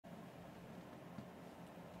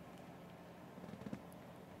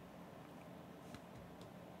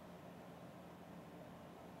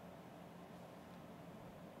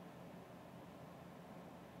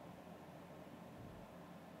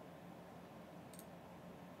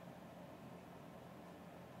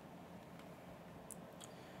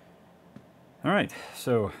Alright,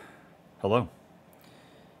 so hello,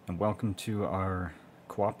 and welcome to our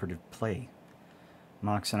cooperative play.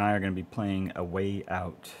 Mox and I are going to be playing A Way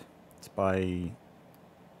Out. It's by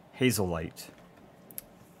Hazelight.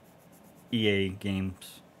 EA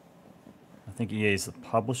Games. I think EA is the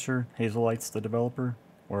publisher, Hazelight's the developer,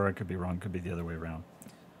 or I could be wrong, could be the other way around.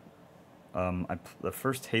 The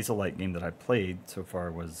first Hazelight game that I played so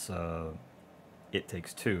far was It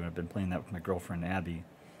Takes Two. I've been playing that with my girlfriend Abby.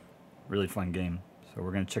 Really fun game. So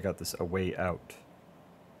we're going to check out this A Way Out.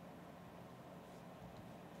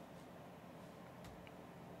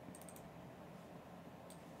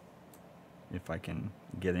 If I can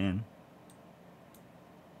get in.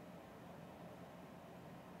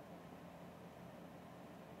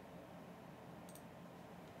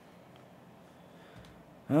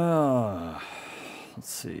 Let's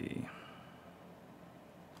see.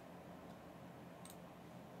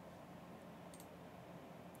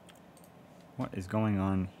 What is going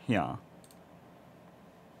on here?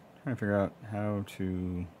 Trying to figure out how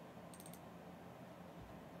to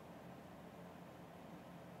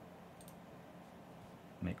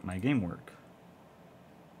make my game work.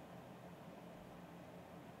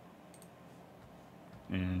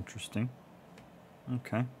 Interesting.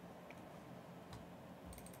 Okay.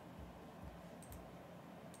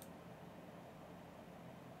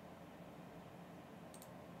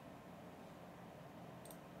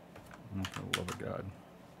 Oh, for the love of God.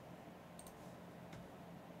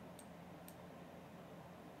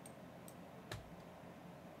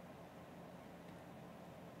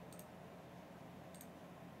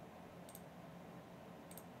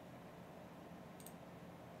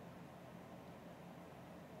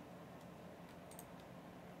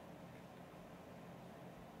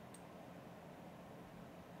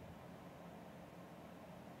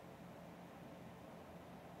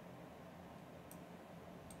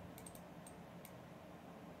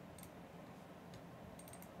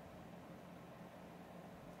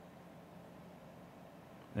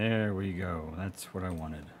 There we go. That's what I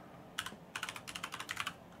wanted.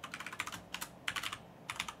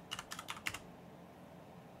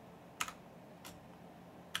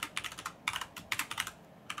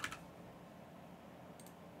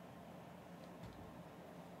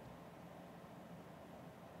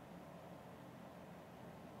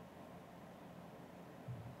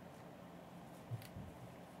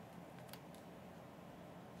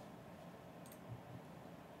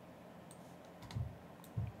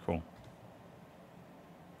 Cool.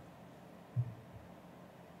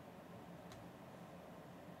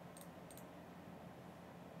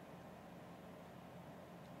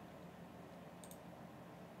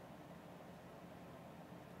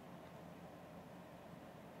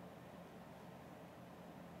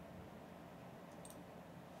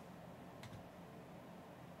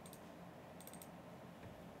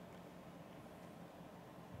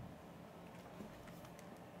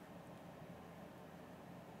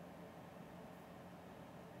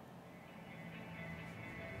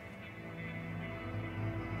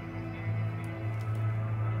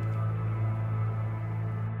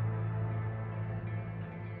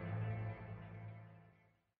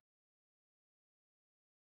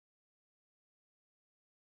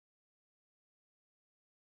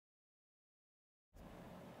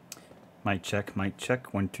 Mic check, mic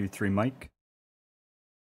check. 1, 2, 3, mic.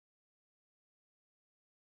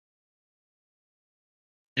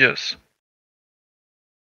 Yes.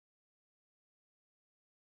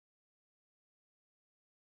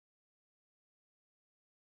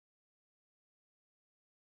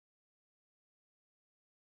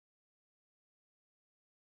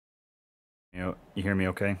 You hear me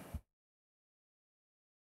okay?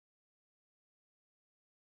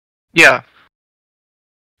 Yeah.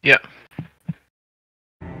 Yeah.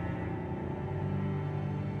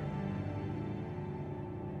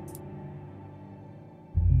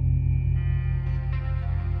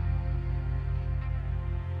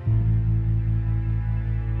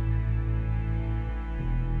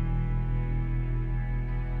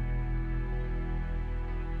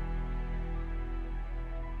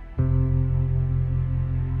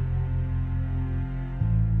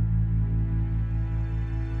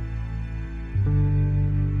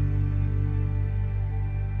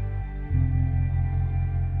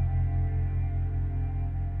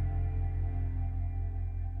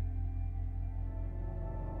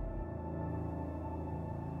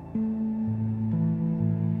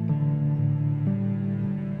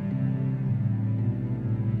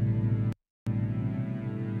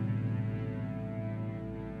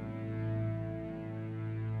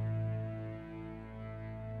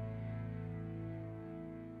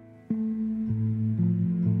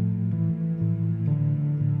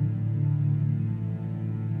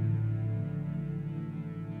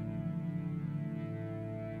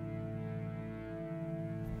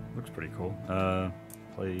 Looks pretty cool.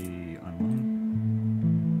 Play online.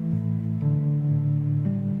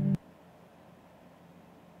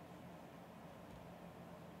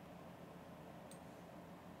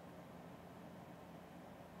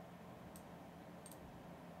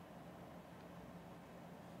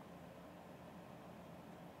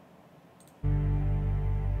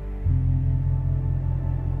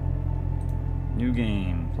 New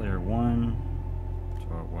game, player 1. So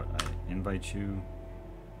what, I invite you.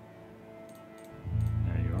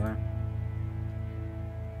 There you are.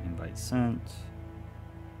 Invite sent.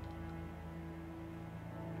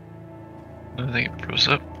 I think it froze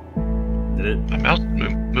up. Did it? My mouse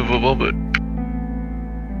movable, but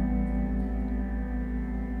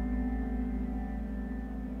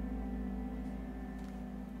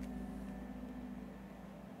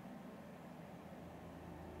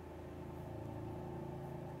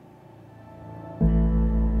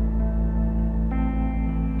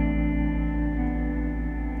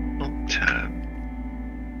tab,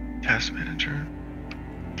 task manager.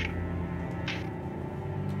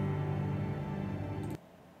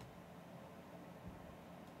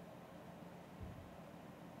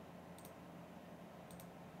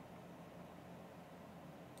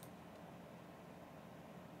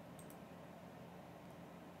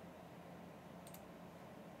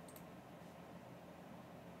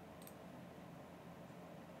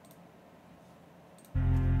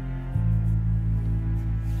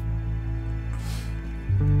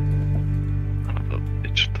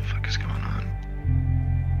 What the fuck is going on?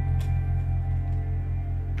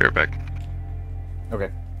 Be right back.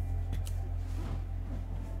 Okay.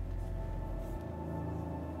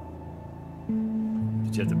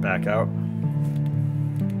 Did you have to back out?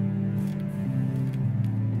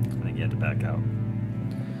 I think you had to back out.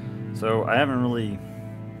 So I haven't really,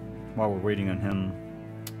 while we're waiting on him,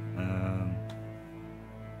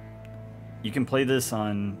 you can play this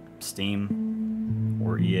on Steam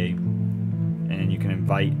or EA, and you can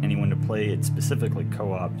invite anyone to play it, specifically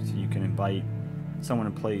co-op. So you can invite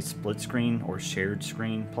someone to play split screen or shared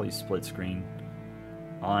screen, play split screen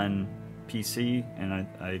on PC, and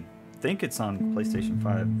I think it's on PlayStation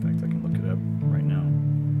 5. In fact, I can look it up right now.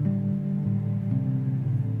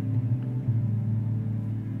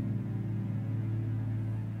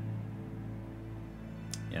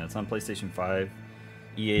 Yeah, it's on PlayStation 5,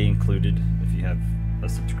 EA included. If you have a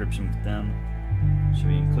subscription with them, it should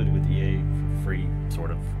be included with EA for free,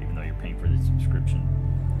 sort of, even though you're paying for the subscription.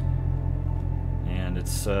 And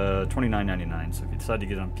it's $29.99. So if you decide to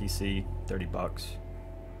get it on PC, $30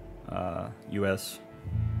 US.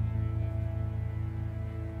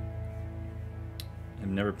 I've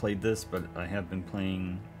never played this, but I have been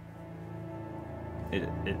playing It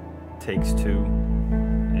Takes Two,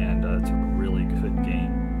 and it's a really good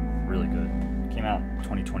game. Really good. It came out in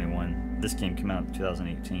 2021. This game came out in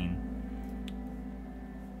 2018.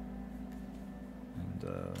 And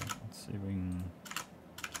let's see if we can.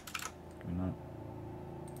 Can we not?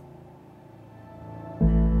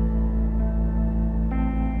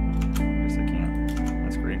 I guess I can't.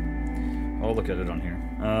 That's great. I'll look at it on here.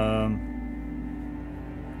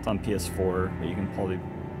 It's on PS4, but you can probably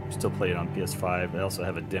still play it on PS5. They also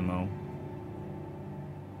have a demo.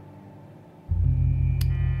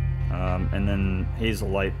 And then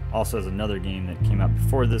Hazelight also has another game that came out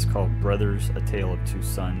before this called Brothers: A Tale of Two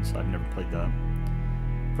Sons. I've never played that.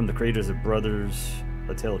 From the creators of Brothers: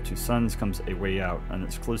 A Tale of Two Sons comes A Way Out, an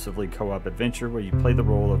exclusively co-op adventure where you play the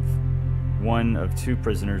role of one of two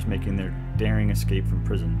prisoners making their daring escape from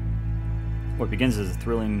prison. What begins as a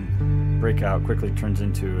thrilling breakout quickly turns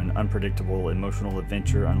into an unpredictable, emotional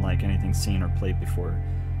adventure unlike anything seen or played before.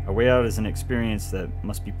 A Way Out is an experience that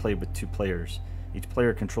must be played with two players. Each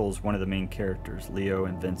player controls one of the main characters, Leo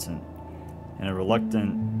and Vincent, in a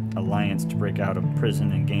reluctant alliance to break out of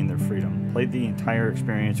prison and gain their freedom. Play the entire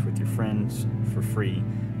experience with your friends for free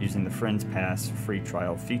using the Friends Pass free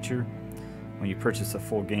trial feature. When you purchase a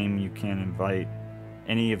full game, you can invite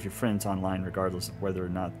any of your friends online regardless of whether or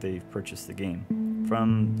not they've purchased the game.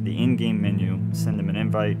 From the in-game menu, send them an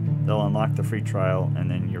invite, they'll unlock the free trial,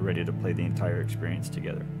 and then you're ready to play the entire experience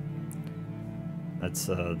together. That's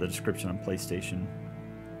the description on PlayStation.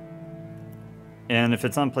 And if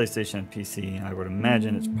it's on PlayStation and PC, I would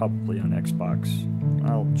imagine it's probably on Xbox.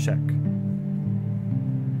 I'll check.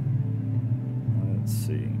 Let's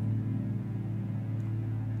see.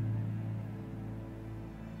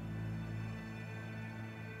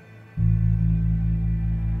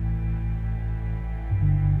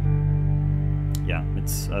 Yeah,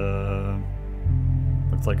 it's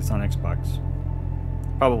looks like it's on Xbox.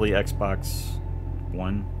 Probably Xbox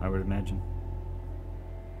One, I would imagine.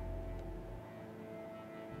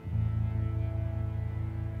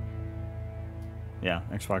 Yeah,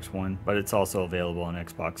 Xbox One, but it's also available on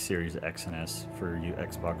Xbox Series X and S for you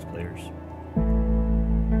Xbox players.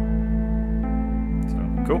 So,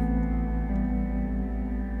 cool.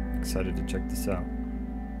 Excited to check this out.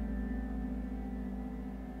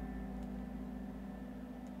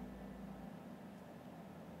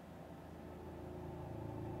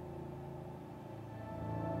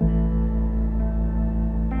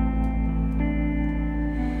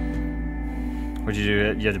 What'd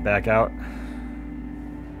you do? You had to back out?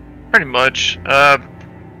 Pretty much. Can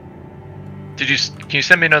you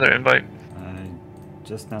send me another invite? I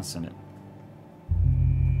just now sent it.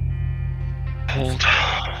 Hold.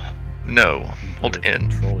 No. Hold in.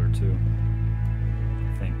 Controller too.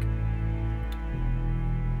 I think.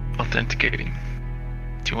 Authenticating.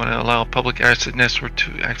 Do you want to allow public access network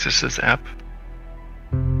to access this app?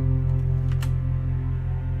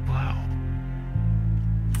 Wow.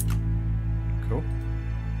 Cool.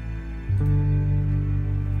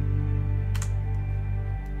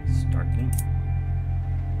 Start game.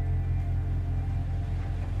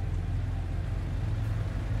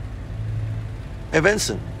 Hey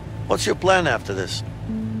Vincent, what's your plan after this?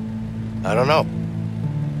 I don't know.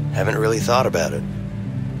 Haven't really thought about it.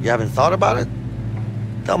 You haven't thought about it?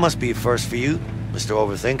 That must be a first for you, Mr.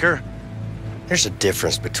 Overthinker. There's a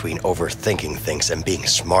difference between overthinking things and being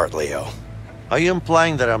smart, Leo. Are you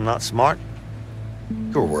implying that I'm not smart?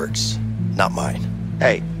 Your words, not mine.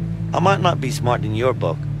 Hey, I might not be smart in your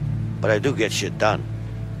book, but I do get shit done.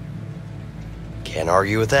 Can't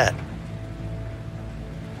argue with that.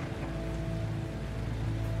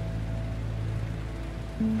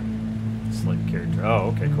 Select character.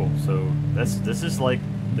 Oh, okay, cool. So this is like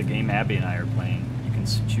the game Abby and I are playing. You can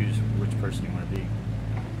choose which person you want to be.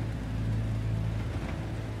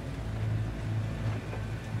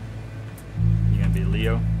 You gonna be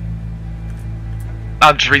Leo?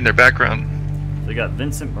 I'm just reading their background. So we got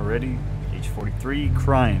Vincent Moretti, age 43,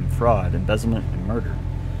 crime, fraud, embezzlement, and murder.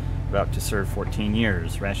 About to serve 14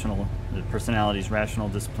 years. The personality is rational,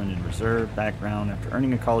 disciplined, and reserved. Background: after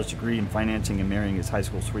earning a college degree in financing and marrying his high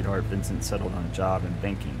school sweetheart, Vincent settled on a job in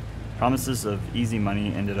banking. Promises of easy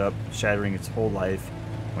money ended up shattering his whole life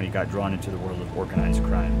when he got drawn into the world of organized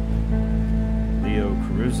crime. Leo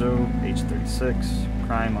Caruso, age 36,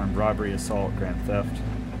 crime, armed robbery, assault, grand theft.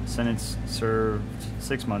 Sentence: served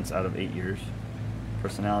 6 months out of 8 years.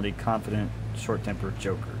 Personality: confident, short-tempered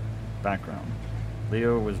joker. Background: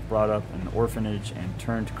 Leo was brought up in an orphanage and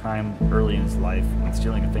turned to crime early in his life. When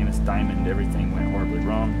stealing a famous diamond, everything went horribly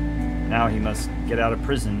wrong. Now he must get out of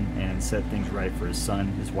prison and set things right for his son,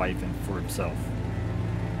 his wife, and for himself.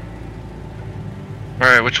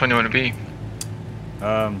 Alright, which one do you want to be?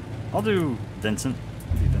 I'll do Vincent.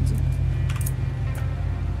 I'll be Vincent.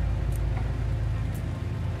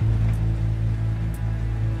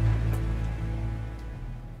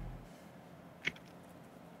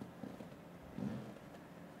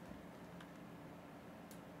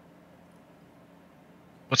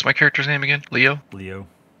 What's my character's name again? Leo? Leo.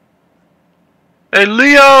 Hey,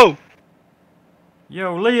 Leo!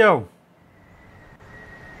 Yo, Leo!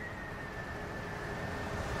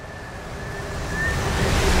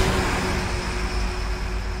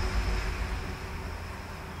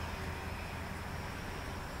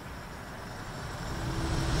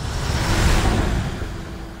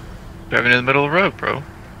 Driving in the middle of the road, bro.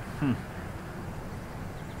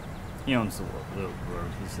 He owns the road.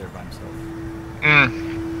 He's there by himself.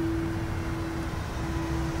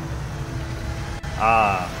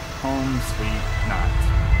 Ah, home sweet not.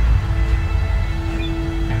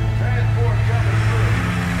 Transport coming through.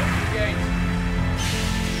 Open the gates.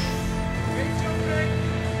 Gates open.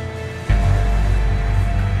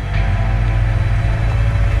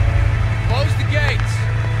 Close the gates.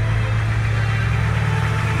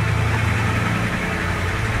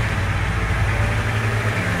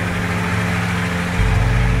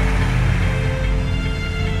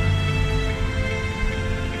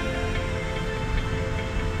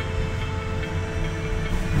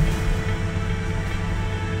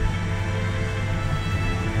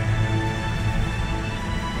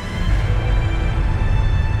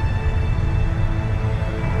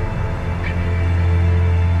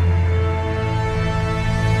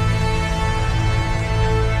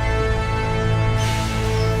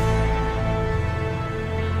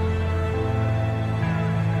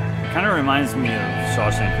 Kind of reminds me of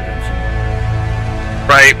Shawshank Redemption.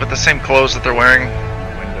 Right, with the same clothes that they're wearing.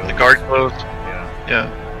 Windows. The guard clothes. Yeah. Yeah.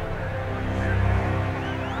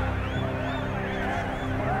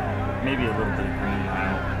 Maybe a little bit of green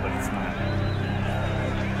out, but it's not.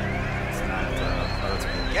 It's not. Oh, that's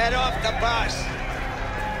cool. Get off the bus.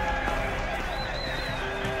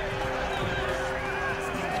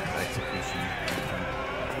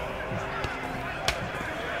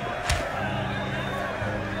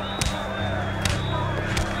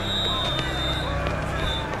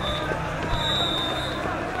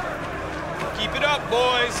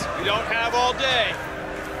 boys. We don't have all day.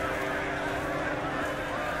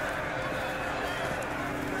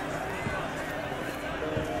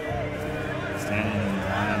 Standing in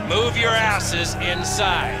line. Move your asses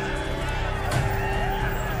inside.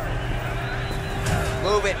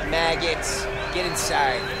 Move it, maggots. Get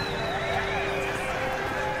inside.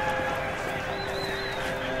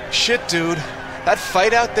 Shit, dude. That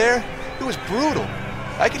fight out there, it was brutal.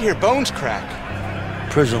 I could hear bones crack.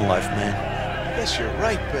 Prison life, man. I guess you're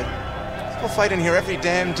right, but people fight in here every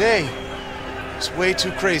damn day. It's way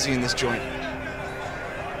too crazy in this joint.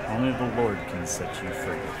 Only the Lord can set you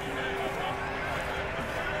free.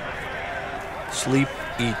 Sleep,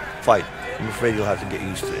 eat, fight. I'm afraid you'll have to get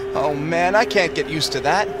used to it. Oh man, I can't get used to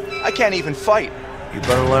that. I can't even fight. You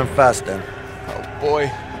better learn fast then. Oh boy,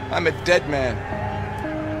 I'm a dead man.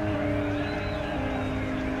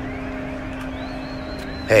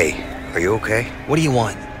 Hey, are you okay? What do you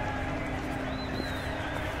want?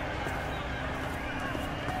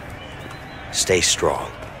 Stay strong.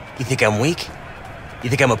 You think I'm weak? You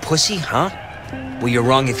think I'm a pussy, huh? Well, you're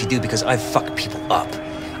wrong if you do, because I fuck people up.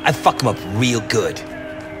 I fuck them up real good.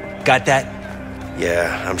 Got that?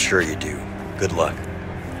 Yeah, I'm sure you do. Good luck.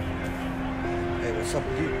 Hey, what's up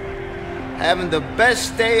with you? Having the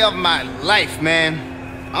best day of my life, man.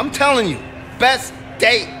 I'm telling you, best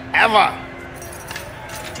day ever.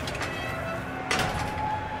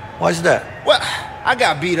 Why's that? Well, I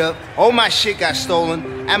got beat up, all my shit got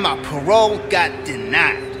stolen, and my parole got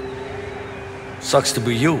denied. Sucks to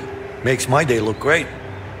be you. Makes my day look great.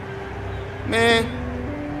 Man,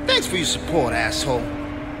 thanks for your support, asshole.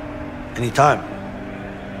 Anytime.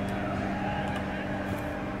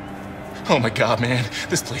 Oh my god, man,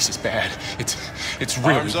 this place is bad. It's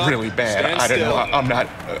really, Arms up. really bad. Stand I don't know. still. I'm not.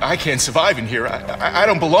 I can't survive in here. I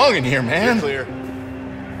don't belong in here, man. Clear.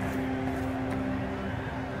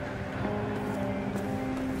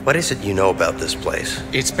 What is it you know about this place?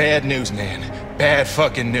 It's bad news, man. Bad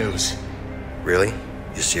fucking news. Really?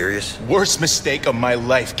 You serious? Worst mistake of my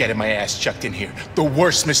life getting my ass chucked in here. The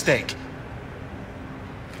worst mistake.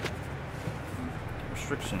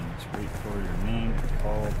 Restrictions. Wait for your name to be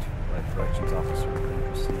called by the corrections officer and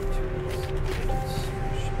proceed to his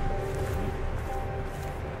registration.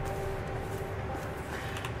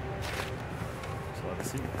 So let's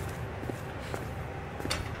see.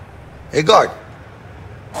 Hey, guard.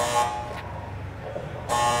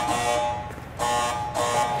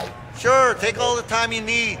 Sure, take all the time you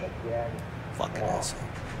need. Fucking asshole.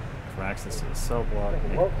 For access to the cell block,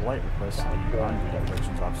 make a polite request to the on-duty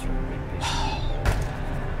corrections officer and make patient.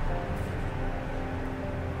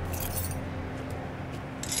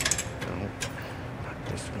 Not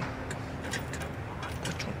this one. Come on.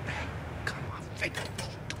 Which one? Come on, fake it.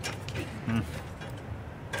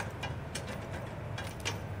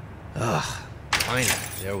 Ugh, finally,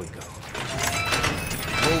 there we go.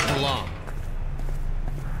 Move along.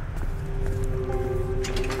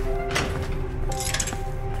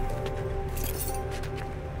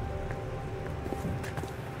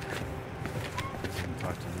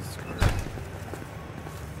 Talk to this guard.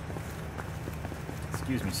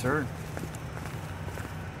 Excuse me, sir.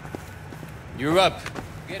 You're up.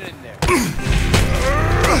 Get in there.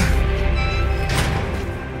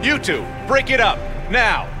 You two, break it up,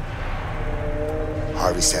 now!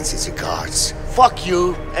 Harvey sends his regards. Fuck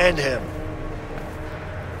you and him.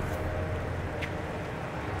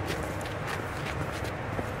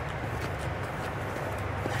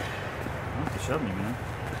 Oh, they shoved me, man.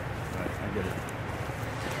 Alright, I get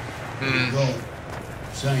it. Go.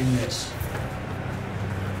 Sign this.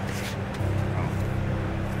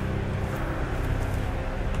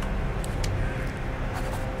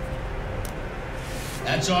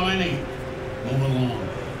 That's all I need. Move along.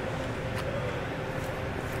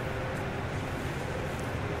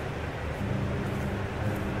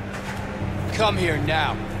 Come here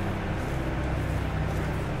now.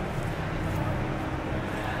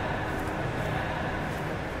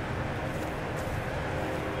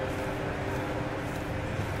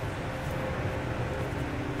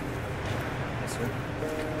 Yes, sir.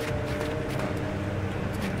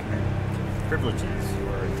 Privileges. You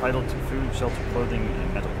are entitled to food, shelter, clothing,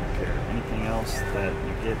 and medical care. Anything else that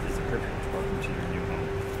you get is a privilege. Welcome to your new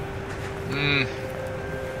home.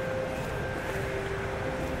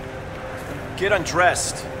 Get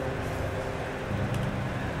undressed.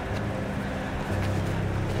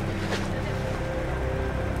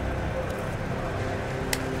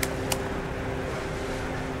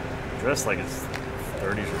 Dressed like it's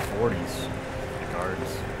 30s or 40s, the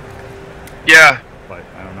guards. Yeah. But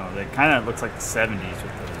I don't know. They kind of looks like the 70s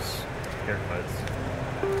with those haircuts.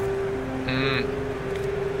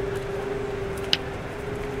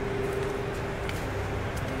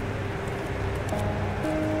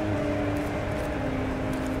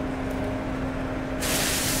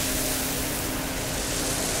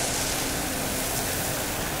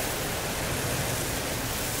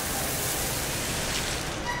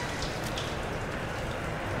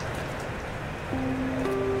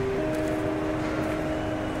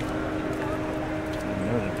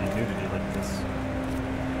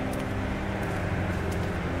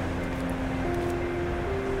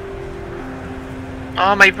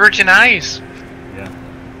 Oh, my virgin eyes. Yeah.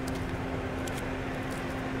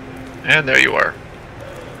 And there you are.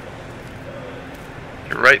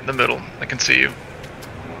 You're right in the middle. I can see you.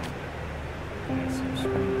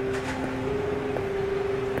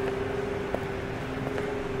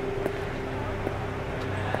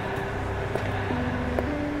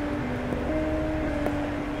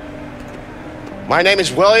 My name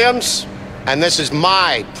is Williams, and this is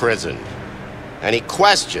my prison. Any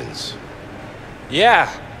questions? Yeah.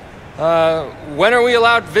 When are we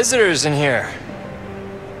allowed visitors in here?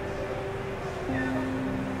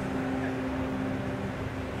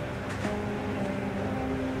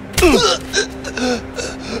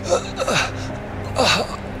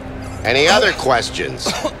 Any other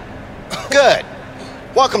questions? Good.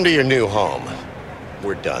 Welcome to your new home.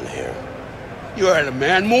 We're done here. You heard him,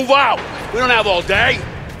 man. Move out. We don't have all day.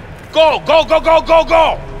 Go, go, go, go, go,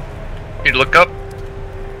 go. You look up.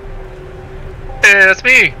 Hey, that's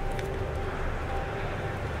me.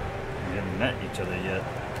 We haven't met each other yet.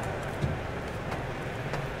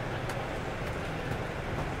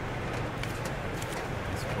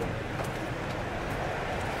 That's cool.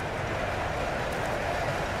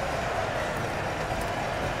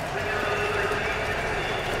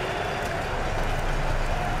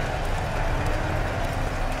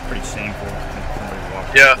 Pretty shameful when somebody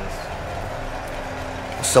walks Yeah. like this.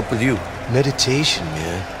 What's up with you? Meditation,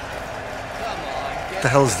 man. What the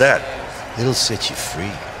hell's that? It'll set you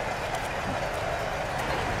free.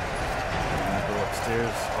 Wanna go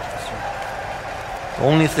upstairs, officer? The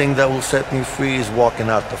only thing that will set me free is walking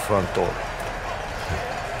out the front door.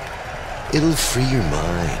 It'll free your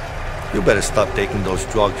mind. You better stop taking those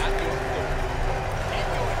drugs.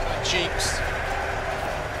 Cheeks.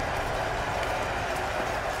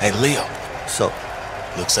 Hey, Leo. So,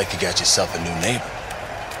 Looks like you got yourself a new neighbor.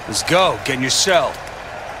 Let's go. Get in your cell.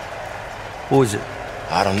 who is it?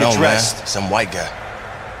 I don't Get know, dressed. man. Some white guy.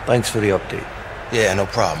 Thanks for the update. Yeah, no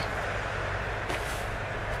problem.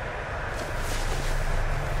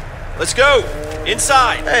 Let's go!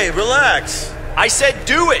 Inside! Hey, relax. I said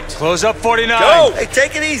do it! Close up 49. Go! Hey,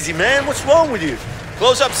 take it easy, man. What's wrong with you?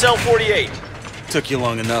 Close up cell 48. Took you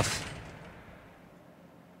long enough.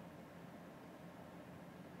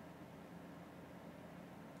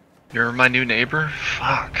 You're my new neighbor?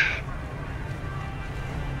 Fuck.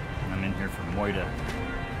 I'm in here for Moida.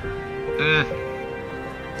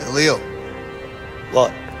 Hey, Leo.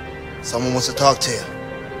 What? Someone wants to talk to you.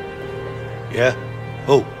 Yeah?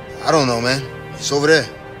 Who? I don't know, man. He's over there.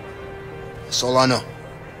 That's all I know.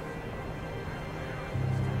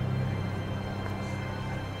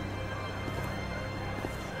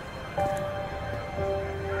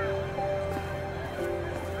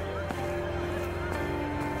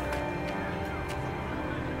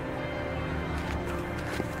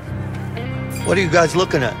 What are you guys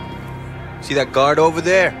looking at? See that guard over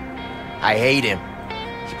there? I hate him.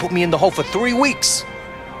 He put me in the hole for 3 weeks.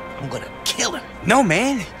 I'm gonna kill him. No,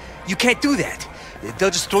 man. You can't do that.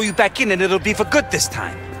 They'll just throw you back in and it'll be for good this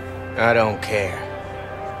time. I don't care.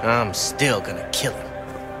 I'm still gonna kill him.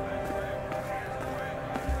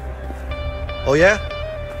 Oh, yeah?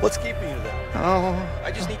 What's keeping you there? Oh.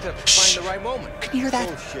 I just need to find the right moment. Can you hear that?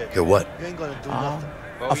 Bullshit. Hear what? You ain't gonna do nothing.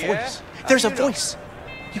 A voice. There's a voice.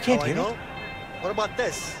 You can't How I hear know? it. What about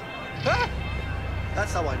this? Huh?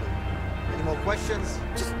 That's how I know. Any more questions?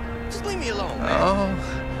 Just leave me alone, man. Oh.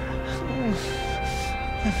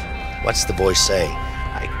 What's the voice saying?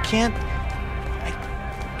 I can't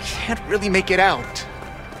really make it out.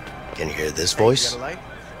 Can you hear this voice?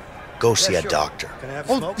 Go see a doctor. Can I have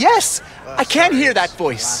Oh, smoke? yes! I can hear that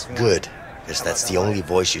voice. Good, because that's the only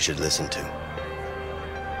voice you should listen to.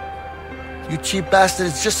 You cheap bastard,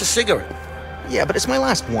 it's just a cigarette. Yeah, but it's my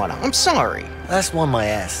last one. I'm sorry. Last one, my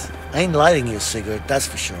ass. I ain't lighting you a cigarette, that's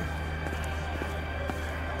for sure.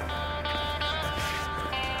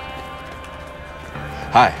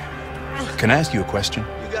 Hi. Can I ask you a question?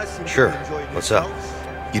 You guys seem to Sure. enjoy What's up?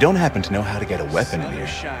 yourselves. You don't happen to know how to get a weapon in here?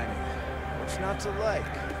 What's not to like?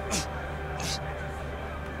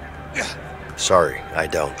 Sorry, I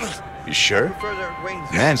don't. You sure? Further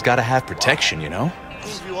range. Man's gotta have protection, you know?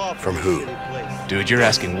 Move you off From this who? shitty place. Dude, you're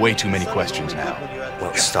asking way too many questions now.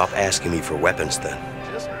 Well, stop asking me for weapons then.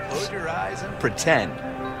 Just close your eyes and pretend.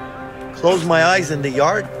 Close my eyes in the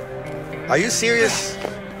yard? Are you serious?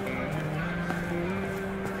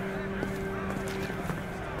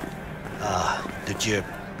 Did you...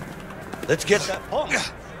 Let's get that pump.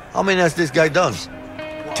 How many has this guy done?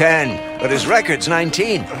 10, but his record's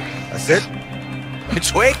 19. That's it?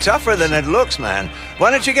 It's way tougher than it looks, man.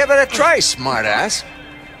 Why don't you give it a try, smartass?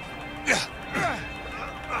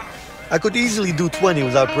 I could easily do 20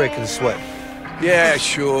 without breaking a sweat. Yeah,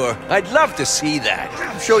 sure. I'd love to see that.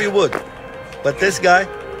 I'm sure you would. But this guy,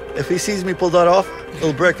 if he sees me pull that off,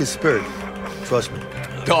 he'll break his spirit. Trust me.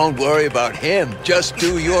 Don't worry about him. Just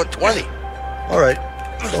do your 20. All right.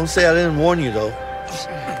 Don't say I didn't warn you, though.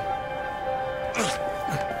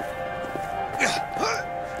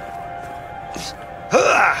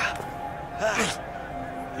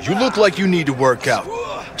 You look like you need to work out.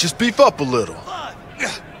 Just beef up a little.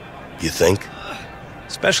 You think?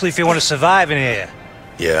 Especially if you want to survive in here.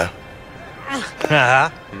 Yeah. Uh-huh.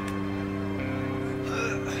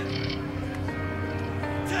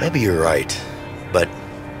 Maybe you're right. But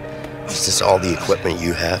is this all the equipment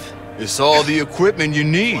you have? It's all the equipment you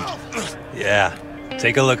need. Yeah.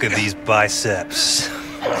 Take a look at these biceps.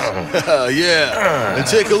 Yeah. And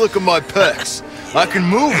take a look at my pecs. I can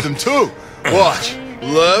move them too. Watch.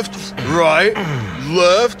 Left, right,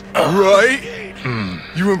 left, right.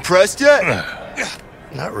 You impressed yet?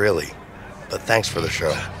 Not really. But thanks for the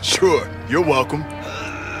show. Sure. You're welcome.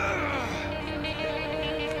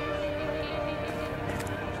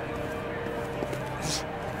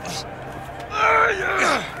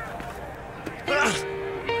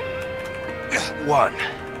 One.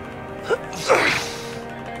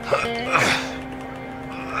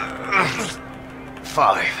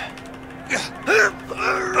 Five.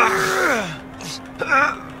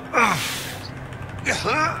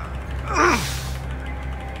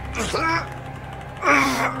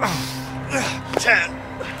 Ten.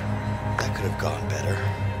 That could have gone better.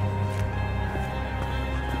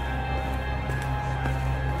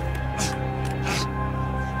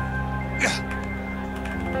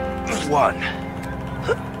 One.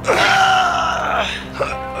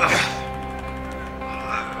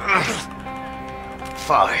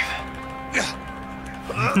 Five.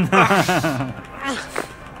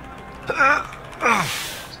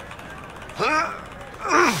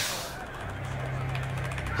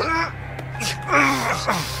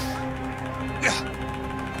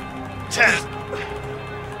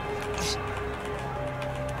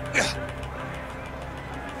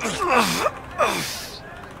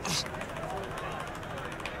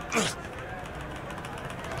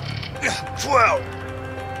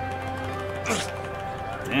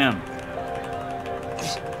 Damn.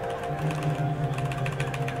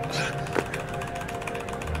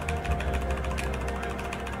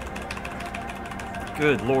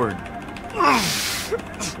 Good Lord.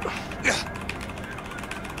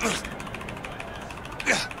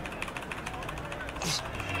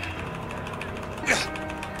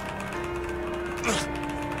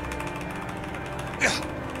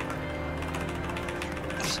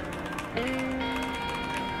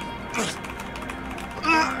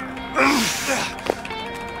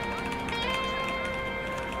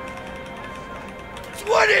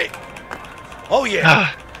 Oh yeah.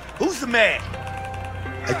 Who's the man?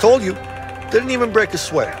 I told you. Didn't even break a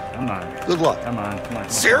sweat. Come on. Good luck. Come on. Come on.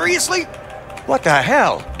 Seriously? What the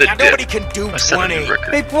hell? The Now, dip. nobody can do I set a new 20.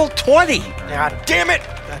 record. They pulled 20. Now, damn it.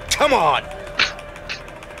 Now, come on.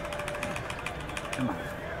 Come on.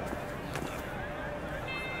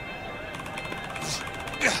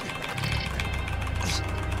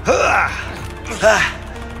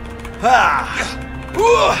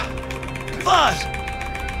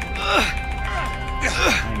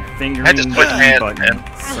 I'm fingering I just the put E hand, button man.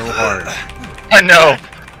 so hard. I know.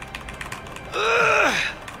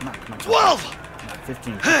 Come on, come on. 12.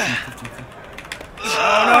 15. No.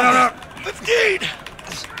 15.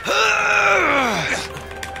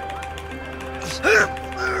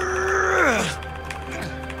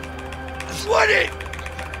 20.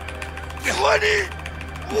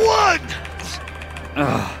 21.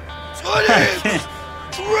 Ugh. 23.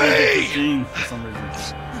 For some reason.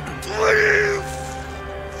 20.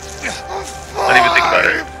 Don't even think about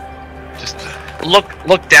it. Just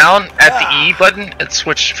look down at the E button and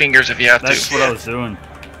switch fingers if you have That's to. what I was doing.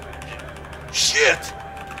 Shit.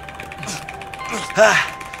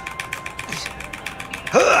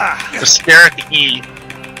 Just stare at the E.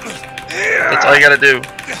 That's all you gotta do.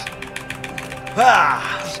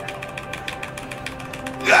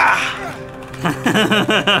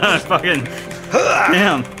 Fucking.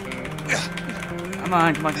 Damn. Come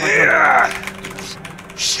on, come on, come on. Come on.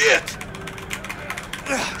 Shit.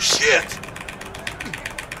 Shit.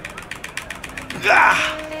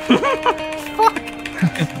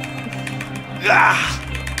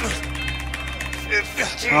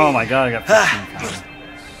 Oh my god, I got 15.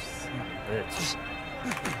 Bitch.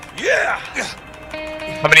 Yeah.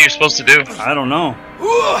 How many are you supposed to do? I don't know.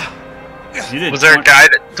 You did. Was there a 20. guy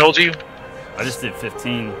that told you? I just did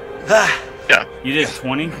 15. Yeah. You did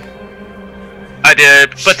 20? I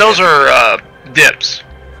did, but those are dips.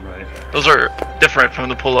 Right. Those are different from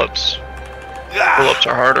the pull-ups. Pull-ups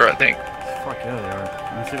are harder, I think. Fuck yeah, they are.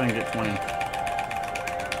 Let's see if I can get 20.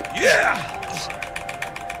 Yeah!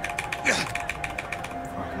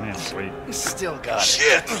 Oh man, wait. Still got it.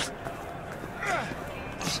 Shit!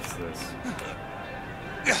 What's this?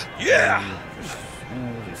 Yeah!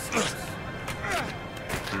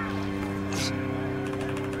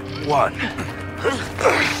 One.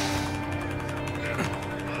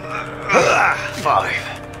 5.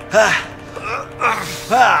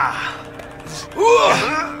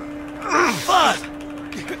 5.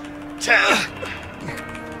 10.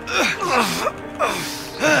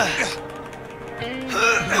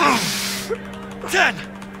 10.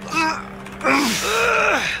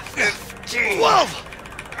 15. 12.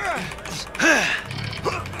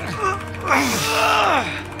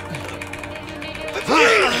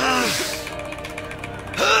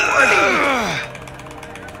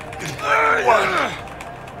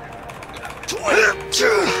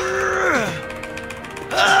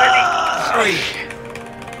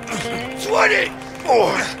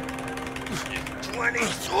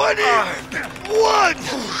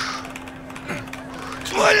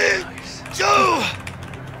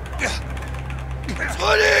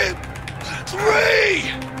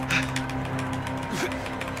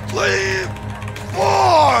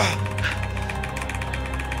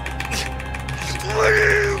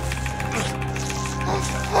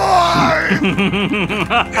 I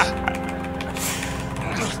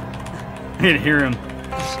didn't hear him.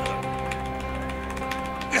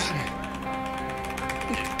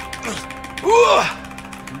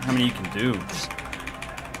 How many you can do?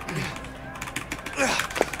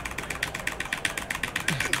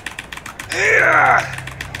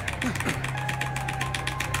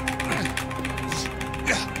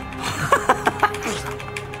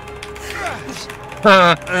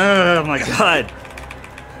 Oh my god.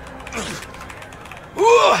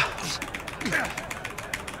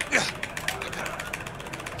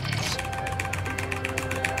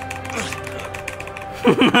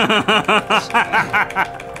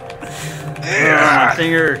 My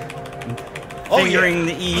finger. Fingering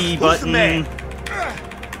the E button.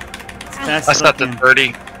 That's not the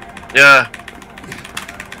 30. Yeah.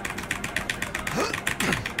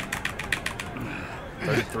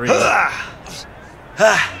 33. 5.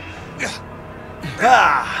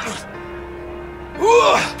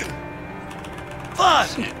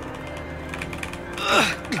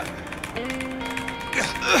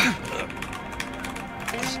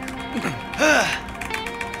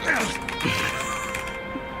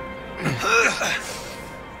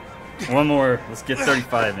 One more. Let's get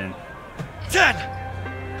 35 in. 10.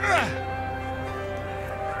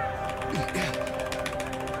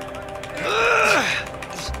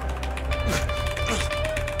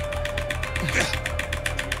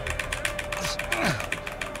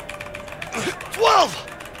 12.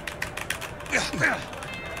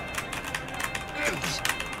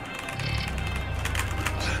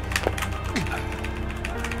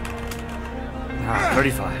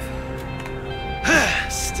 35.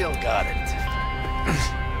 Still got it.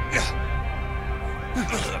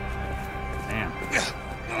 Damn.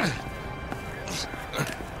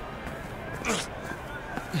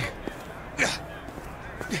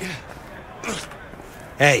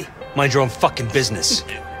 Hey, mind your own fucking business.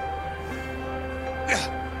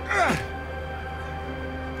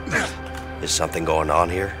 Is something going on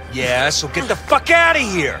here? Yeah, so get the fuck out of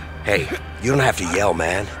here! Hey, you don't have to yell,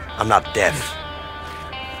 man. I'm not deaf.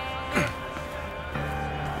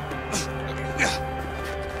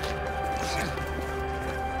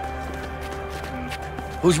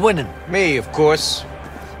 Who's winning? Me, of course.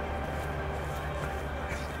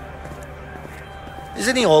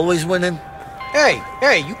 Isn't he always winning? Hey,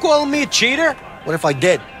 you calling me a cheater? What if I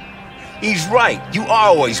did? He's right. You are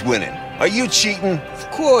always winning. Are you cheating?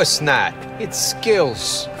 Of course not. It's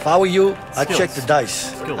skills. If I were you, I'd check the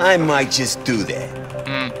dice. Skills. I might just do that.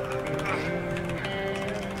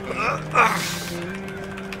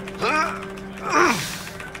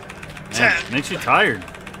 Man, makes you tired.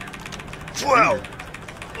 12.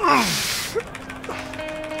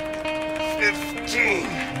 15.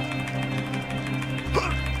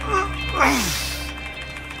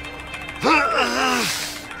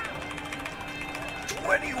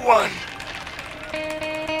 21.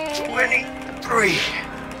 23.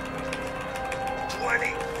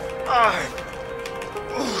 25.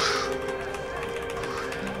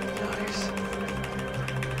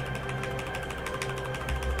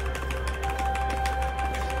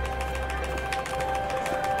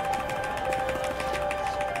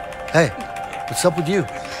 Hey, what's up with you?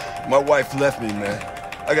 My wife left me, man.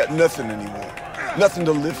 I got nothing anymore. Nothing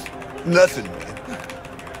to live for. Nothing, man.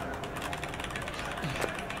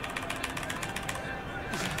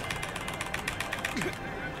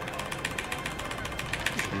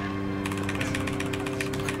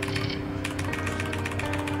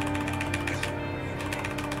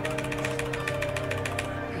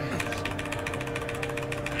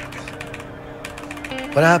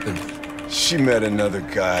 What happened? She met another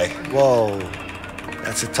guy. Whoa,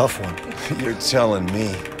 that's a tough one. You're telling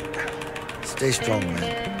me. Stay strong,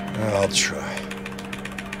 man. I'll try.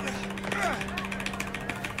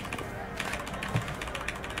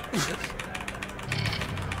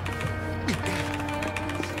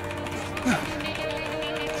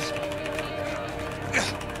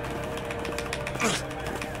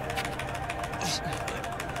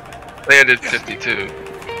 I did 52.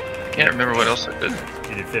 Can't remember what else I did.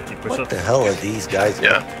 You did 50 push-ups? What the hell are these guys?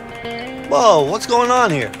 Yeah. Whoa, what's going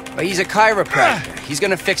on here? But he's a chiropractor. He's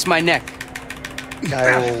gonna fix my neck.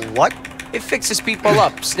 What? It fixes people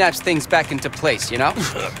up, snaps things back into place, you know?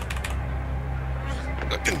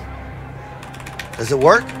 Does it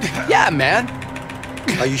work? Yeah, man.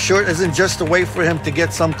 Are you sure it isn't just a way for him to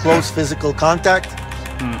get some close physical contact?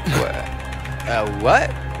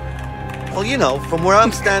 What? Well, you know, from where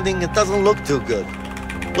I'm standing, it doesn't look too good.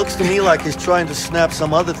 Looks to me like he's trying to snap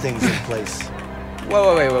some other things in place.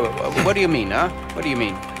 Wait. What do you mean, huh? What do you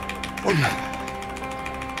mean? Well,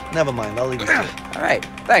 never mind, I'll leave it to you. All right,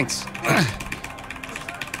 thanks.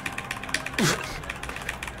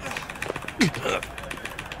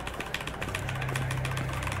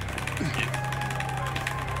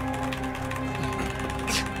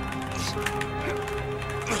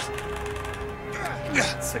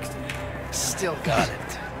 Still got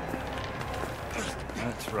it.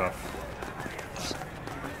 That's rough.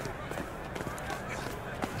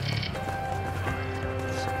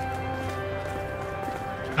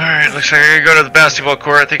 Alright, looks like I gotta go to the basketball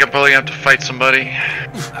court. I think I probably have to fight somebody.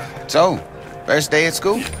 So, first day at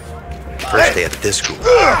school? First day at this school.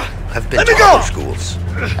 I've been to other schools.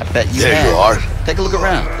 I bet you There have. you are. Take a look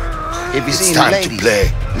around. If you It's see any time to ladies,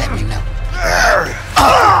 play. let me know.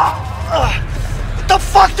 What the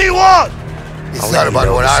fuck do you want? It's I'll not let you about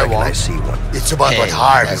know what the I second want. I see one. It's about what Hey,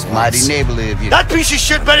 Harvey that's wants. mighty neighborly of you. That piece of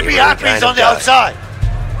shit better be You're happy the he's kind on of the guy. outside.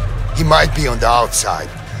 He might be on the outside,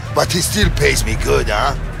 but he still pays me good,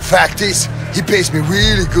 huh? Fact is, he pays me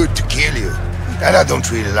really good to kill you. And I don't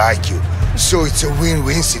really like you. So it's a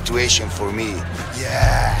win-win situation for me.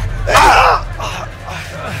 Yeah.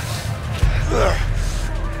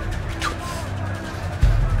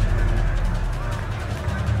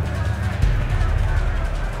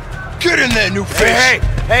 Get in there, new fish!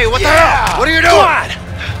 Hey, what the Yeah. hell? What are you doing?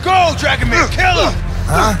 Come on! Go, Dragonman, kill him!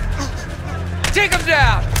 Huh? Take him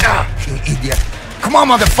down! You idiot. Come on,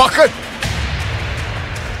 motherfucker!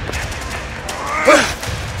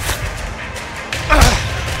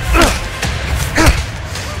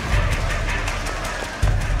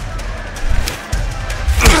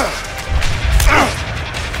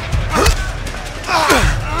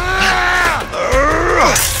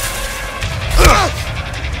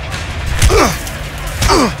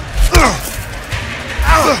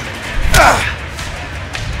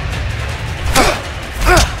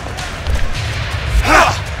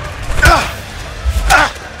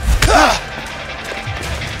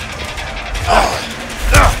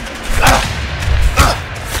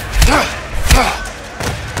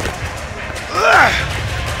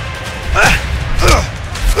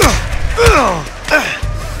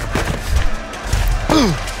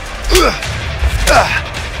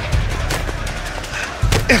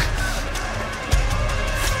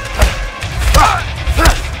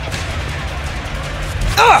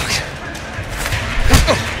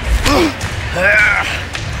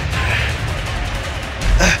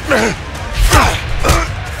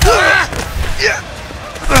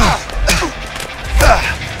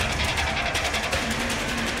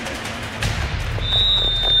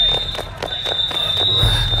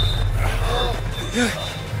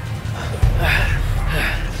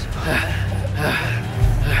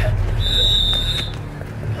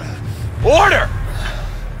 Order!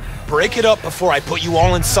 Break it up before I put you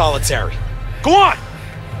all in solitary. Go on!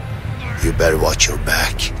 You better watch your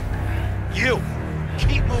back. You!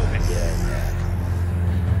 Keep moving.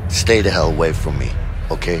 Stay the hell away from me,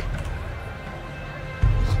 okay?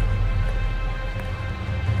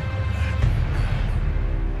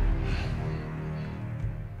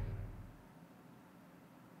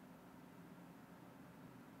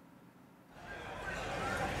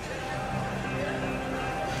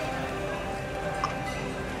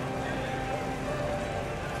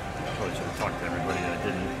 Probably should have talked to everybody that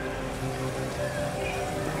didn't.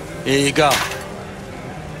 Here you go.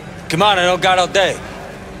 Come on, I don't got all day.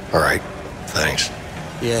 All right, thanks.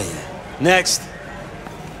 Yeah. Next.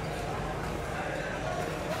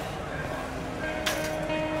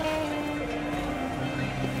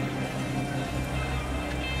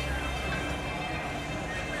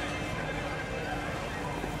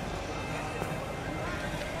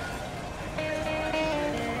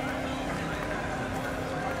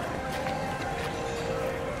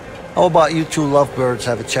 How about you two lovebirds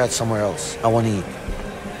have a chat somewhere else? I want to eat.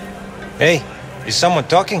 Hey, is someone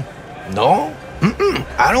talking? No?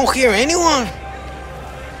 I don't hear anyone.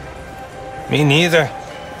 Me neither.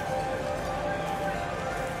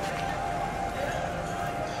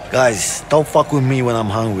 Guys, don't fuck with me when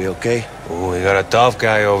I'm hungry, okay? Ooh, we got a tough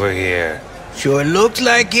guy over here. Sure looks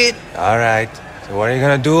like it. All right. So what are you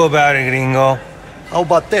gonna do about it, gringo? How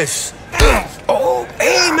about this? Oh,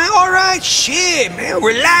 hey, man, all right. Shit, man,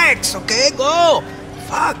 relax, okay? Go.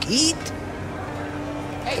 Fuck, eat.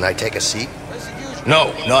 Can I take a seat?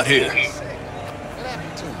 No, not here.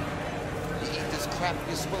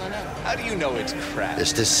 How do you know it's crap?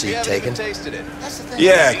 Is this seat You haven't taken? even tasted it.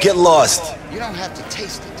 Yeah, get lost. You don't have to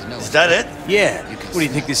taste it to know. Is that it? Yeah. What do you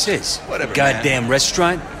think this is? Whatever, A goddamn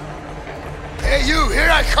restaurant? Hey, you, here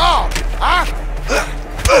I come! Huh?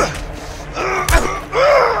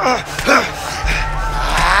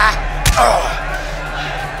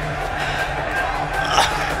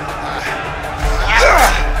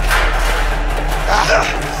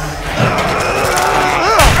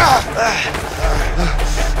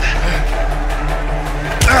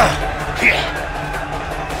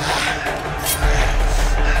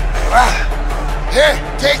 Here,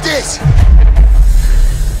 take this!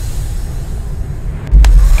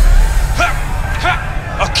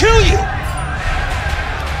 I'll kill you!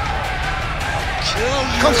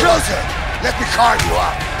 Come closer! Let me carve you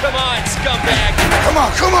up! Come on, scumbag! Come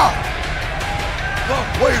on, come on!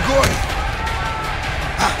 Where are you going?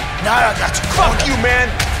 Now I got you. Fuck you,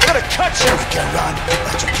 man! I'm gonna cut you! You can run,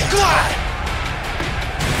 but you can't hide.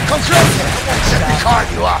 Come closer! Let me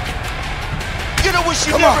carve you up! You know wish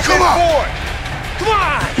you Come never on, been come on. born! Come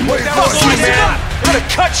on! Where you Fuck going, you, man! I'm gonna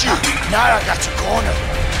cut you! Now I got you cornered.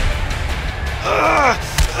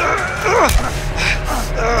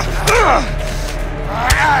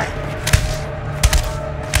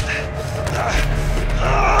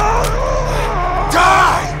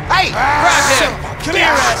 Die! Hey! Grab him! Come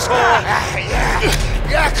here, asshole!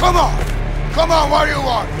 Yeah, come on! Come on, what do you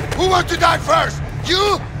want? Who wants to die first?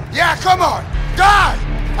 You? Yeah, come on! Die!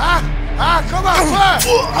 Huh? Come on, first!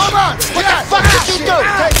 Come on! What the fuck did you do?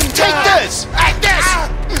 Take this! Like this!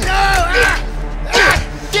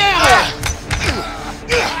 Damn it!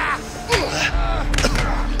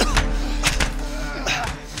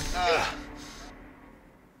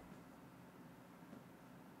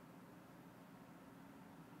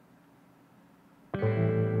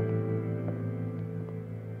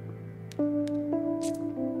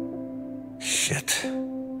 Shit.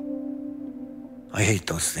 I hate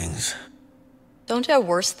those things. Don't you have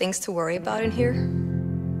worse things to worry about in here?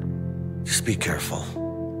 Just be careful.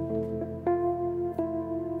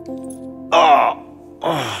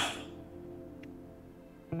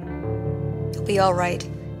 You'll be all right.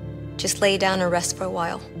 Just lay down and rest for a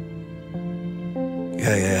while.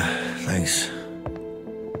 Yeah, thanks.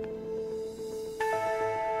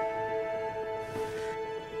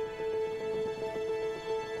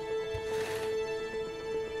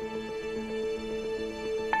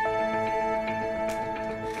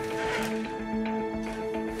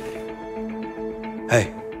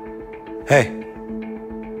 Hey,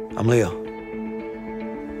 I'm Leo.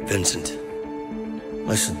 Vincent.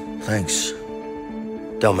 Listen, thanks.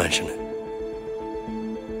 Don't mention it.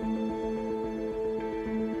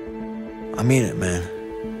 I mean it, man.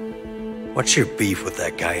 What's your beef with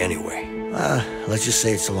that guy anyway? Let's just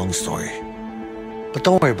say it's a long story. But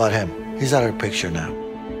don't worry about him. He's out of the picture now.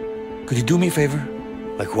 Could you do me a favor?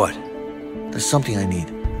 Like what? There's something I need.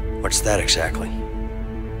 What's that exactly?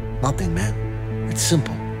 Nothing, man. It's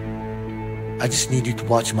simple. I just need you to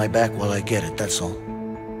watch my back while I get it, that's all.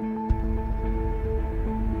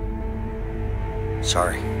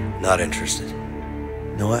 Sorry, not interested.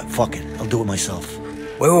 You know what? Fuck it. I'll do it myself.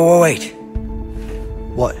 Wait.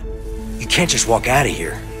 What? You can't just walk out of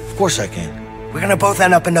here. Of course I can. We're gonna both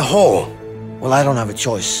end up in the hole. Well, I don't have a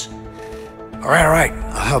choice. All right.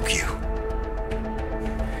 I'll help you.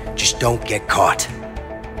 Just don't get caught.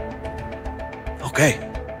 Okay.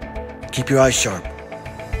 Keep your eyes sharp.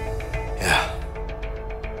 Yeah.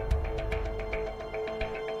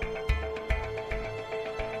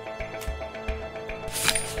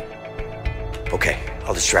 Okay,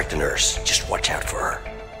 I'll distract the nurse. Just watch out for her.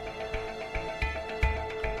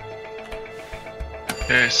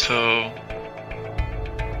 Okay, so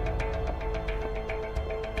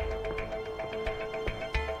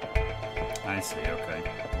I see, okay.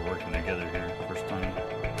 We're working together here, first time.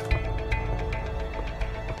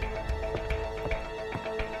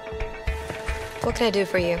 What can I do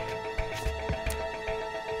for you?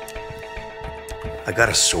 I got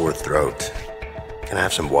a sore throat. Can I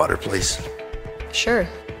have some water, please? Sure.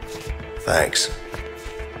 Thanks.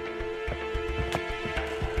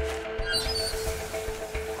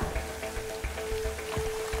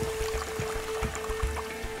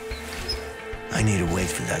 I need to wait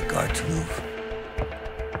for that guard to move.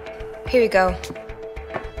 Here you go.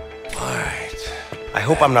 Alright. I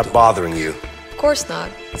hope I'm not bothering you. Of course not.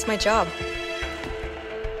 It's my job.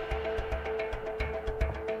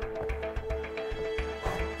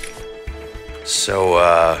 So,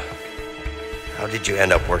 how did you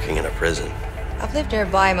end up working in a prison? I've lived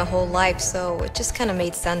nearby my whole life, so it just kind of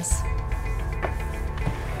made sense.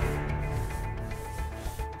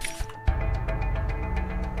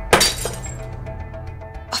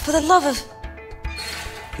 Oh, for the love of...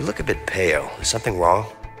 You look a bit pale. Is something wrong?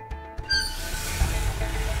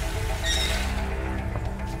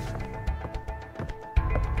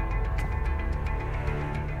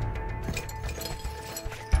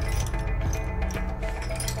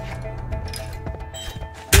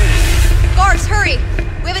 Guards, hurry!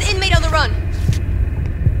 We have an inmate on the run!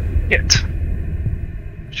 Yet.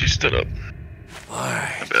 She stood up.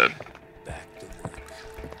 Alright. My bad.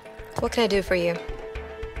 What can I do for you?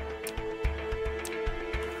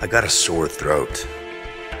 I got a sore throat.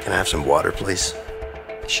 Can I have some water, please?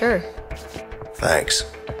 Sure. Thanks.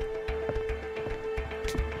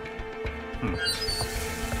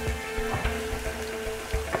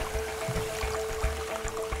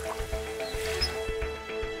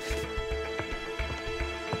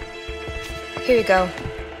 Here you go.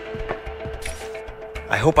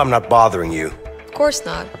 I hope I'm not bothering you. Of course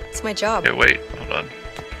not. It's my job. Okay, wait, hold on.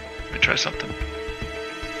 Let me try something.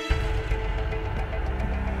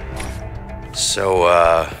 So,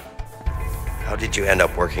 how did you end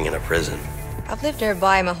up working in a prison? I've lived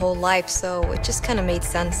nearby my whole life, so it just kind of made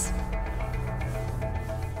sense.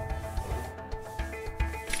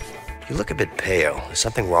 You look a bit pale. Is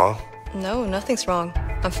something wrong? No, nothing's wrong.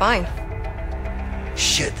 I'm fine.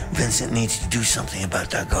 Shit, Vincent needs to do something about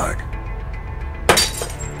that guard.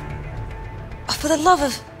 Oh, for the love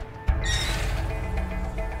of...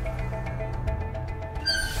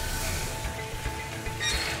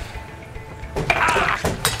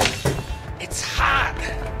 It's hot.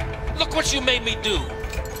 Look what you made me do.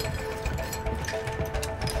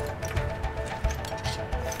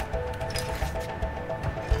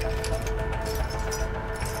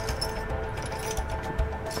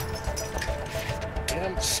 Get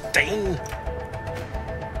him, Sting.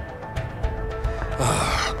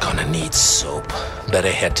 Oh, gonna need soap.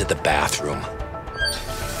 Better head to the bathroom.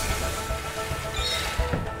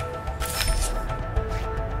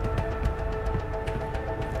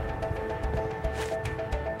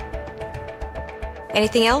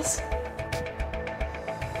 Anything else?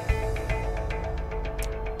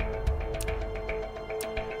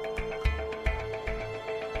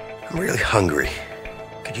 I'm really hungry.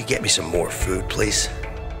 Could you get me some more food, please?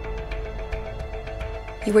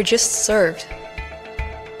 You were just served.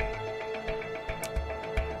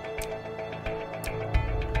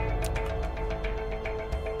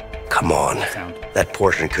 Come on. That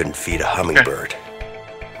portion couldn't feed a hummingbird.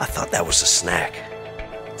 I thought that was a snack.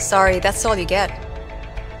 Sorry, that's all you get.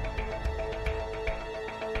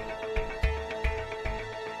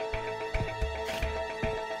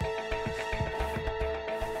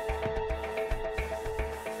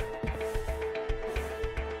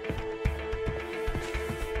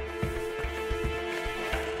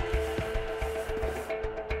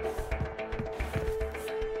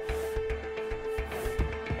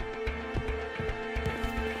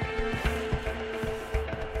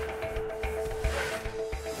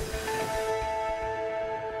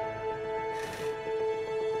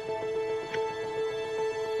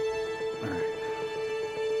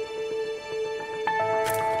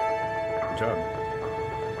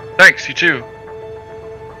 Thanks, you too.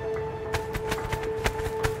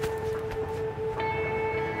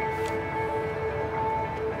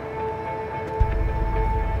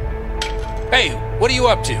 Hey, what are you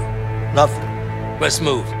up to? Nothing. Let's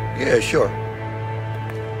move. Yeah, sure.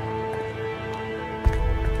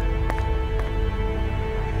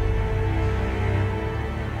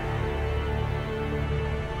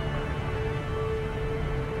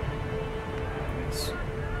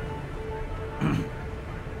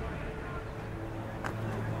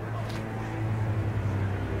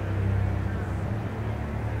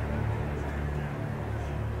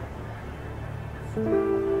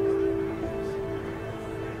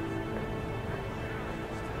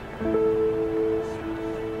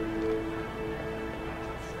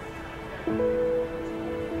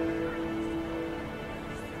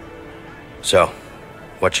 So,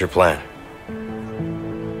 what's your plan?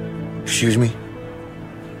 Excuse me?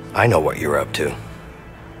 I know what you're up to.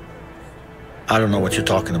 I don't know what you're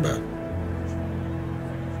talking about.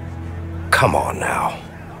 Come on now.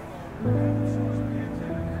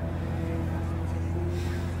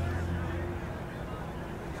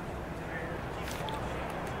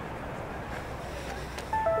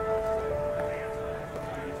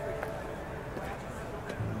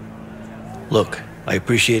 Look, I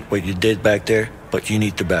appreciate what you did back there, but you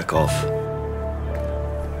need to back off.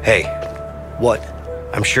 Hey. What?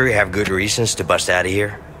 I'm sure you have good reasons to bust out of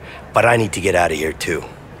here, but I need to get out of here too.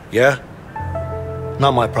 Yeah?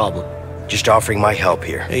 Not my problem. Just offering my help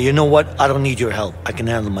here. Hey, you know what? I don't need your help. I can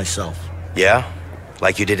handle myself. Yeah?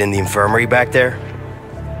 Like you did in the infirmary back there?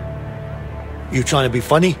 You trying to be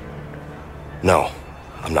funny? No,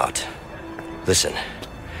 I'm not. Listen,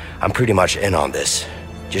 I'm pretty much in on this.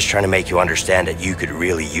 Just trying to make you understand that you could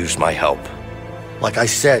really use my help. Like I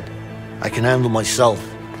said, I can handle myself.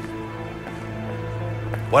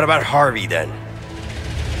 What about Harvey, then?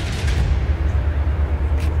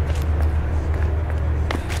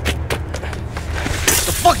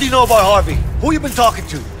 The fuck do you know about Harvey? Who you been talking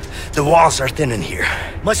to? The walls are thin in here.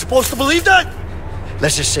 Am I supposed to believe that?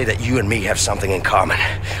 Let's just say that you and me have something in common.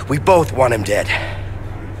 We both want him dead.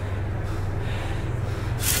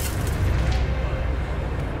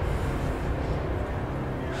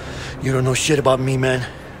 You don't know shit about me, man.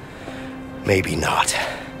 Maybe not.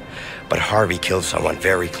 But Harvey killed someone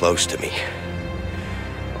very close to me.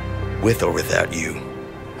 With or without you,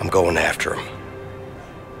 I'm going after him.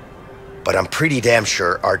 But I'm pretty damn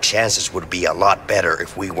sure our chances would be a lot better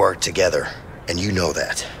if we worked together. And you know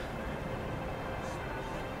that.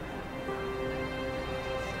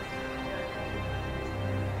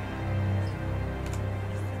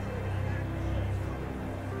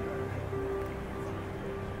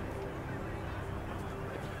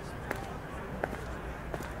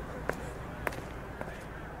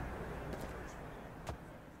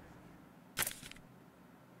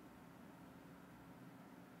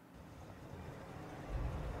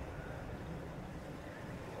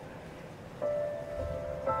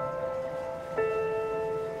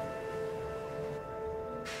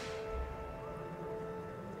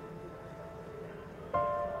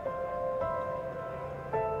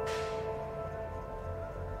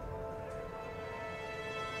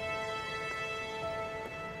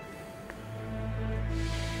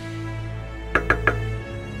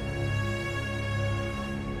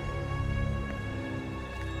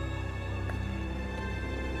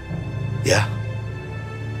 Yeah?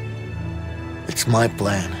 It's my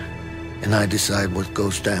plan, and I decide what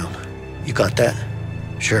goes down. You got that?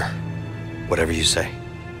 Sure. Whatever you say.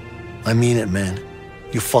 I mean it, man.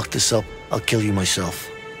 You fuck this up, I'll kill you myself.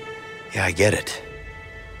 Yeah, I get it.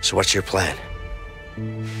 So what's your plan?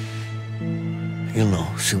 You'll know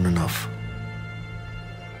soon enough.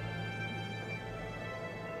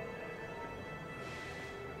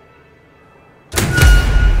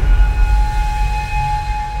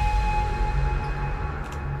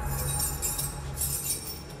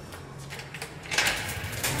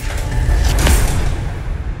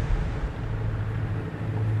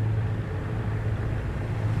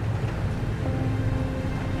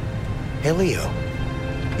 Hey, Leo.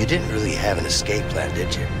 You didn't really have an escape plan,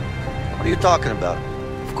 did you? What are you talking about?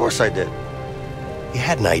 Of course I did. You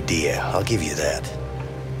had an idea, I'll give you that.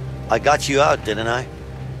 I got you out, didn't I?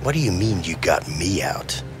 What do you mean you got me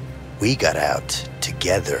out? We got out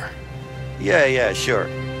together. Yeah, sure.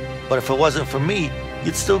 But if it wasn't for me,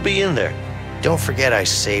 you'd still be in there. Don't forget I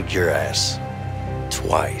saved your ass.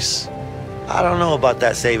 Twice. I don't know about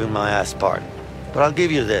that saving my ass part, but I'll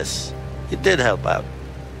give you this. You did help out.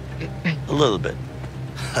 A little bit.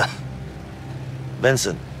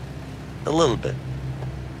 Vincent, a little bit.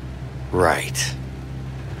 Right.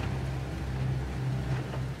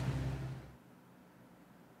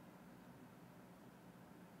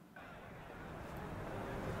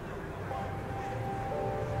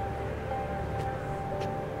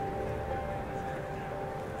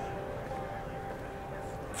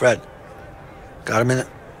 Fred, got a minute?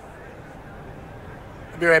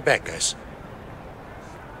 I'll be right back, guys.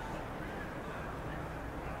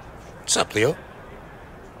 What's up, Leo?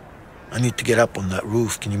 I need to get up on that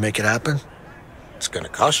roof. Can you make it happen? It's gonna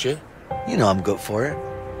cost you. You know I'm good for it.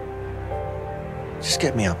 Just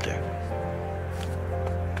get me up there.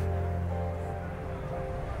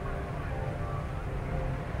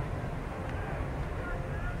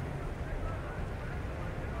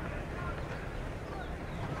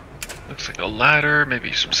 Looks like a ladder,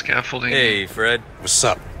 maybe some scaffolding. Hey, Fred. What's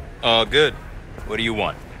up? All good. What do you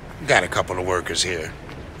want? Got a couple of workers here.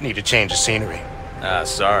 Need to change the scenery.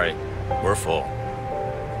 Sorry. We're full.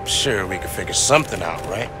 Sure, we could figure something out,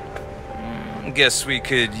 right? Guess we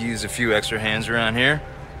could use a few extra hands around here.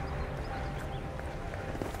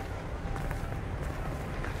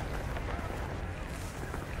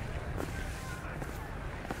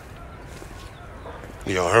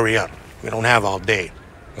 Yo, hurry up. We don't have all day.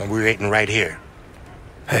 And we're waiting right here.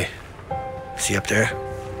 Hey, see up there?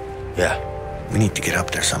 Yeah. We need to get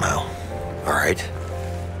up there somehow. All right.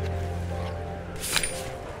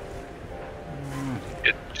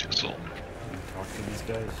 Get chisel. Talk to these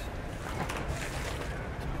guys.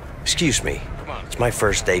 Excuse me. It's my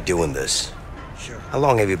first day doing this. Sure. How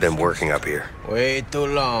long have you been working up here? Way too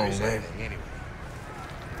long, man.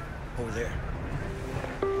 Over there.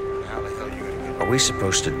 Are we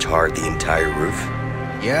supposed to tar the entire roof?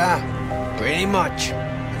 Yeah, pretty much.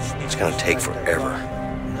 It's gonna take forever.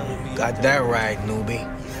 Got that right, newbie.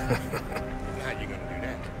 How you gonna do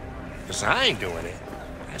that? Because I ain't doing it.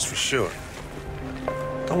 That's for sure.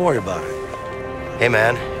 Don't worry about it. Hey,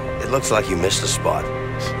 man. It looks like you missed a spot.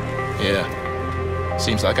 Yeah.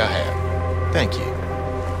 Seems like I have. Thank you.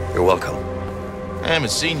 You're welcome. I haven't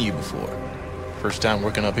seen you before. First time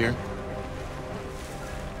working up here?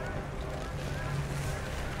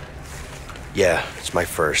 Yeah, it's my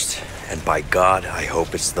first. And by God, I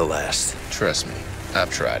hope it's the last. Trust me,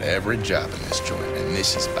 I've tried every job in this joint, and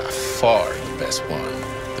this is by far the best one.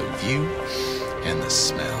 The view and the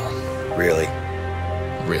smell. Really?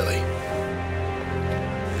 Really.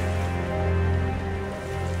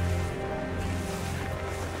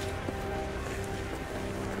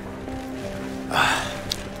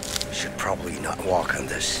 Should probably not walk on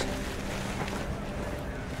this.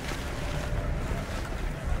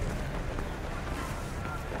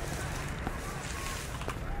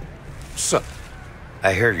 So,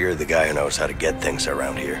 I hear you're the guy who knows how to get things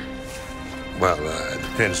around here. Well, it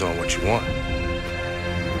depends on what you want.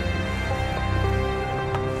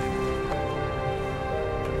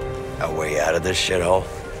 A way out of this shithole?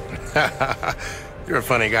 You're a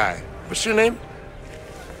funny guy. What's your name?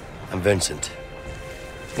 I'm Vincent.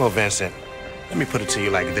 Well, Vincent, let me put it to you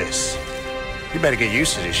like this. You better get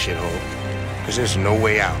used to this shithole, because there's no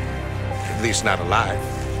way out. At least not alive.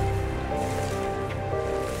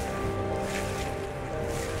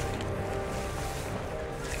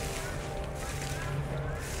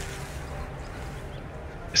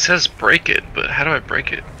 It says break it, but how do I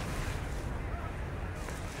break it?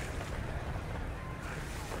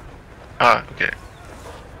 Ah, okay.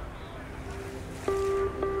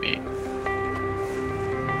 Me.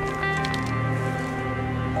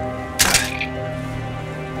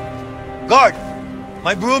 Guard!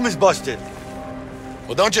 My broom is busted.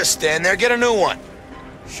 Well, don't just stand there. Get a new one.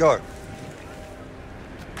 Sure.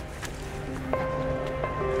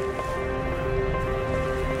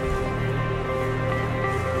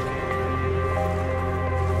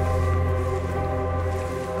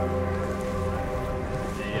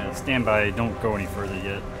 Stand by, don't go any further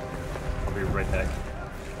yet. I'll be right back.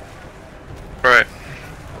 Alright.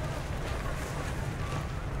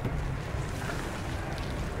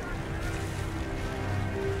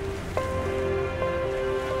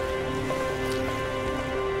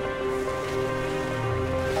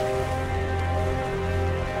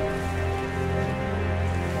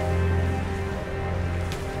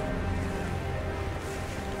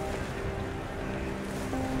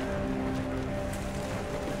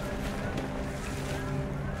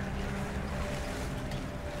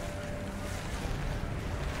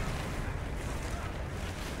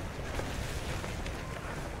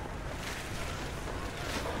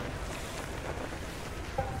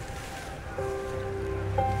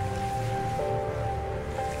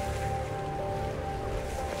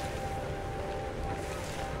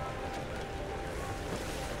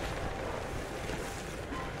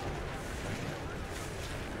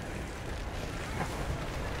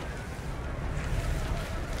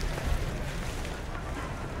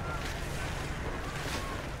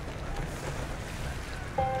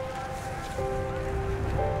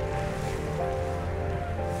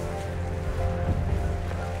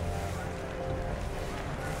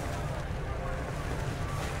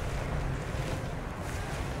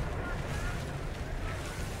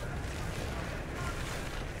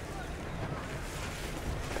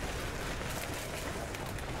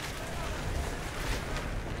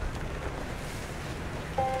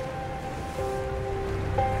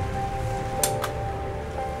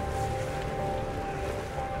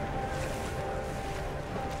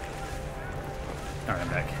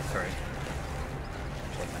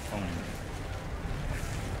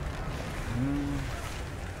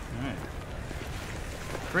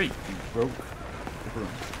 Great, you broke the broom.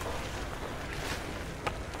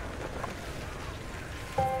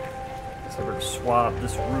 So we're gonna swab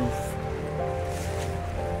this roof.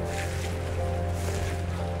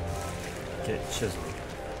 Get it chiseled.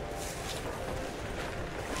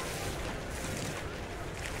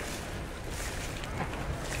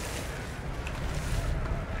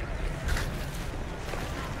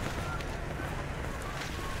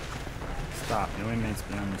 Stop. No inmates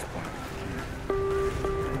beyond this point.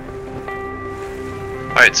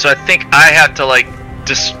 Alright, so I think I have to like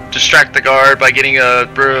distract the guard by getting a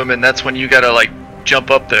broom, and that's when you gotta like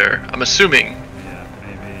jump up there. I'm assuming. Yeah,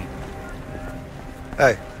 maybe.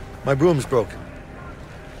 Hey, my broom's broken.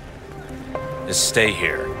 Just stay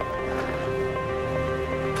here.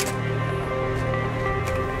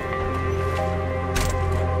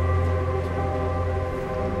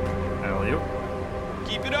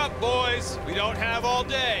 Keep it up, boys. We don't have all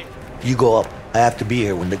day. You go up. I have to be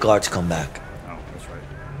here when the guards come back. Oh, that's right.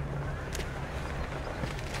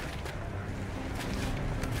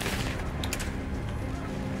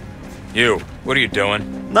 You, what are you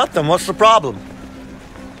doing? Nothing. What's the problem?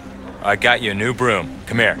 I got you a new broom.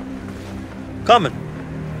 Come here. Coming.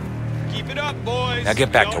 Keep it up, boys. Now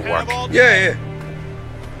get back to work. Yeah.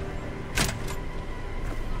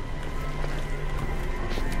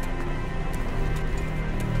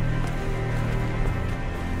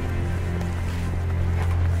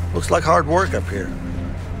 Looks like hard work up here.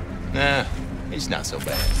 Nah, he's not so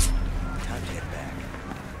bad. Time to get back.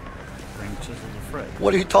 Bring chisel to Fred.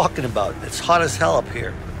 What are you talking about? It's hot as hell up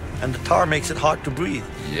here. And the tar makes it hard to breathe.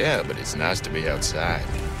 Yeah, but it's nice to be outside.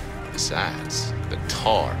 Besides, the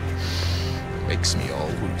tar makes me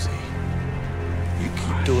all woozy. You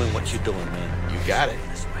keep doing what you're doing, man. You got it.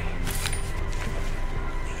 This way.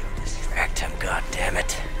 Distract him,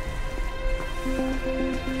 goddammit.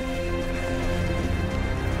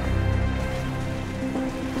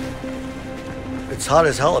 It's hot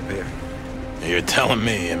as hell up here. You're telling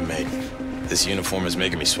me, inmate. This uniform is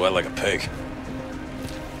making me sweat like a pig.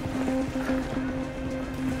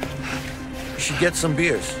 You should get some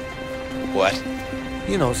beers. What?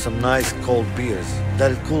 You know, some nice cold beers.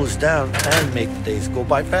 That'll cool us down and make the days go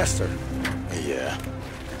by faster. Yeah,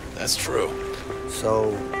 that's true.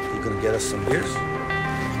 So, you gonna get us some beers?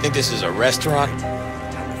 Think this is a restaurant?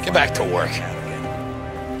 Get back to work.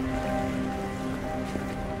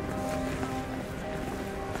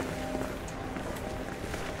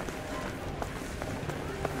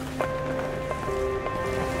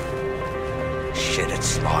 Shit,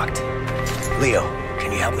 it's locked. Leo,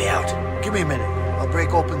 can you help me out? Give me a minute. I'll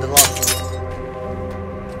break open the lock.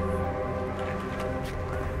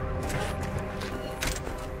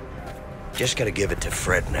 Just gotta give it to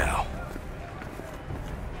Fred now.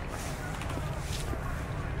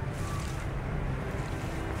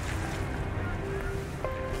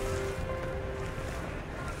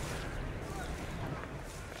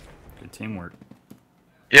 Good teamwork.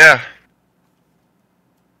 Yeah.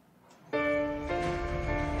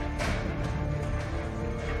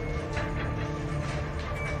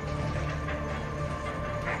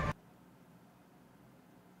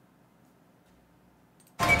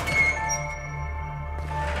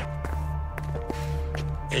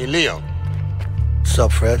 Hey, Leo. What's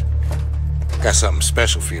up, Fred? Got something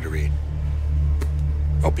special for you to read.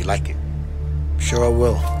 Hope you like it. Sure I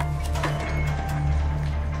will.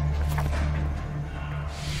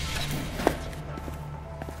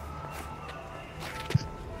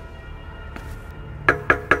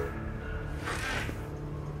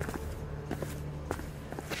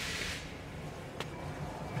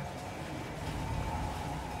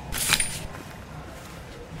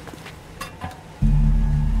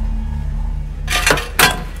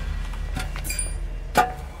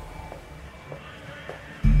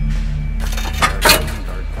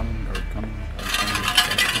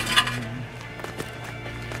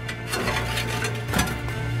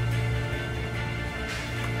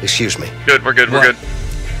 Excuse me. Good, we're good, we're good.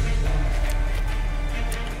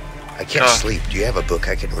 I can't sleep. Do you have a book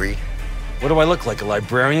I can read? What do I look like, a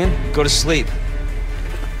librarian? Go to sleep.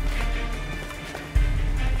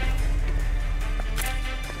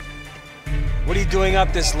 What are you doing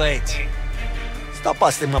up this late? Stop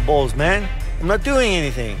busting my balls, man. I'm not doing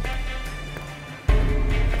anything.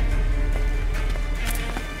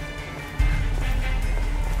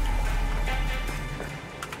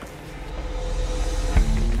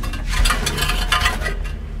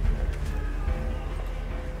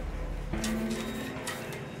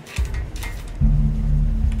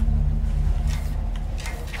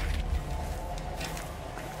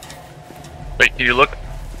 Wait, can you look?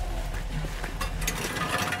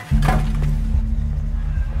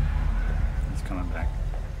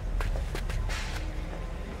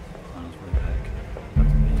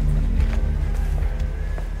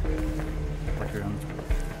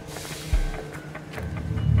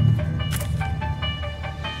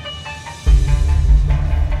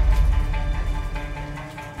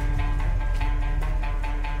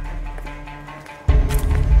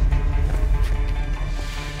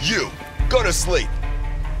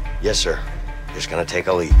 Yes, sir. Just gonna take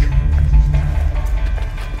a leak.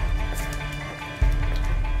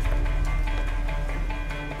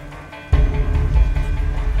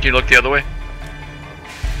 Can you look the other way?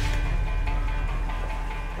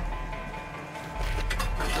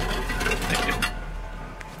 Thank you.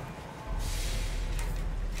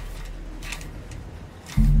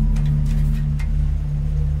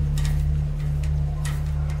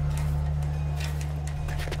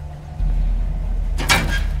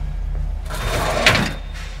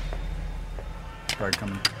 Guard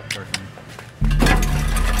coming. Guard coming.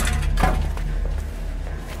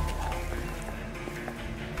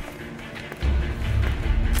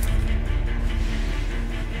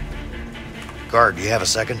 Guard, do you have a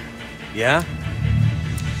second? Yeah?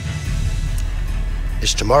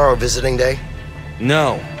 Is tomorrow visiting day?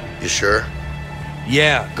 No. You sure?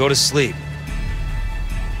 Yeah, go to sleep.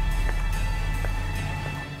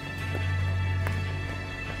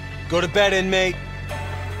 Go to bed, inmate.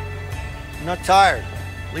 I'm not tired.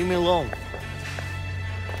 Leave me alone.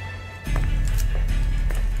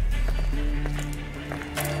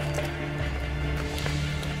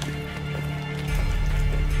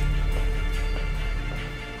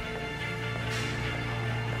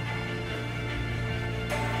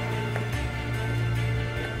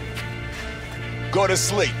 Go to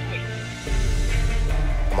sleep.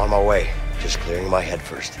 I'm on my way. Just clearing my head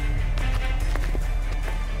first.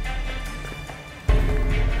 Do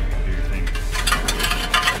your thing.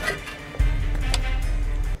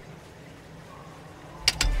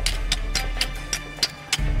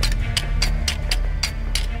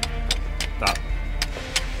 Stop.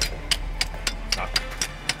 Stop.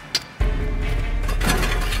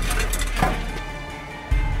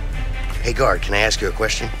 Hey, guard, can I ask you a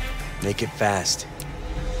question? Make it fast.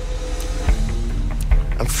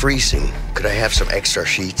 I'm freezing. Could I have some extra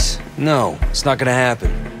sheets? No, it's not gonna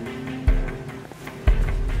happen.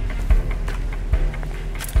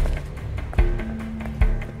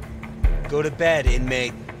 Go to bed,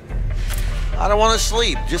 inmate. I don't want to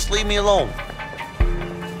sleep. Just leave me alone.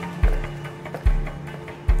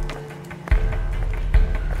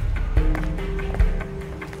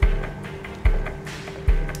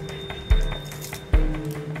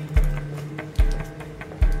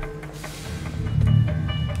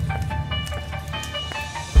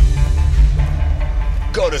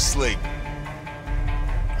 Go to sleep.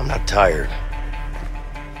 I'm not tired.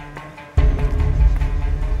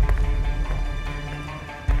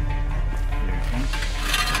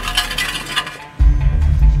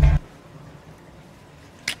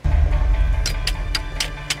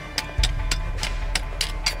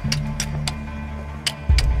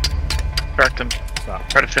 Cracked him. Stop.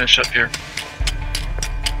 Try to finish up here.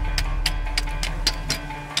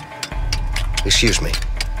 Excuse me.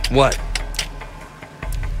 What?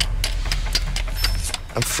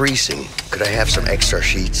 I'm freezing. Could I have some extra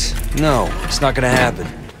sheets? No, it's not gonna happen.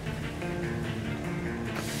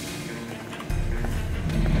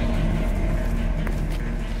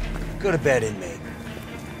 Go to bed, inmate.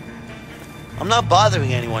 I'm not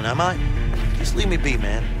bothering anyone, am I? Just leave me be,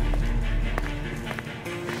 man.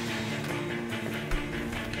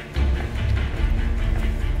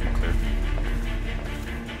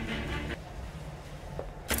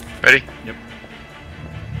 Ready? Yep.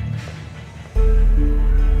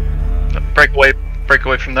 Break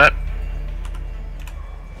away from that.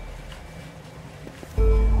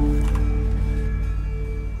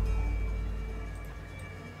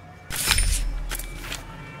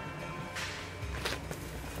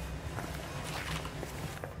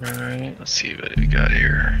 Alright, let's see what we got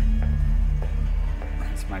here.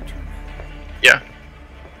 It's my turn. Yeah.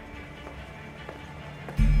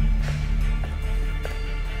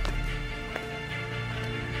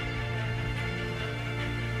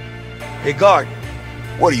 Hey, guard.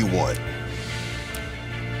 What do you want?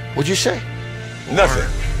 What'd you say? Nothing.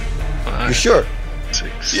 You sure?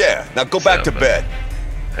 6. Yeah, now go back to 7, bed.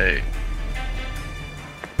 8.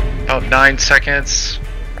 About 9 seconds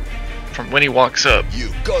from when he walks up.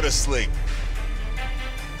 You go to sleep.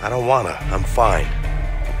 I don't wanna. I'm fine.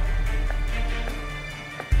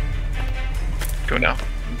 Go now.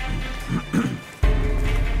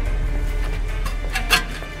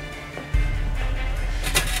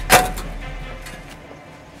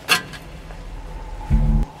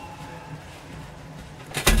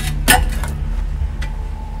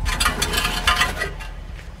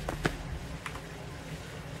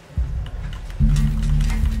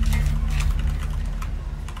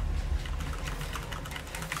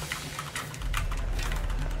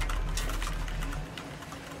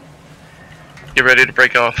 Get ready to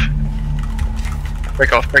break off.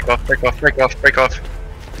 Break off, break off, break off, break off, break off.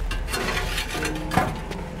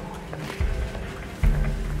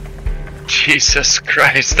 Jesus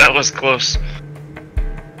Christ, that was close.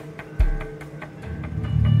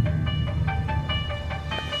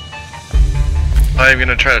 I'm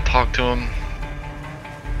gonna try to talk to him.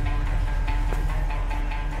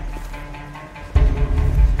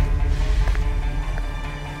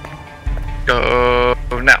 Go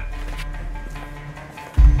now.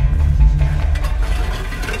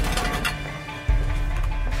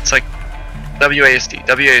 It's like WASD,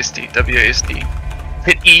 WASD, WASD.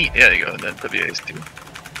 Hit E, there you go, and then WASD.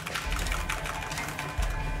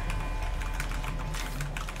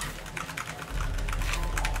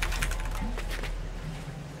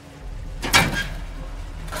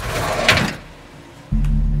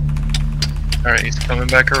 Alright, he's coming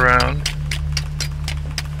back around.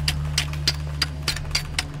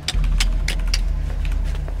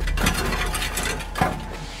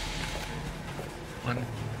 One,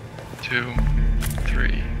 two,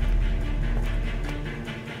 three.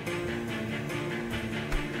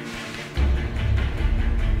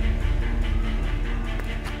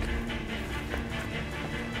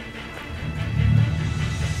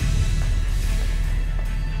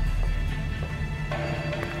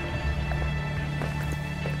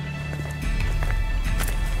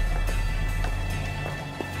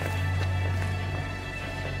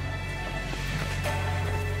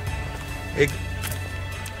 Hey,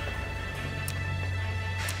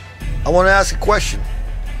 I want to ask a question.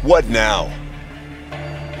 What now?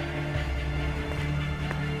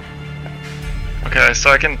 Okay, so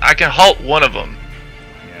I can halt one of them.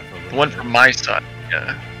 Yeah, the one from my side.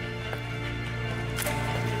 Yeah.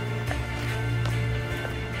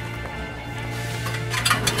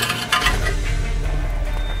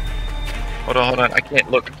 Hold on, I can't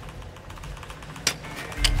look.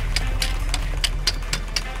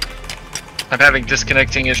 I'm having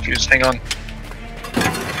disconnecting issues, hang on.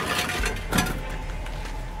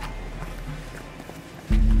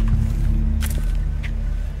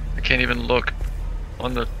 I can't even look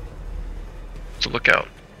on the lookout.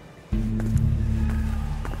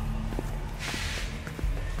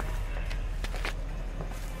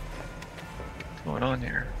 What's going on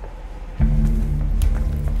here?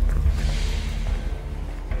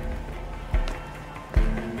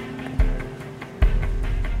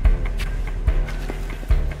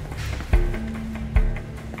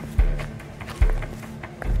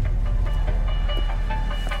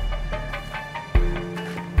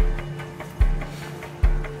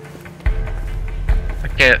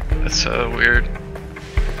 That's so weird.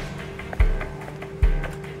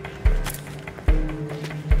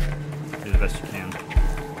 Do the best you can.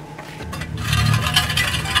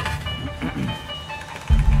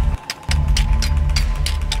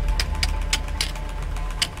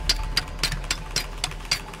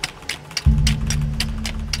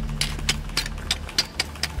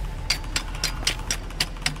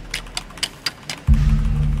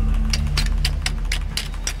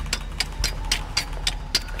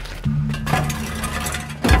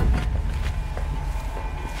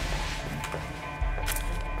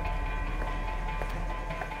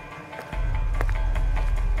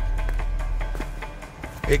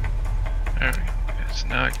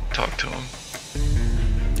 Now I can talk to him.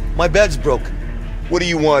 My bed's broken. What do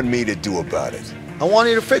you want me to do about it? I want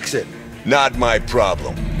you to fix it. Not my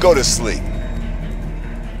problem. Go to sleep.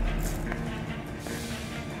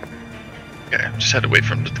 Yeah, just had to wait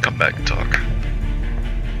for him to come back and talk.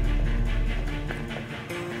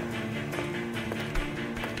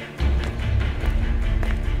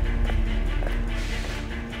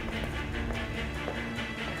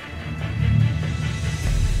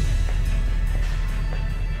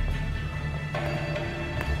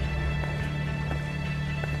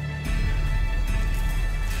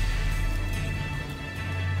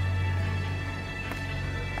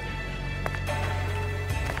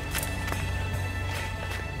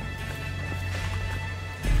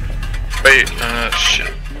 Wait,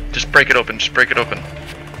 shit. Just break it open, just break it open.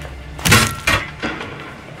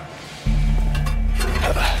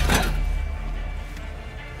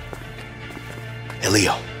 Hey,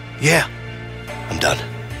 Leo. Yeah. I'm done.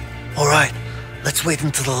 All right. Let's wait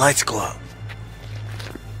until the lights go out.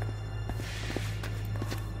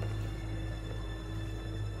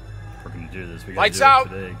 If we're gonna do this, we gotta Lights do it out.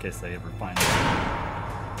 today in case they ever find it.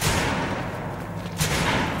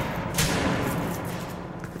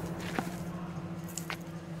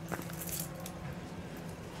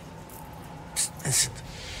 Vincent.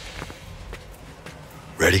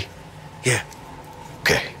 Ready? Yeah.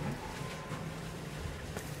 Okay.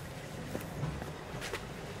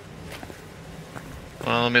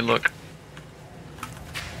 Well, let me look.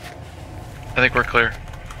 I think we're clear.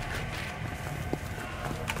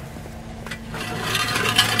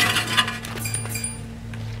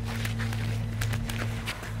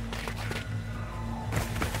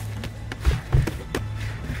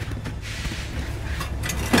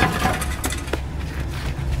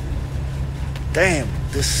 Damn,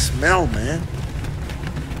 this smell, man.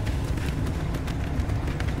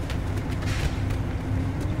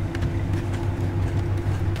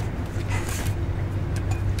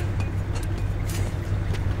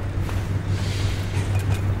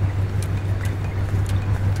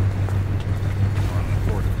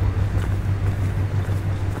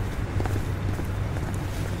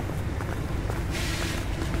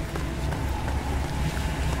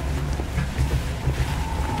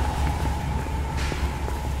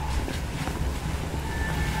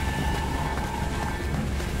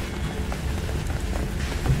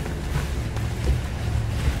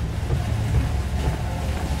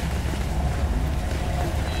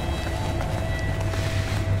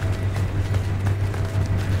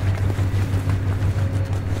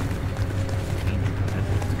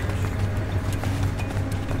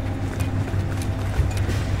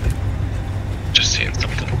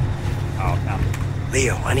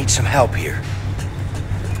 Leo, I need some help here.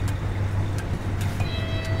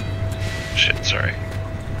 Shit, sorry.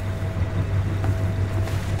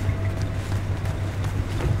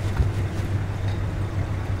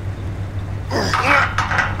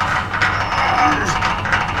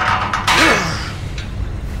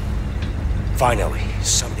 Finally,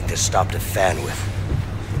 something to stop the fan with.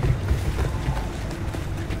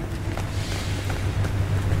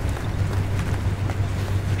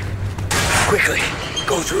 Quickly,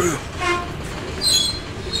 go through.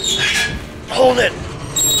 Hold it!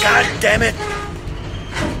 God damn it!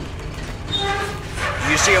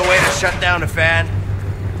 You see a way to shut down the fan?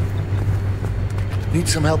 Need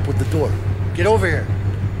some help with the door. Get over here.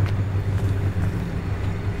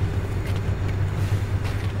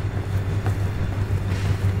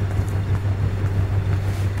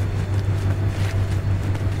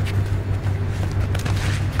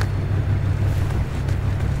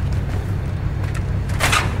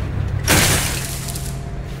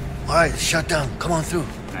 All right, shut down. Come on through.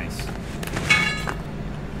 Nice.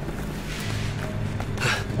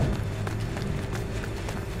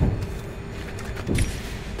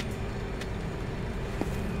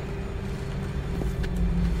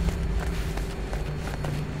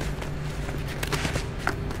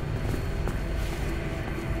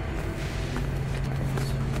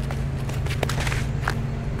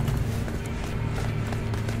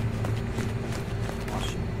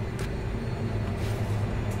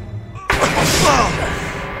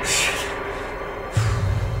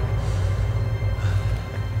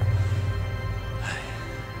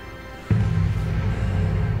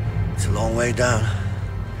 Way down.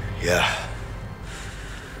 Yeah.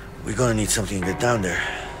 We're gonna need something to get down there.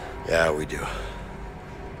 Yeah, we do.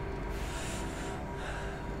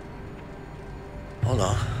 Hold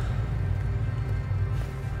on.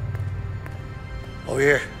 Over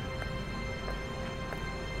here.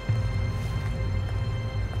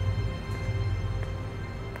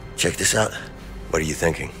 Check this out. What are you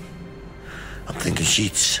thinking? I'm thinking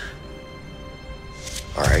sheets.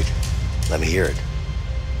 All right. Let me hear it.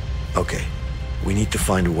 Okay. We need to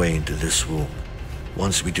find a way into this room.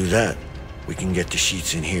 Once we do that, we can get the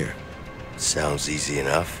sheets in here. Sounds easy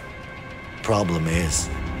enough. Problem is,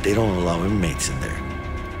 they don't allow inmates in there.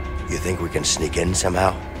 You think we can sneak in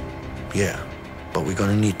somehow? Yeah, but we're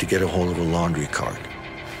gonna need to get a hold of a laundry cart.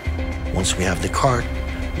 Once we have the cart,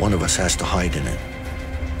 one of us has to hide in it.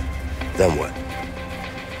 Then what?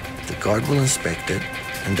 The guard will inspect it,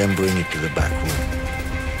 and then bring it to the back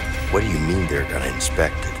room. What do you mean they're gonna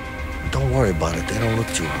inspect it? Don't worry about it, they don't look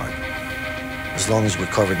too hard. As long as we're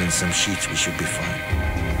covered in some sheets, we should be fine.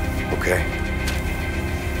 Okay.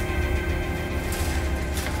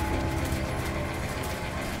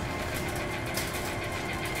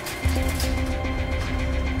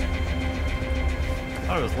 I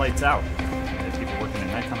thought it was lights out. There's people working at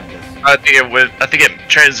nighttime, I guess. I think it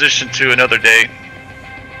transitioned to another day.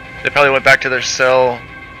 They probably went back to their cell,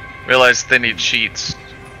 realized they need sheets.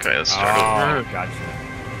 Okay, let's start over. Gotcha.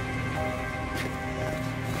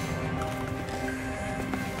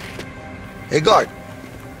 Hey, guard.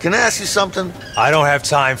 Can I ask you something? I don't have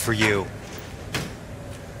time for you.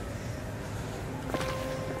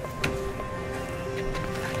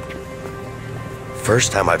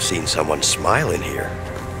 First time I've seen someone smile in here.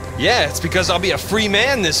 Yeah, it's because I'll be a free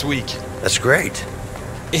man this week. That's great.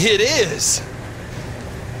 It is.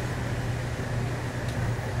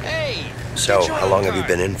 Hey. So, how long have you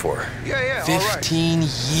been in for? Yeah, 15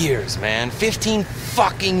 years, man. 15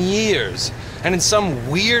 fucking years. And in some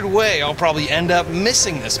weird way, I'll probably end up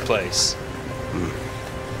missing this place.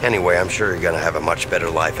 Anyway, I'm sure you're gonna have a much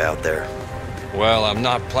better life out there. Well, I'm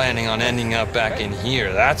not planning on ending up back in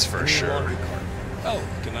here, that's for sure. Oh,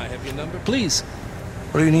 can I have your number, please?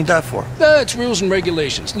 What do you need that for? That's rules and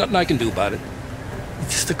regulations. Nothing I can do about it.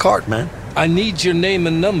 It's just a cart, man. I need your name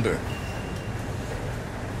and number.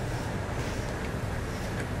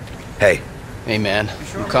 Hey. Hey, man.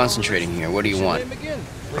 I'm concentrating here. What do you want?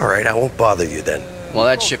 All right, I won't bother you then. Well,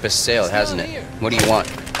 that ship has sailed, hasn't it? What do you want?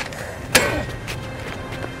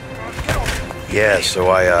 Yeah, so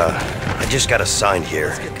I just got assigned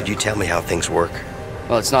here. Could you tell me how things work?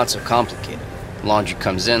 Well, it's not so complicated. Laundry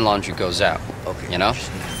comes in, laundry goes out. Okay. You know?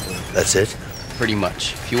 That's it? Pretty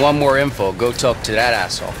much. If you want more info, go talk to that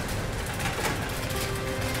asshole.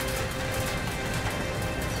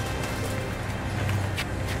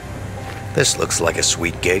 This looks like a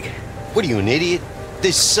sweet gig. What are you, an idiot?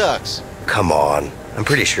 This sucks. Come on. I'm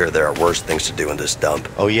pretty sure there are worse things to do in this dump.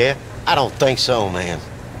 Oh, yeah? I don't think so, man.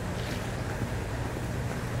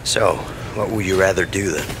 So, what would you rather do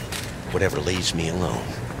then? Whatever leaves me alone.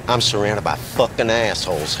 I'm surrounded by fucking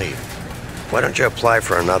assholes here. Why don't you apply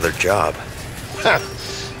for another job?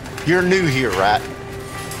 You're new here, right?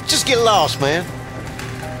 Just get lost, man.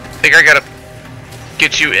 I think I gotta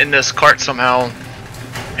get you in this cart somehow,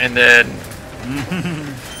 and then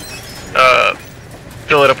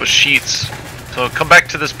fill it up with sheets. So come back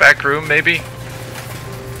to this back room, maybe?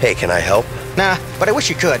 Hey, can I help? Nah, but I wish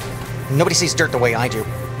you could. Nobody sees dirt the way I do.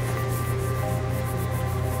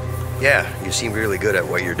 Yeah, you seem really good at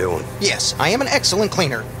what you're doing. Yes, I am an excellent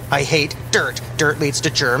cleaner. I hate dirt. Dirt leads to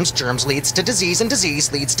germs, germs leads to disease, and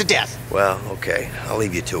disease leads to death. Well, okay, I'll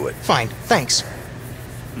leave you to it. Fine, thanks.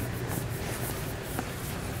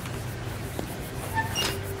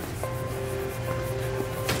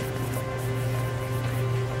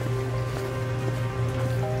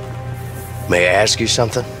 May I ask you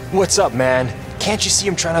something? What's up, man? Can't you see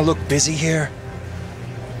I'm trying to look busy here?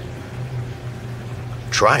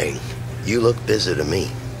 Trying? You look busy to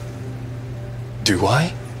me. Do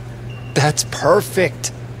I? That's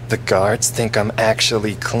perfect. The guards think I'm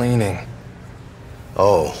actually cleaning.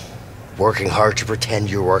 Oh, working hard to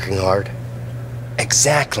pretend you're working hard?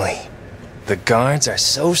 Exactly. The guards are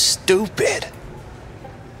so stupid.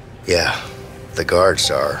 Yeah, the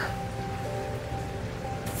guards are.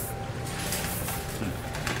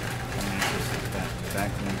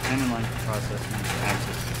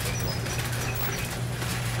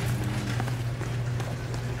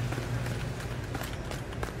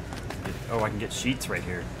 Oh, I can get sheets right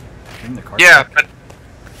here. In the cart. Yeah, but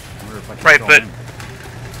right, but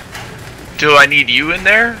do I need you in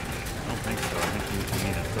there? I don't think so. I think you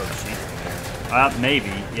need to throw the sheets in there.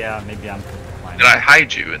 Maybe. Yeah, maybe I'm. Did I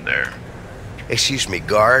hide you in there? Excuse me,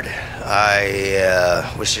 guard.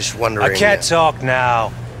 I was just wondering. I can't talk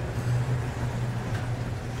now.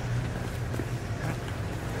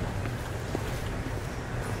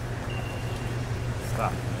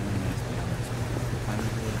 Stop.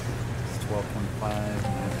 It's 12:25.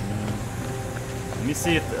 Let me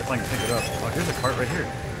see if I can pick it up. Oh, here's a cart right here.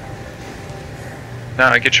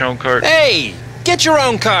 Nah, get your own cart. Hey, get your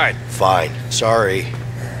own cart. Fine. Sorry.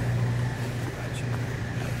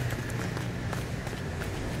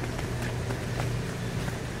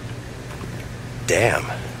 Damn,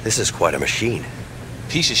 this is quite a machine.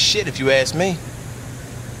 Piece of shit, if you ask me.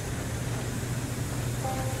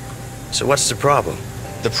 So what's the problem?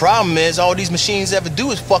 The problem is all these machines ever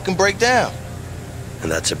do is fucking break down.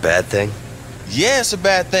 And that's a bad thing? Yeah, it's a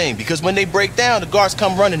bad thing, because when they break down, the guards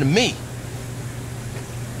come running to me.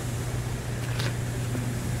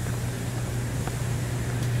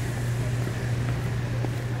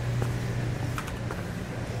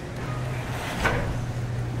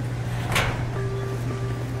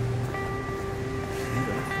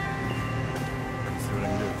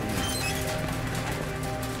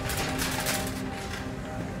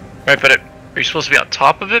 Right, but are you supposed to be on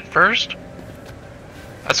top of it first?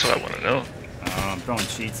 That's what I want to know. I'm throwing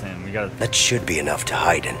sheets in. We got. That should be enough to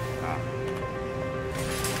hide in.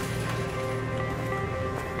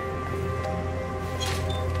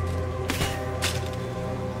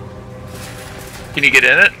 Can you get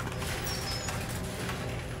in it?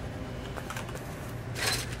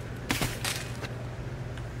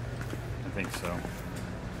 I think so.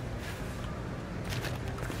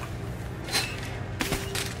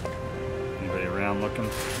 Anybody around looking?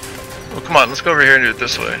 Well, come on, let's go over here and do it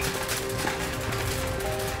this way.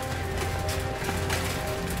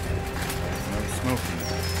 No smoking.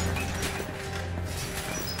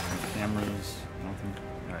 No cameras, nothing.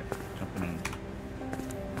 Alright, jumping in.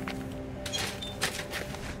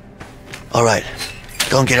 All right,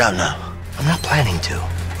 don't get out now. I'm not planning to.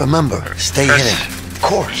 Remember, stay hidden. Of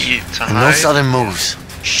course. And no sudden moves.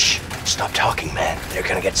 Shh. Stop talking, man. They're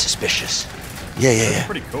gonna get suspicious. Yeah.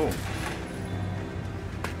 Pretty cool.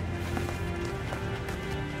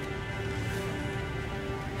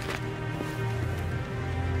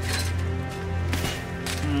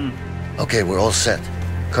 Okay, we're all set.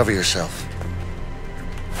 Cover yourself.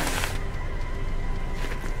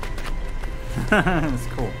 That's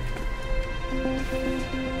cool.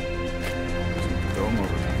 Throw him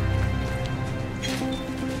over.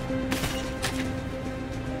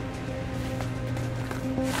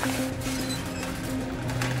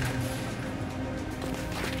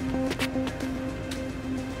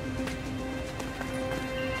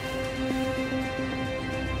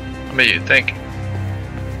 What do you think?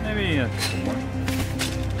 Maybe a couple more.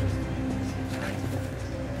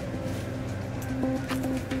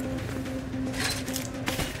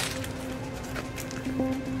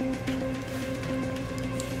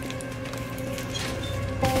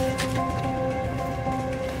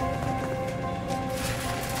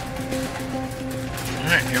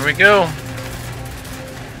 Alright, here we go.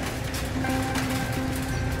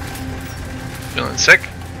 Feeling sick?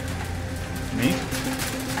 Me?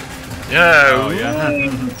 Yeah. Oh,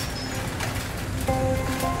 yeah.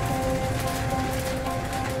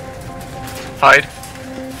 Hide.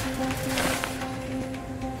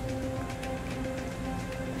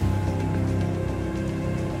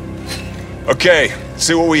 Okay,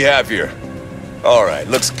 see what we have here. All right,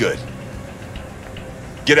 looks good.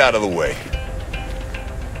 Get out of the way.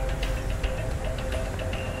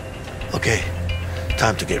 Okay,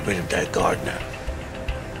 time to get rid of that guard now.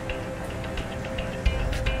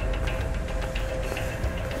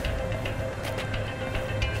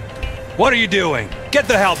 What are you doing? Get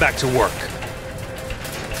the hell back to work.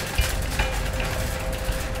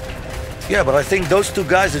 Yeah, but I think those two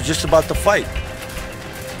guys are just about to fight.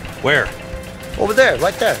 Where? Over there,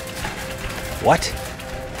 right there. What?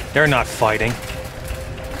 They're not fighting.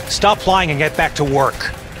 Stop lying and get back to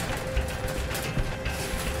work.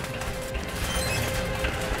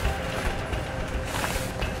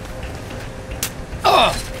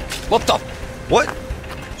 What the? What?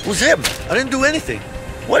 Who's him? I didn't do anything.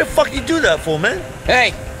 What the fuck you do that for, man?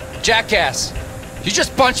 Hey, jackass. You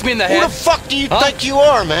just punched me in the head. Who the fuck do you think you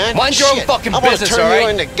are, man? Mind your own Shit. fucking I'm gonna business, turn alright? you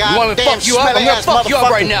into You want me to goddamn fuck you up? I'm gonna smelly-ass fuck you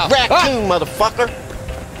up right motherfucking now. Raccoon, motherfucker.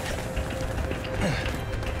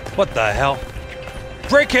 What the hell?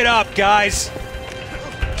 Break it up, guys!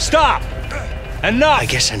 Stop! Enough! I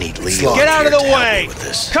guess I need Lee. Get out of the here to help way! me with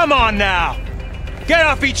this. Come on now! Get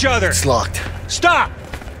off each other! It's locked. Stop!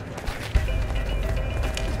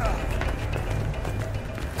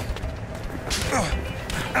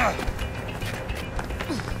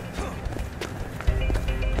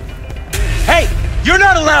 Hey! You're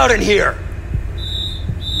not allowed in here!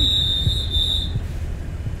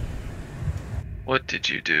 What did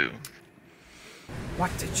you do?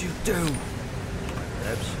 What did you do?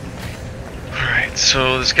 Alright,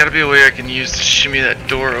 so there's gotta be a way I can use to shimmy that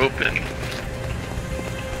door open.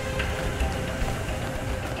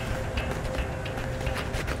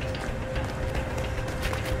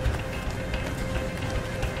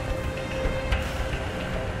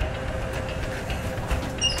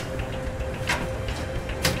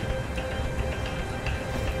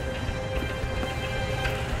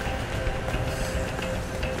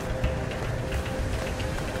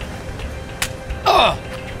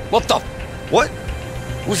 What the? What?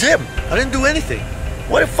 Who's him? I didn't do anything.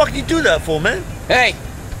 What the fuck you do that for, man? Hey,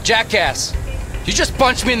 jackass. You just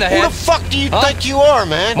punched me in the Who head. the fuck do you think you are,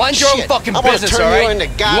 man? Mind your own Shit. fucking I'm gonna business, turn alright? you into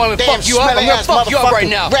You want me to goddamn fuck you up? I'm gonna smelly-ass fuck you up right motherfucking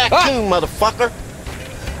now. Raccoon, motherfucker.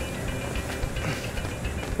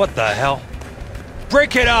 What the hell?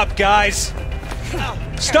 Break it up, guys!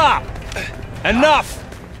 Stop! Enough!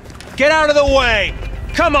 Get out of the way!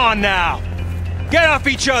 Come on now! Get off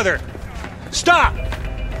each other! Stop!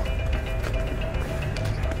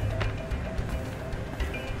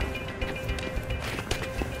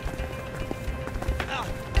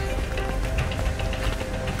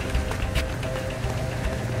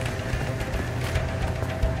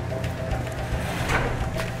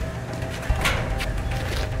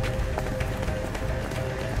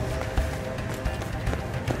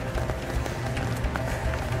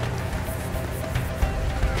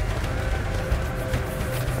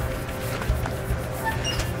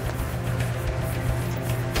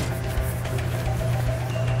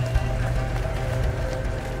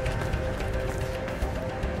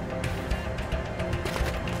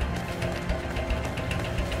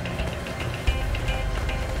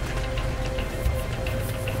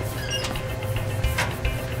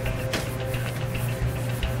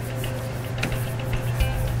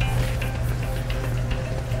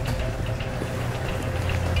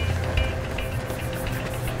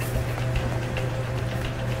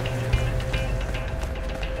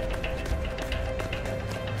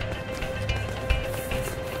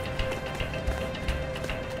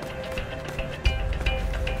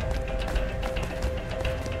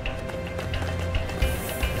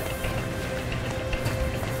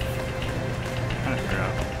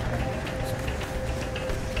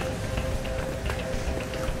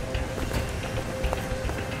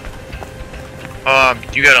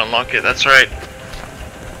 You gotta unlock it, that's right.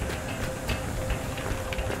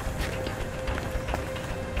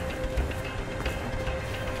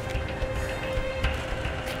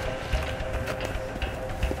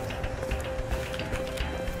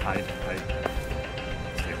 Hide.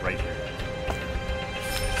 Stay right here.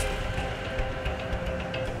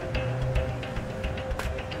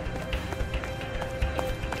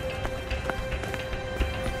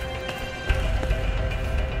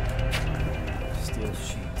 Steel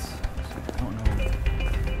sheets. I don't know. I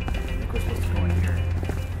think we're supposed to go in here.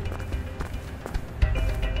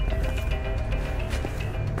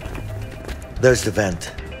 There's the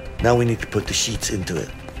vent. Now we need to put the sheets into it.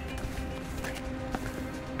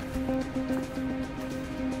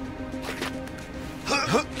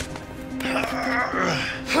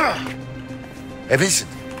 Hey, Vincent,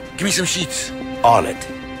 give me some sheets. On it.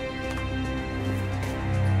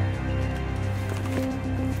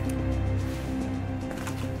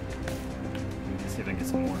 Let's see if I can get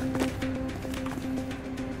some more.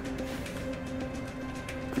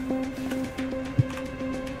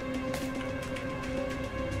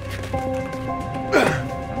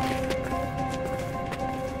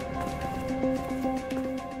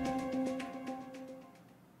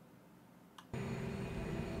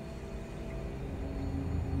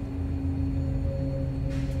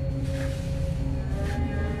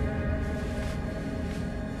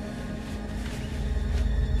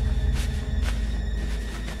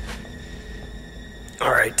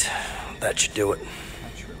 All right, that should do it.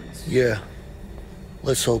 Yeah,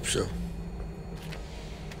 let's hope so.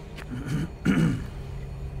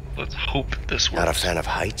 Let's hope this works. Not a fan of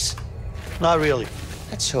heights? Not really.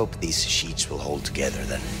 Let's hope these sheets will hold together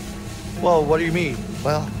then. Well, what do you mean?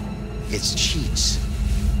 Well, it's sheets,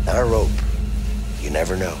 not a rope. You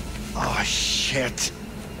never know. Oh, shit.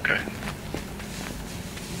 Okay.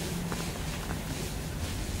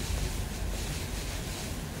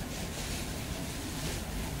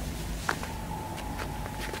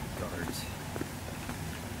 Guards.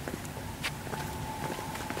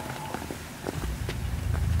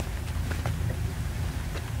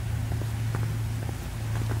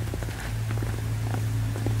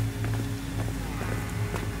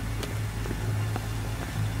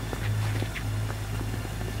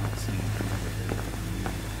 Not seeing anything over here.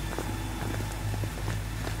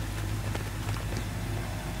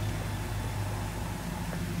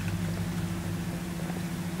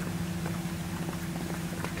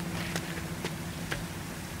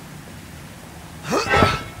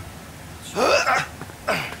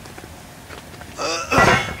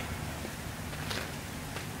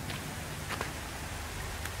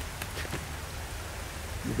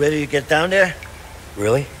 You ready to get down there?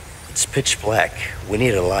 Really? It's pitch black. We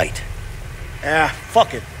need a light. Ah,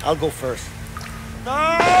 fuck it. I'll go first.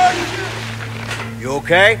 You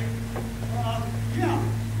okay?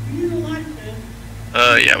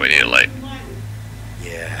 Yeah, we need a light.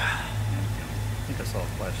 Yeah. I think I saw a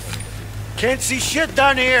flashlight. Can't see shit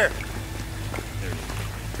down here. There it is.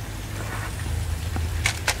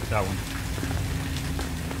 That one.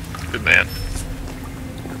 Good man.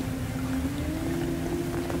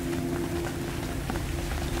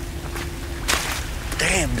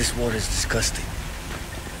 Damn, this water's disgusting.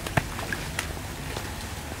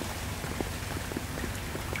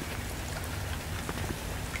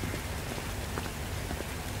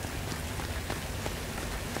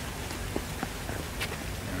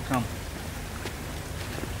 Here we come.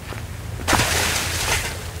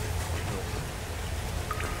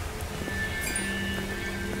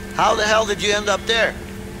 How the hell did you end up there?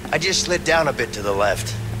 I just slid down a bit to the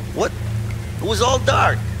left. What? It was all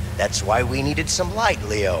dark. That's why we needed some light,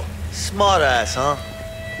 Leo. Smart ass, huh?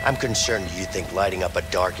 I'm concerned you think lighting up a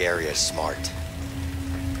dark area is smart.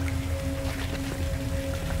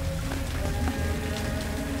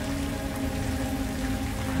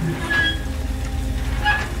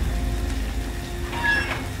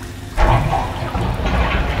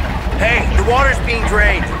 Hey, the water's being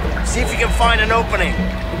drained. See if you can find an opening.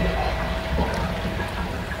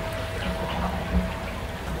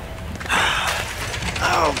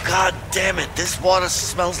 Oh, god damn it. This water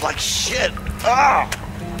smells like shit. Ah!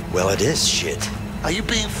 Well, it is shit. Are you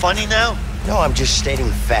being funny now? No, I'm just stating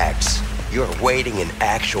facts. You're wading in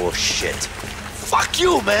actual shit. Fuck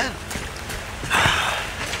you, man.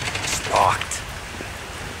 It's locked.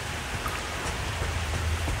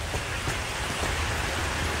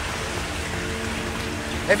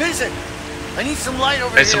 Hey, Vincent. I need some light over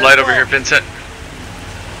here. Need some light over here, Vincent.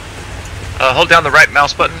 Hold down the right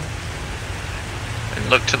mouse button. And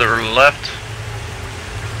look to the left.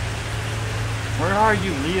 Where are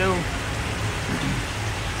you, Leo?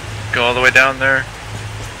 Go all the way down there.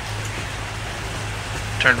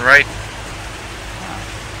 Turn right.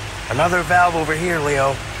 Another valve over here,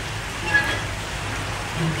 Leo.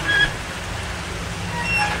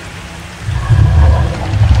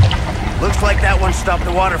 Looks like that one stopped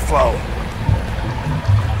the water flow.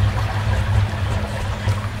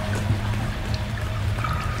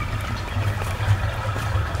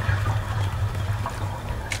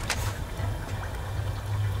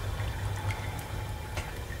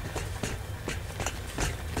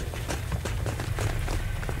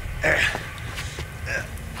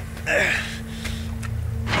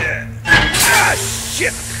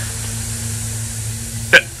 Shit!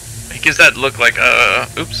 It gives that look like,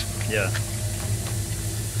 oops. Yeah.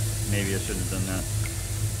 Maybe I shouldn't have done that.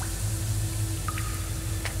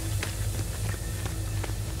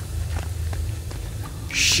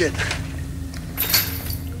 Shit.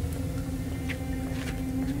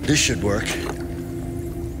 This should work.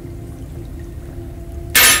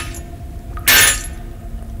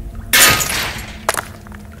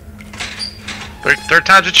 Third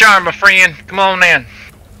time's a charm, my friend. Come on, man.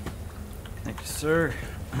 Thank you, sir.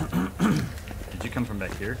 Did you come from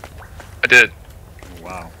back here? I did. Oh,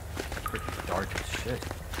 wow. Pretty dark as shit.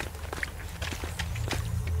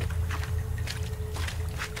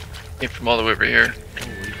 Came from all the way over here.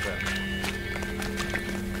 Holy crap.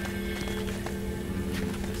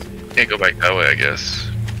 Can't go back that way, I guess.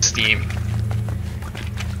 Steam.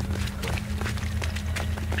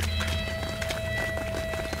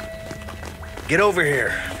 Get over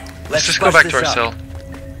here. Let's just go back to our cell.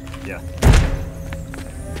 Yeah.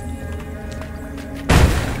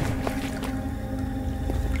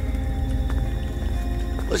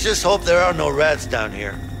 Let's just hope there are no rats down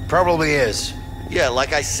here. Probably is. Yeah,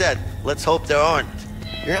 like I said, let's hope there aren't.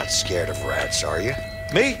 You're not scared of rats, are you?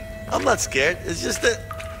 Me? I'm not scared. It's just that,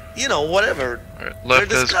 you know, whatever. Right,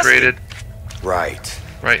 left is graded. Right.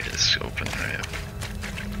 Right is open. Right.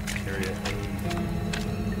 Area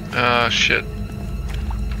A. Shit.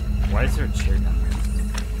 Why is there a chair down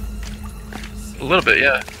there? A little bit,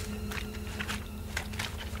 yeah.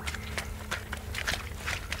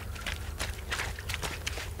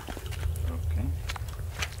 Okay.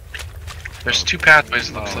 There's two pathways,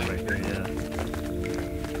 it looks like. Right here, yeah.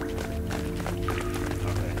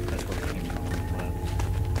 Okay, that's what came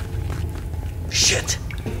from. Shit.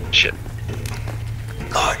 Shit.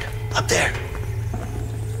 Guard, up there.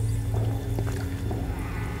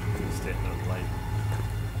 Stay at the light.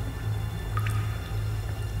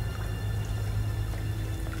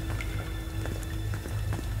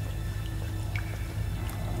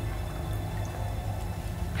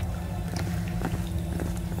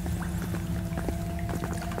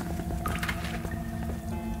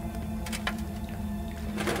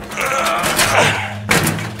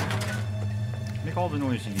 Make all the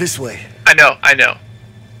noise you need. This way. I know.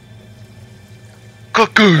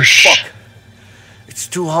 Cuckoosh! Fuck. It's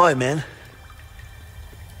too high, man.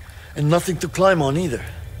 And nothing to climb on either.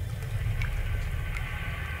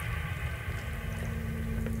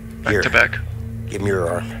 Back to back. Give me your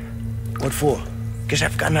arm. What for? Because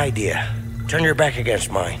I've got an idea. Turn your back against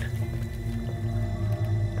mine.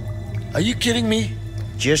 Are you kidding me?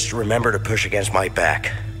 Just remember to push against my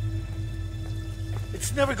back.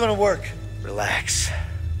 It's never gonna work. Relax.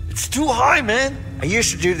 It's too high, man. I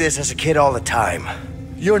used to do this as a kid all the time.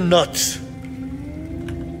 You're nuts.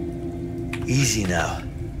 Easy now.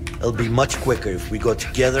 It'll be much quicker if we go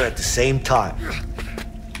together at the same time.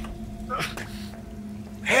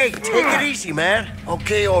 Hey, take it easy, man.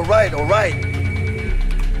 Okay, all right. Sorry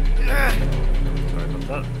about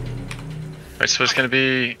that. Alright, so it's gonna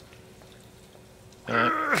be...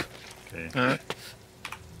 Okay.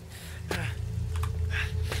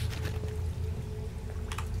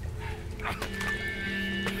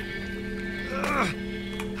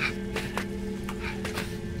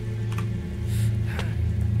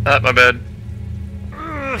 My bad.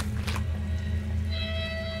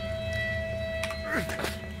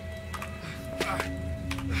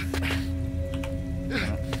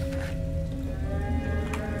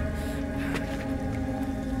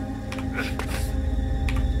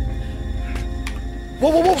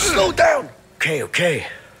 Whoa, slow down. Okay.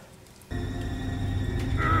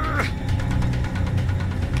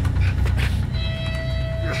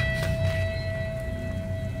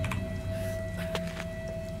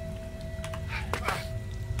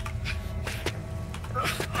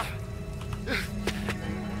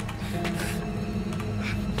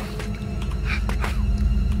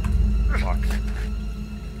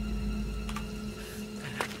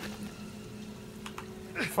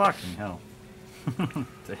 Fucking hell.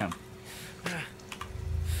 Damn.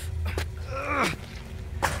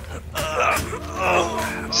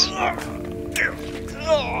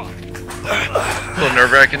 A little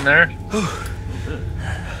nerve-wracking there.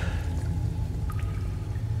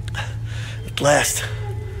 At last.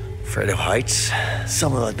 Afraid of heights?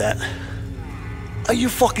 Something like that. Are you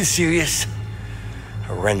fucking serious?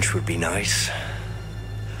 A wrench would be nice.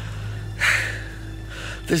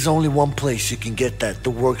 There's only one place you can get that, the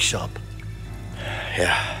workshop.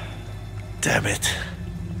 Yeah. Damn it.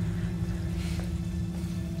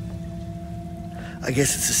 I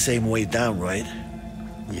guess it's the same way down, right?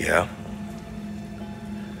 Yeah.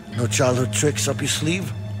 No childhood tricks up your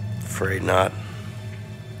sleeve? Afraid not.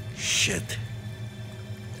 Shit.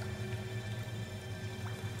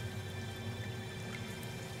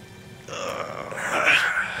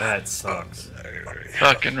 That sucks.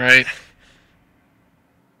 Fucking right.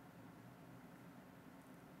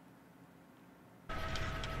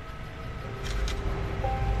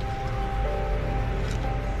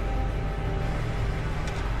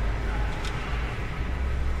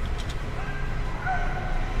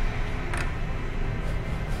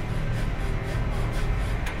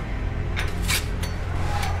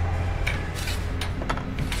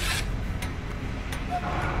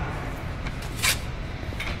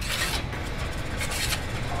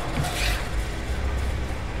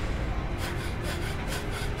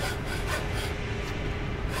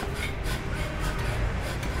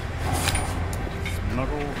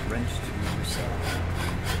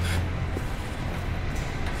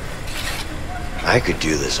 I could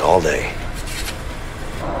do this all day.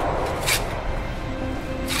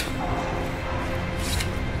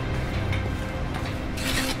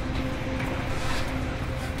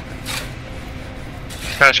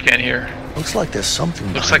 Trash can here. Looks like there's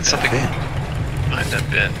something. Looks like something behind that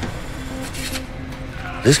bin.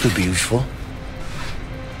 This could be useful.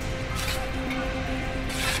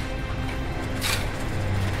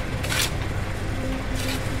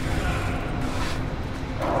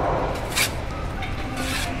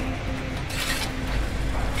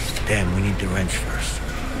 Damn, we need the wrench first.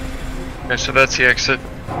 Okay, so that's the exit.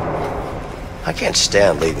 I can't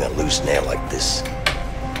stand leaving a loose nail like this.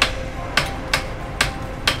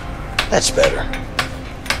 That's better.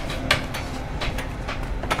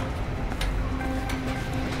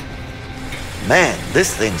 Man,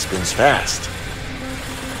 this thing spins fast.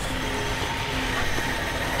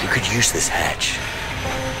 You could use this hatch.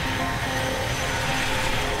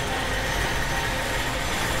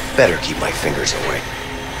 Better keep my fingers away.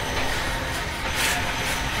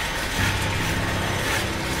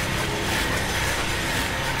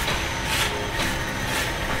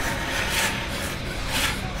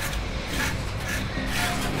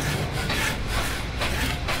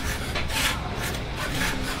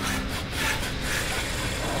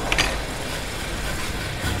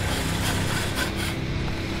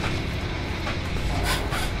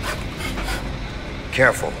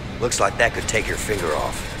 Careful. Looks like that could take your finger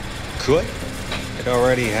off. Could? It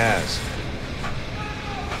already has.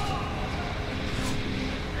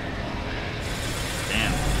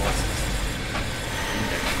 Damn.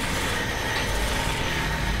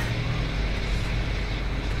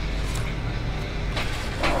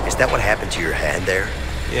 Is that what happened to your hand there?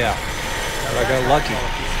 Yeah. I got lucky.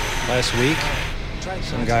 Last week,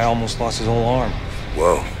 some guy almost lost his whole arm.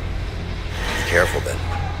 Whoa. Be careful then.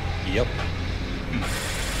 Yep.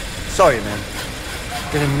 Sorry, man.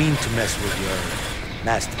 Didn't mean to mess with your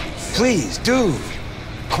masterpiece. Please, dude.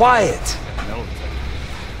 Quiet.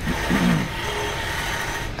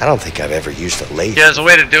 I don't think I've ever used a lathe. Yeah, there's a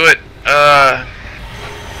way to do it. There's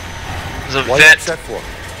a What are you vent. upset for?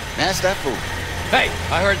 That's that fool. Hey,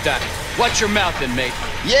 I heard that. Watch your mouth then, mate.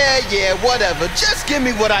 Yeah, whatever. Just give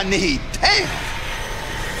me what I need. Damn.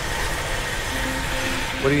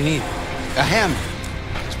 What do you need? A hammer.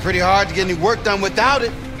 It's pretty hard to get any work done without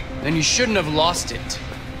it. Then you shouldn't have lost it.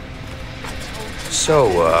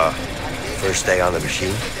 So, first day on the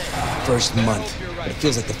machine? First month, but it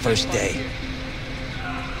feels like the first day.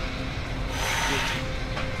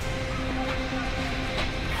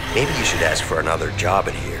 Maybe you should ask for another job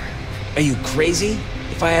in here. Are you crazy?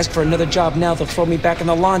 If I ask for another job now, they'll throw me back in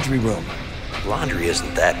the laundry room. Laundry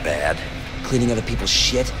isn't that bad. Cleaning other people's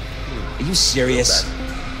shit? Are you serious?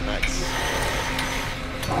 Nice.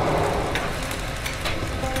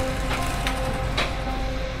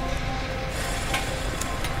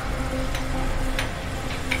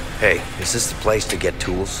 Hey, is this the place to get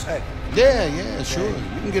tools? Hey. Yeah, sure. You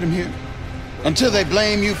can get them here. Until they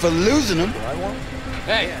blame you for losing them.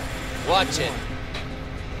 Hey, watch it.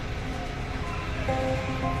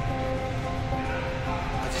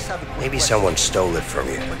 Maybe someone stole it from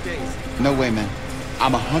you. No way, man.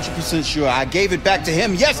 I'm 100% sure I gave it back to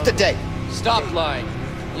him yesterday. Stop lying.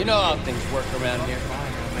 You know how things work around here.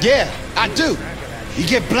 Yeah, I do. You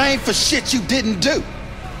get blamed for shit you didn't do.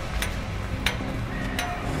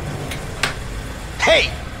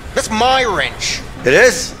 Hey, that's my wrench. It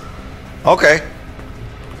is? Okay.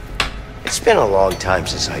 It's been a long time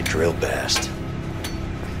since I drill bast.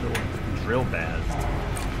 Drill bast.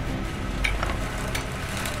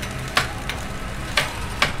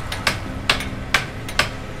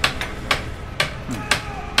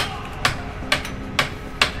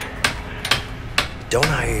 Don't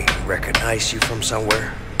I recognize you from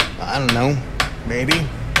somewhere? I don't know. Maybe.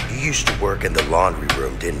 You used to work in the laundry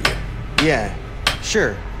room, didn't you? Yeah,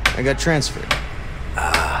 sure. I got transferred.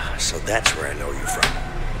 Ah, so that's where I know you from.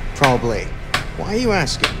 Probably. Why are you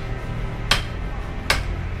asking?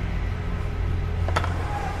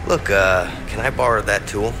 Look, can I borrow that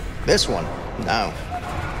tool? This one? No.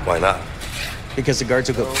 Why not? Because the guards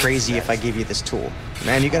will go crazy if I give you this tool.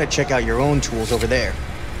 Man, you gotta check out your own tools over there.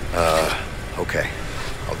 Okay.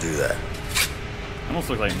 I'll do that. Almost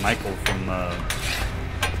look like Michael from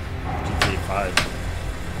GTA 5.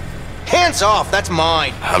 Hands off, that's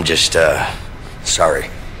mine. I'm just, sorry.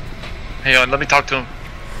 Hang on, let me talk to him.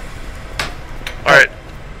 Alright.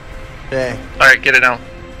 Hey. Alright, get it now.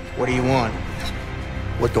 What do you want?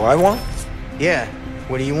 What do I want? Yeah,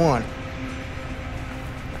 what do you want?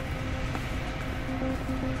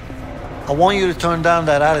 I want you to turn down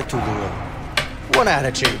that attitude a little. What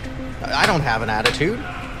attitude? I don't have an attitude.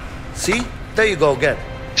 See? There you go again.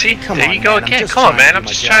 See? Come there on, you go man, again. Come on, man. I'm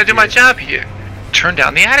just trying to do my job here. Turn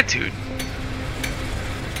down the attitude.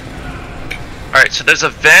 Alright, so there's a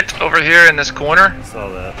vent over here in this corner. I saw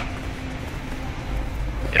that.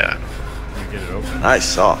 Yeah. Can you get it open? I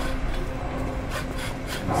saw.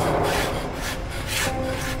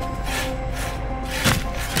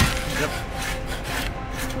 Yep.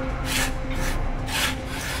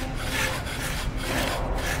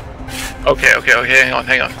 Okay,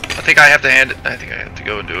 hang on. I think I have to hand it. I think I have to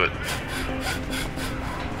go and do it.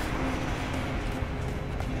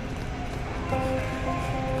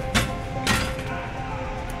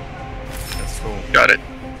 That's cool. Got it.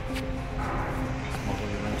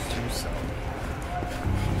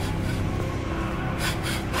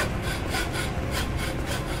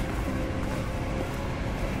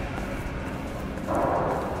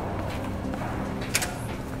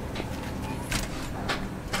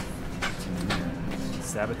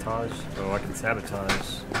 Sabotage? Oh, I can sabotage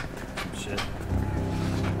some shit.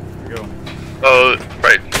 Here we go. Oh,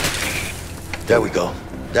 right. There we go.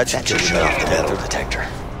 That should just shut off the metal detector.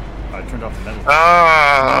 I turned off the metal.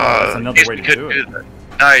 Ah, that's another way to do it. That.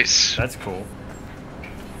 Nice. That's cool.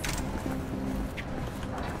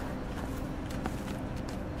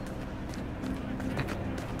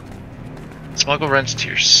 Smuggle wrench to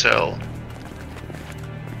your cell.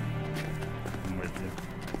 I'm with you.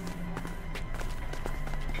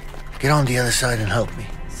 Get on the other side and help me.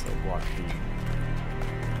 So block B.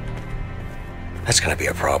 That's gonna be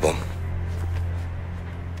a problem.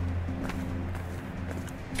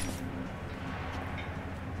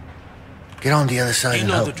 Get on the other side and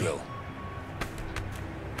help me. You know the drill.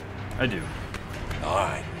 I do. All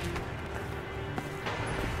right.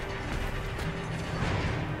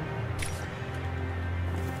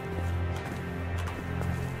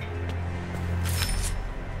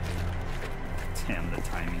 Damn the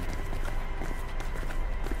timing.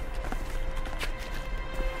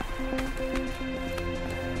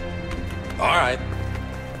 All right.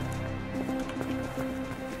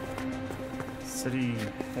 City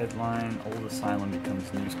headline, old asylum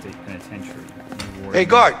becomes new state penitentiary. New Hey,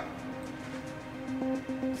 guard!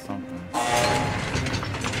 Something.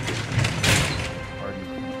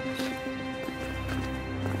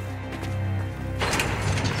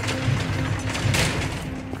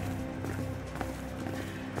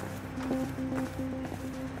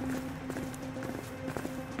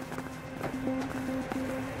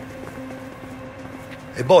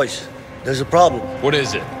 Hey, boys, there's a problem. What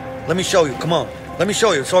is it? Let me show you. Come on. Let me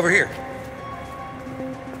show you. It's over here.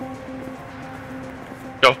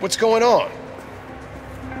 Go. What's going on?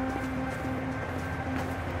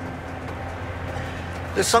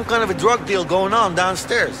 There's some kind of a drug deal going on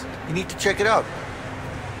downstairs. You need to check it out.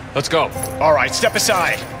 Let's go. All right, step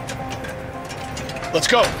aside. Let's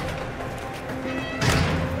go.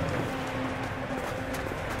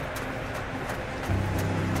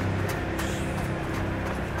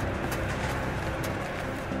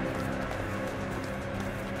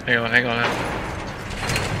 Hang on.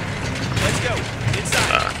 Let's go.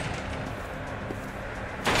 Inside.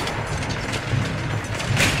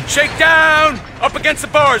 Shake down! Up against the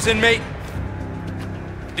bars, inmate!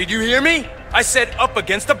 Did you hear me? I said up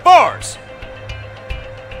against the bars!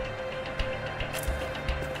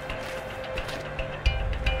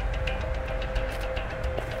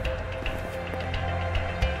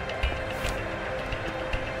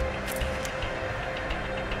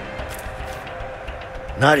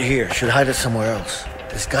 Not here. Should hide it somewhere else.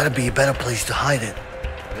 There's gotta be a better place to hide it.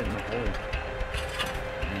 Put it in the hole.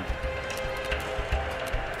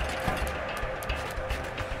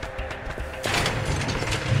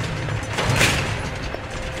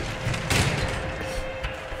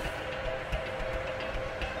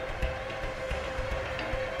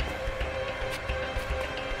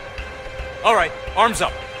 All right, arms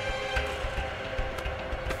up.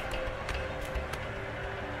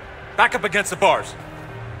 Back up against the bars.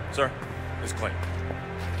 Sir, it's clean.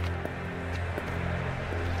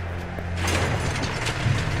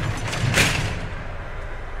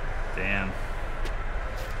 Damn.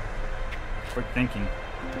 Quick thinking.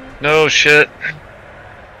 No shit.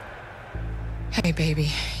 Hey,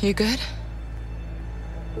 baby. You good?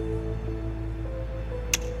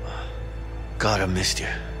 God, I missed you.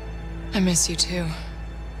 I miss you too.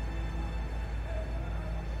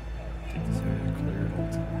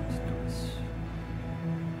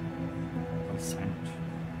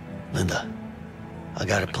 Linda, I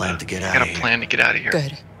got a plan to get out of here. I got a plan to get out of here.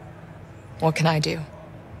 Good. What can I do?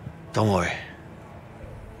 Don't worry.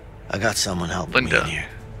 I got someone helping me in here.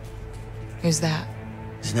 Who's that?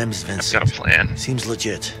 His name is Vincent. I've got a plan. Seems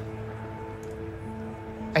legit.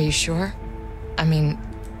 Are you sure? I mean,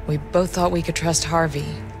 we both thought we could trust Harvey.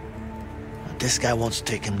 This guy wants to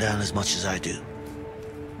take him down as much as I do.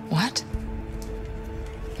 What?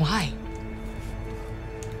 Why?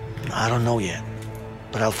 I don't know yet,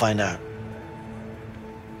 but I'll find out.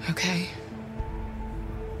 Okay.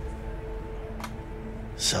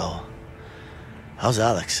 So, how's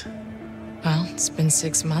Alex? Well, it's been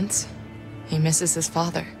 6 months. He misses his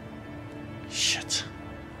father. Shit.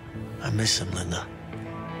 I miss him, Linda.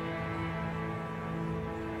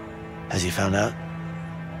 Has he found out?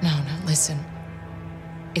 No, listen.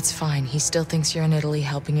 It's fine. He still thinks you're in Italy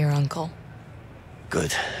helping your uncle.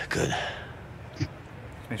 Good.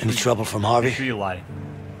 Any trouble from Harvey? Make sure you lie.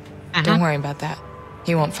 Don't worry about that.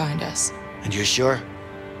 He won't find us. And you're sure?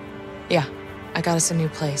 Yeah. I got us a new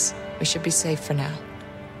place. We should be safe for now.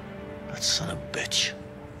 That son of a bitch.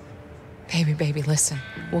 Baby, listen.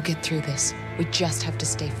 We'll get through this. We just have to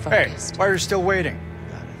stay focused. Hey, why are you still waiting?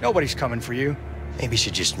 Nobody's coming for you. Maybe she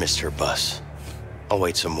just missed her bus. I'll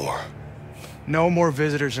wait some more. No more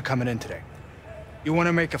visitors are coming in today. You want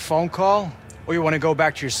to make a phone call, or you want to go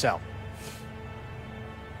back to your cell?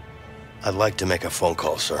 I'd like to make a phone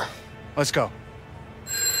call, sir. Let's go.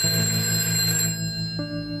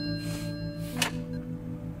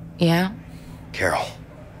 Yeah? Carol,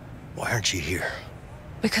 why aren't you here?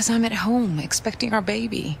 Because I'm at home, expecting our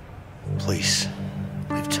baby. Please,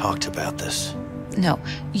 we've talked about this. No,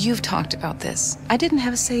 you've talked about this. I didn't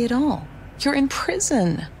have a say at all. You're in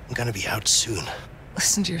prison. I'm gonna be out soon.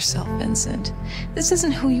 Listen to yourself, Vincent. This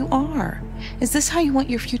isn't who you are. Is this how you want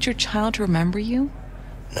your future child to remember you?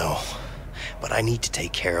 No, but I need to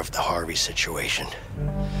take care of the Harvey situation.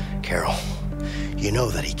 Carol, you know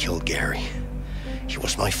that he killed Gary. He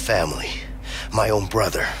was my family, my own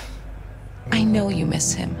brother. I know you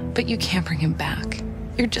miss him, but you can't bring him back.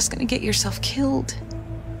 You're just gonna get yourself killed.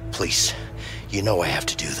 Please, you know I have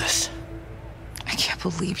to do this. I can't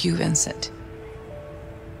believe you, Vincent.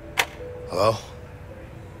 Hello?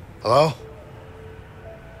 Hello?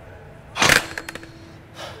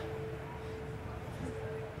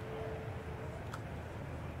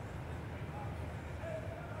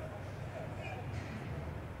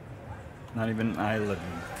 Not even I love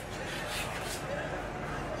you.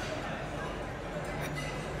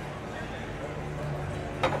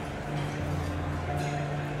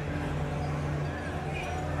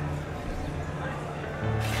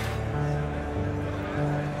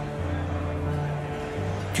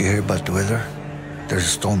 Did you hear about the weather? There's a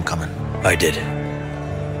storm coming. I did.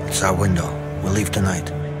 It's our window. We'll leave tonight.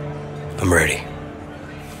 I'm ready.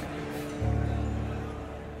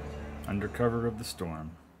 Under cover of the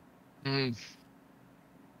storm. You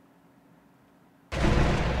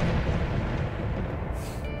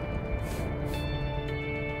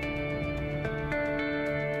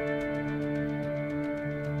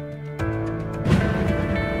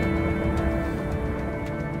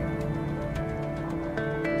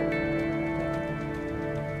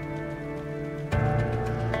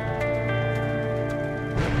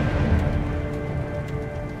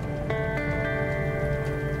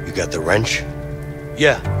got the wrench?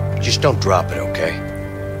 Yeah. Just don't drop it, okay?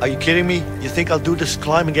 Are you kidding me? You think I'll do this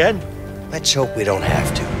climb again? Let's hope we don't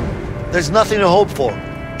have to. There's nothing to hope for.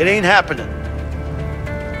 It ain't happening.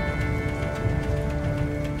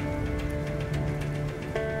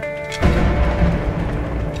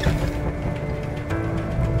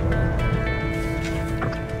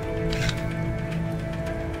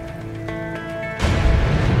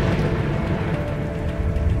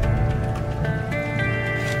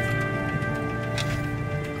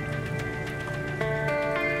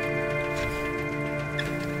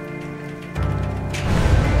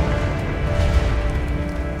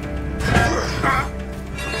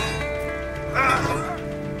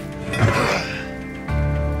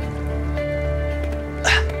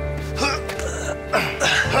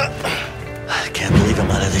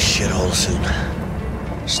 shithole soon.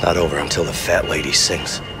 It's not over until the fat lady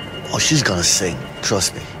sings. Oh, she's gonna sing.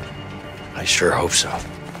 Trust me. I sure hope so.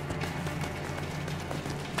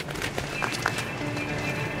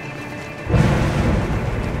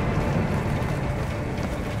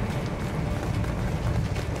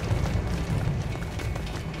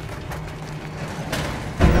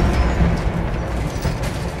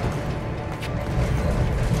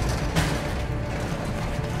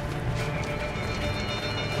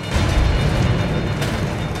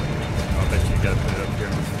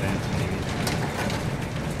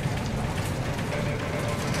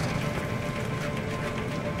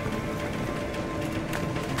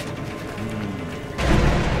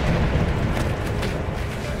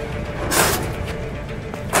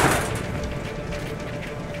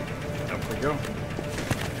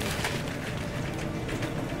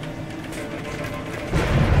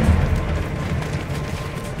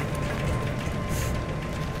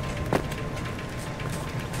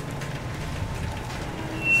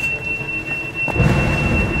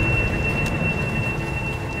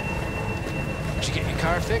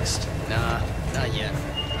 Fixed? Nah, not yet.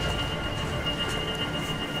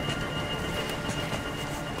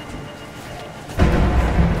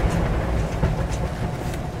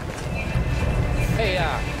 Hey,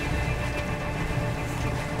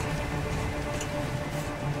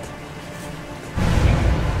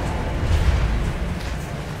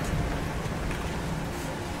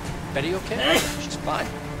 Betty okay? She's fine.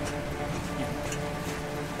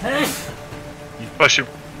 Bless you.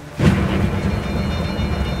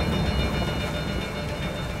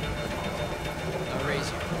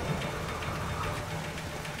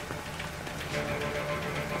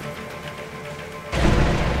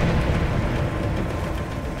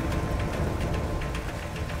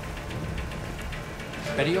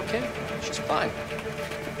 Betty okay? She's fine.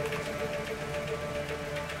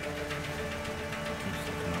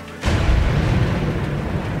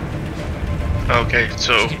 Okay,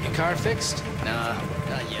 so... Did you get your car fixed? Nah,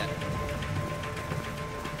 not yet.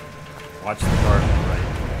 Watch the car on the right.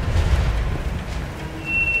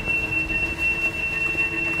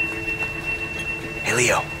 Hey,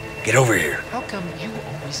 Leo, get over here. How come you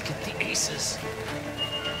always get the aces?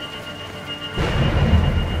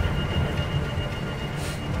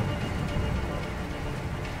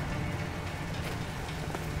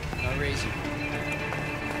 I'll raise you.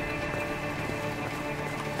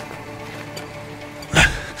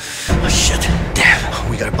 Oh, shit. Damn.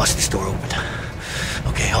 We gotta bust this door open.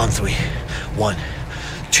 Okay, on 3. 1,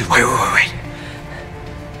 2. Wait.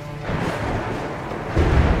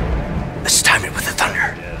 Let's time it with the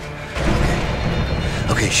thunder.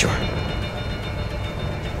 Okay, sure.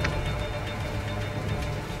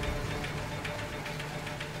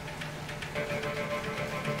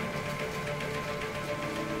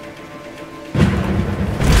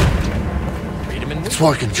 It's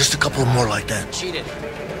working. Just a couple more like that. Cheated.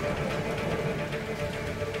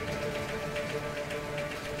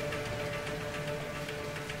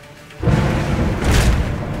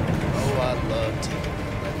 Oh, I love taking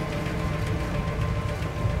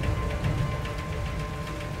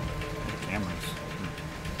Cameras.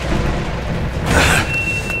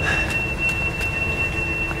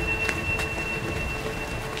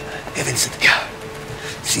 Hey, Vincent. Yeah.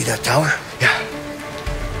 See that tower? Yeah.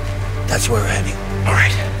 That's where we're heading. All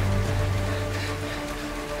right.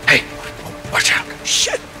 Hey, watch out.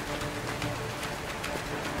 Shit.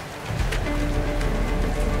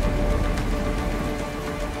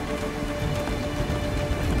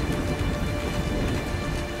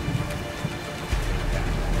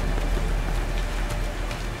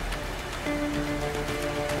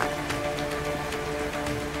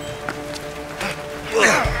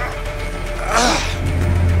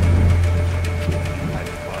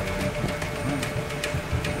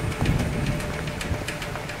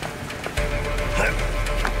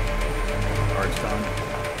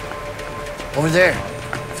 Over there,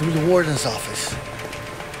 through the warden's office.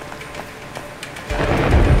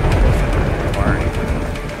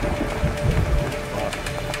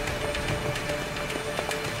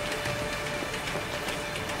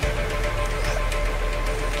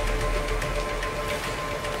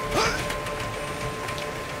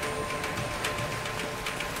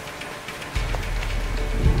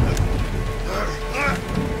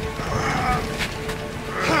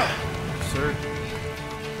 Sir.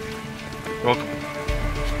 Welcome.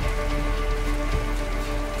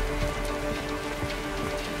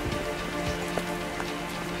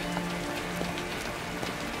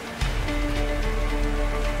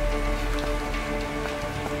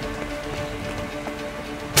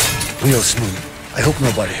 Real smooth. I hope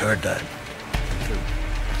nobody heard that.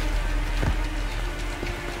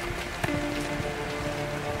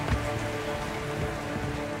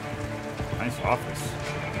 office.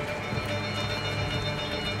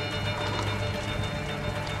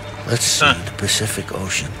 Let's see, the Pacific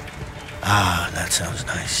Ocean. Ah, that sounds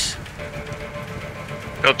nice.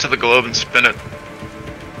 Go up to the globe and spin it.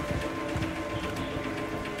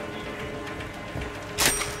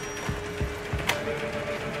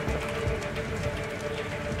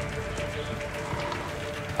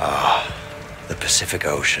 Ah, the Pacific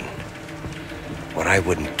Ocean. What I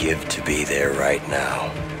wouldn't give to be there right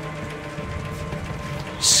now.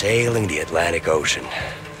 Sailing the Atlantic Ocean.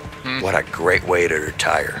 What a great way to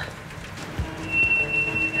retire.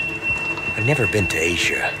 I've never been to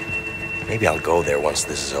Asia. Maybe I'll go there once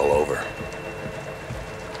this is all over.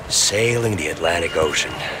 Sailing the Atlantic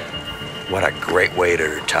Ocean. What a great way to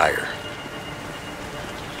retire.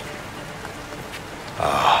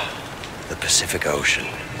 Ah, the Pacific Ocean.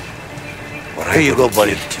 What Here you go,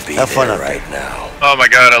 buddy. To be Have fun there out right there. now. Oh my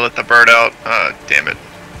god, I let the bird out. Damn it.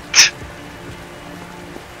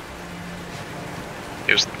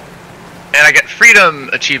 It was... And I get freedom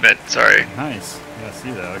achievement, sorry. Nice. Yeah,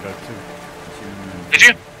 see that. I got two. Did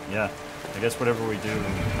you? Yeah. I guess whatever we do,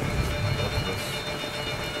 both of us.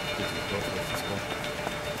 Let's go.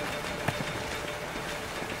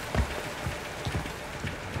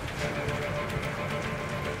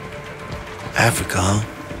 Africa, huh?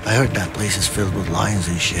 I heard that place is filled with lions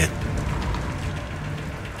and shit.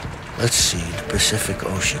 Let's see, the Pacific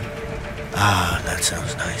Ocean. Ah, that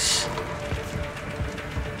sounds nice.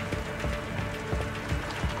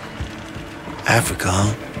 Africa,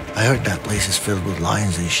 huh? I heard that place is filled with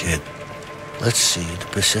lions and shit. Let's see, the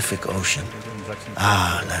Pacific Ocean.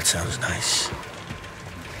 Ah, that sounds nice.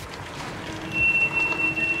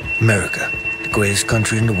 America, the greatest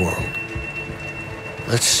country in the world.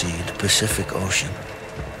 Let's see, the Pacific Ocean.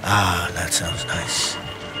 Ah, that sounds nice.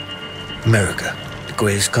 America, the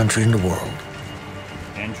greatest country in the world.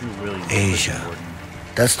 Andrew Williams. Asia.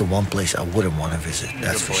 That's the one place I wouldn't want to visit,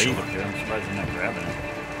 that's for sure. I'm surprised you're not grabbing it.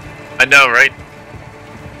 I know, right?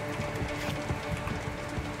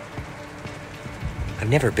 I've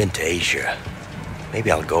never been to Asia. Maybe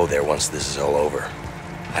I'll go there once this is all over.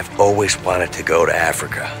 I've always wanted to go to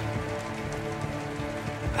Africa.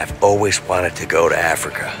 I've always wanted to go to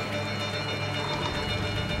Africa.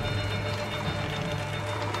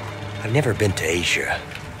 I've never been to Asia.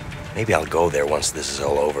 Maybe I'll go there once this is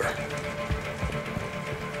all over.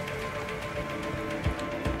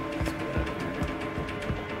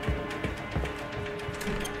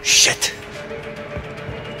 Shit!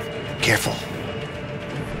 Careful.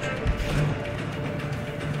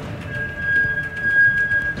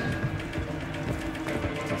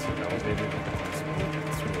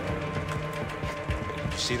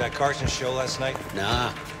 See that Carson show last night?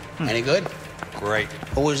 Nah. Any good? Great.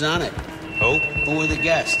 Who was on it? Who? Who were the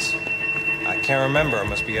guests? I can't remember. I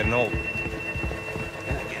must be getting old. You're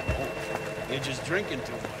not getting old. You're just drinking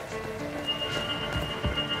too much.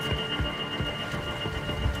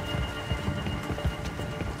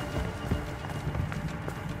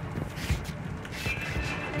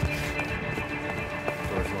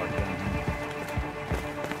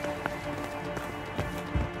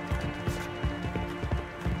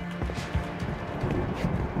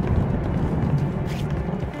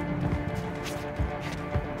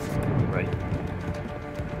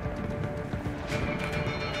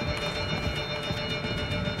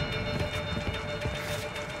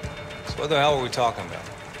 What the hell were we talking about?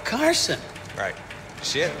 Carson. Right.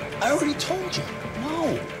 Shit. I already told you.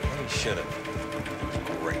 No. You should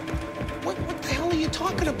have. Great. What the hell are you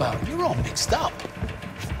talking about? You're all mixed up.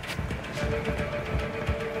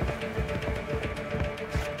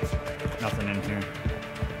 Nothing in here.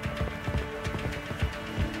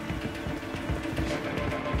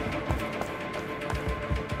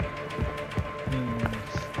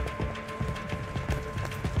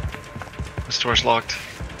 This door's locked.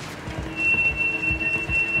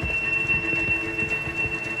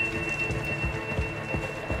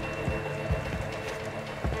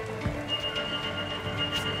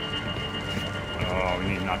 Oh, we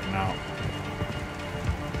need to knock him out.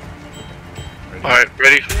 Alright,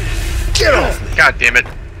 ready? Get off me! God damn it.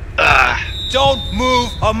 Don't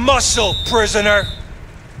move a muscle, prisoner!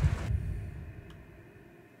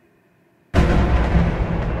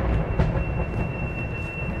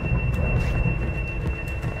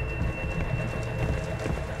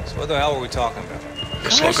 So what the hell were we talking about? Go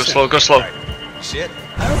slow, go slow, go slow. Right. Shit.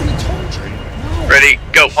 I already told you. No. Ready,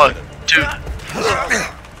 go. 1, 2.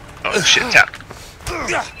 Oh shit, tap.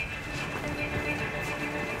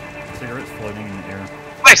 Cigarettes floating in the air.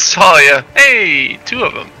 I saw ya. Hey, 2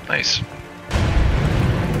 of them. Nice.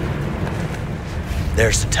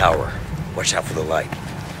 There's the tower. Watch out for the light.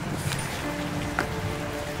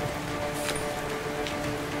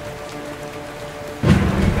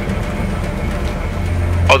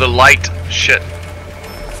 Oh, the light. Shit.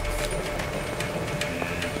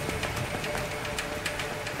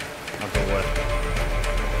 I'll go left.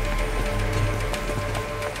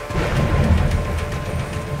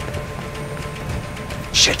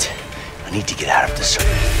 Shit. I need to get out of this.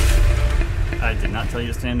 I did not tell you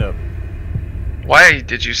to stand up. Why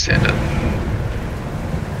did you stand up?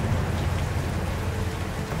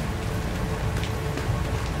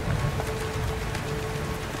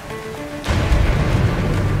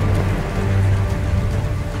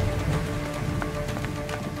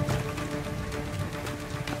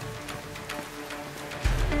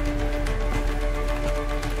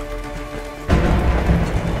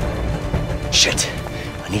 Shit.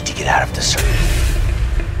 I need to get out of this.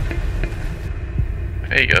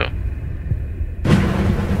 There you go.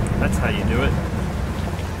 That's how you do it.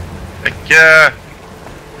 Heck yeah.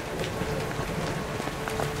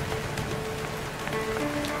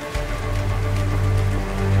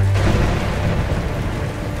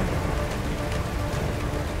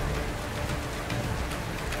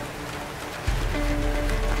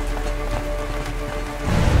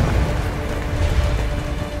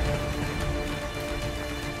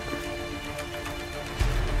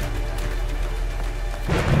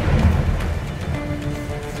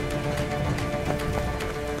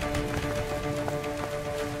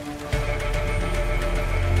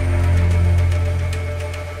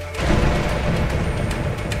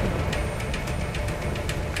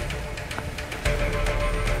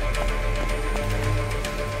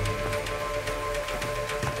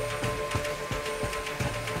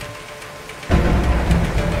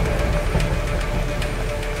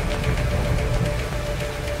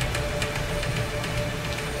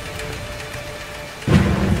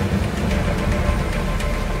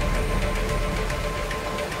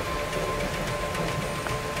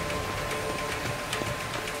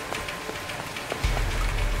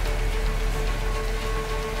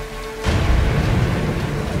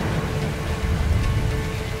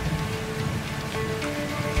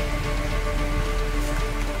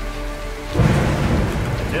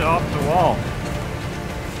 Get off the wall.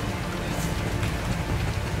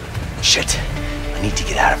 Shit. I need to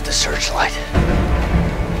get out of the searchlight.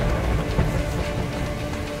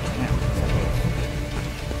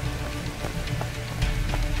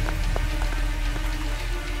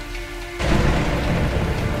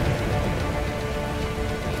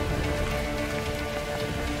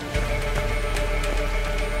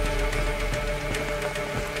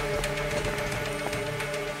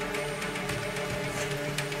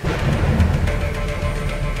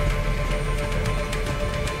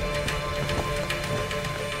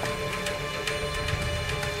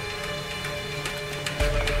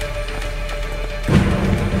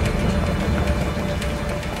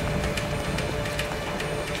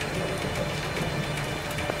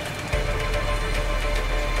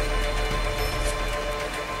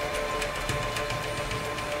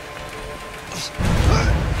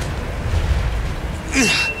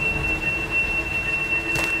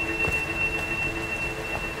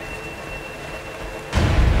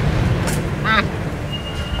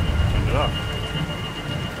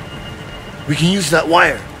 We can use that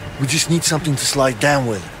wire. We just need something to slide down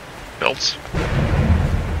with. Belts.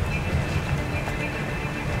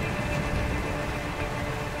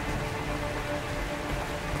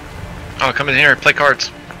 Oh, come in here, play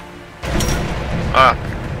cards. Ah.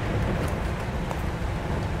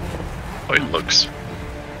 Oh, he looks.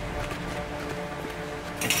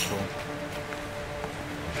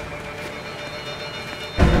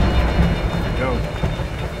 Go.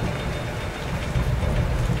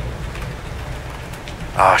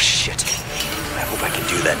 Ah, shit. I hope I can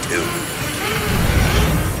do that too.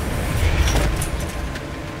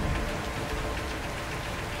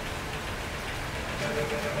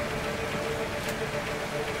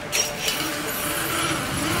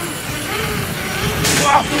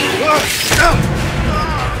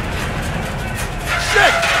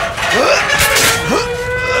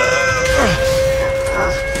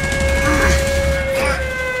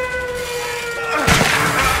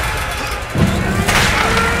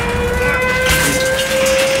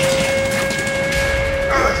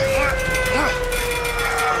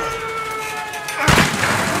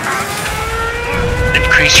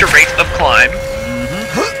 Increase your rate of climb.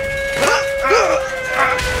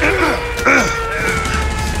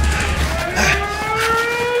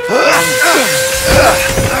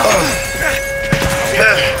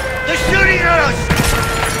 They're shooting at us!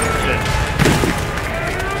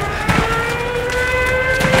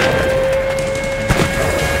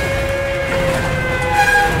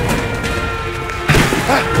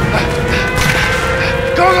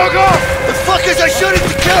 Go, go, go! Motherfuckers are shooting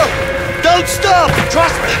to kill! Don't stop!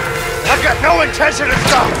 Trust me, I've got no intention to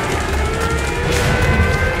stop!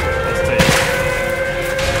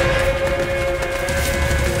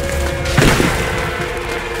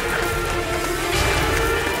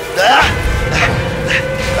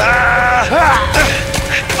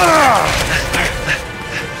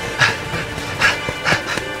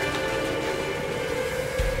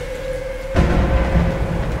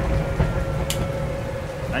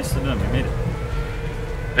 Nicely done, we made it.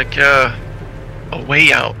 Like, a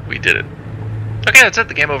way out, we did it. Okay, that's it,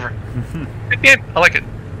 the game over. Good game, I like it.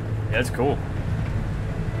 Yeah, it's cool.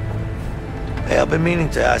 Hey, I've been meaning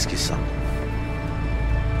to ask you something.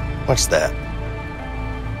 What's that?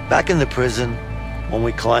 Back in the prison, when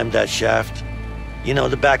we climbed that shaft, you know,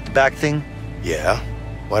 the back-to-back thing? Yeah?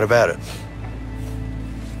 What about it?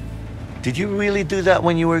 Did you really do that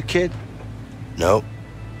when you were a kid? No.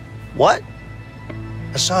 What?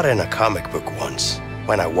 I saw it in a comic book once,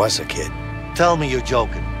 when I was a kid. Tell me you're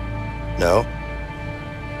joking. No.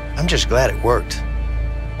 I'm just glad it worked.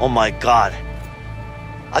 Oh my God.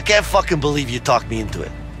 I can't fucking believe you talked me into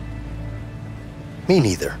it. Me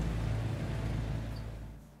neither.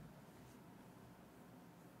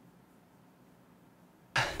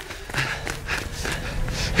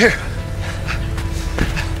 Here.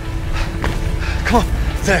 Come on.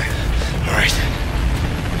 There. All right.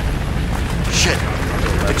 Shit.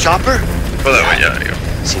 The chopper? Go that way, yeah, there you go.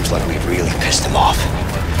 Seems like we've really pissed them off.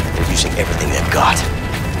 They're using everything they've got.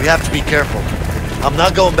 We have to be careful. I'm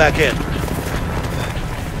not going back in.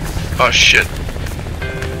 Oh, shit.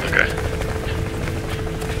 Okay.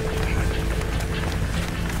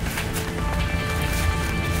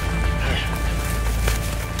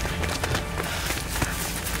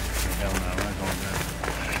 Hell no, I'm not going there.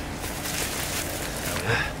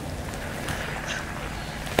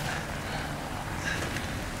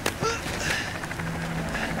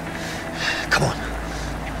 Come on.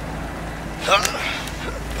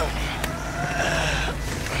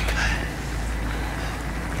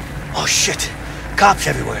 Oh shit! Cops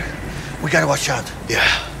everywhere. We gotta watch out. Yeah.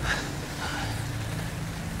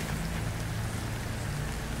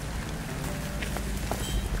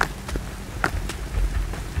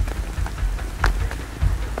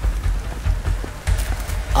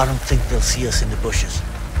 I don't think they'll see us in the bushes.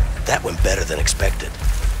 That went better than expected.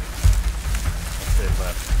 They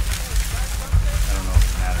left. I don't know if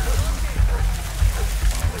it matters.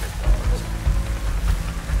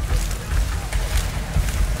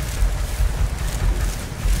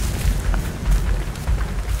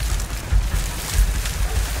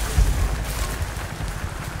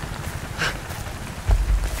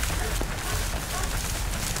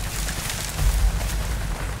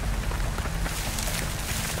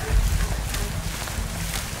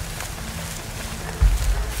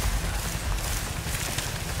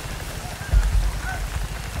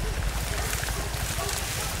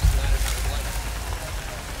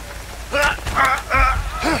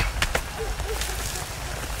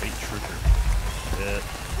 State trooper. Shit.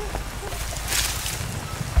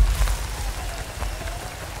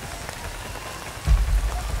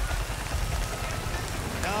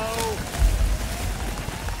 No.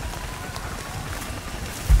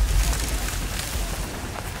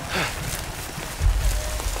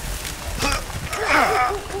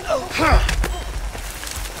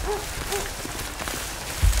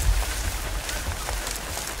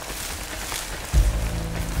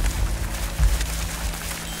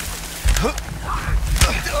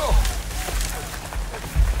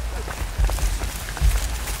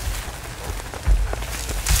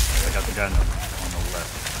 I got the guy on the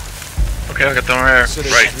left. Okay, I got them right. So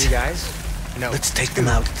there's Right. 3 guys? No. Let's take them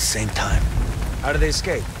out at the same time. How did they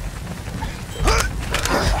escape?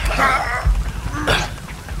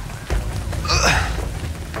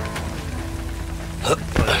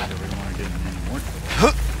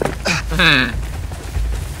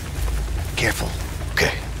 Careful.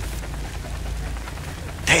 Okay.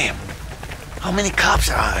 Damn. How many cops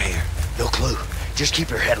are out here? No clue. Just keep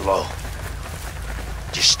your head low.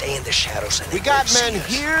 Just stay in the shadows and We got men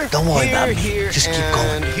here, Don't worry here, about me. here, Just keep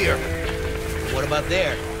and going. here. What about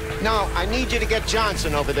there? Now, I need you to get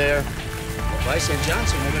Johnson over there. If I send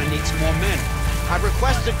Johnson, we're gonna need some more men. I've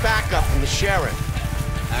requested backup from the sheriff.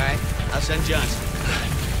 All right, I'll send Johnson.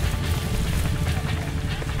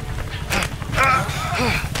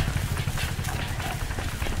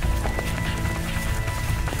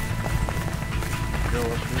 Go up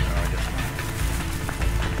here. Oh, I guess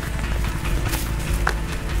not.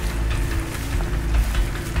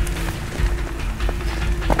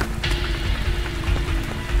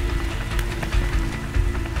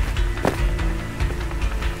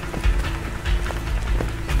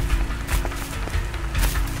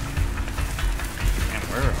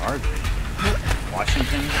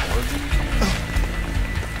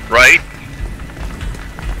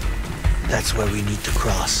 That's where we need to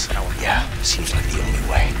cross. Yeah, seems like the only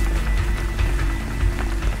way.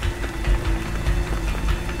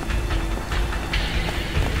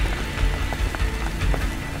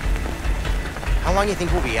 How long do you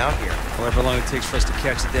think we'll be out here? However long it takes for us to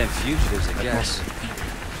catch the damn fugitives, I guess.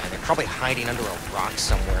 Yeah, they're probably hiding under a rock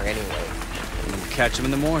somewhere anyway. We'll catch them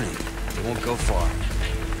in the morning. They won't go far.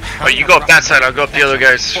 Oh, you go up that side, I'll go up the other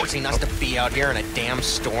guys. Forcing us to be out here in a damn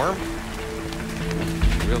storm?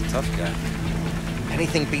 Real tough guy.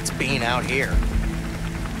 Anything beats being out here.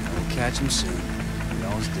 We'll catch him soon. We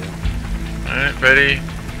always do. Alright, ready?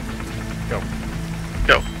 Go.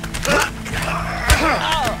 Go.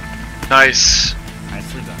 Nice.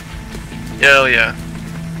 Nicely done. Hell yeah.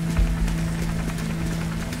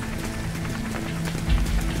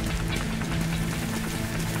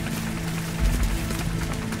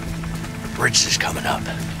 Bridge is coming up.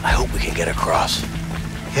 I hope we can get across.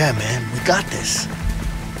 Yeah, man, we got this.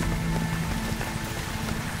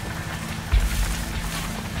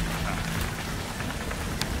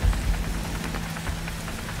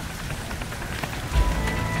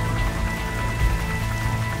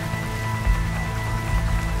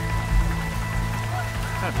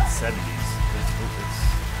 Kind of 70s.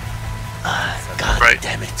 God right.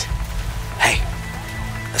 damn it. Hey,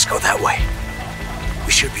 let's go that way.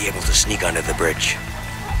 We should be able to sneak under the bridge.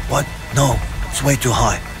 What? No, it's way too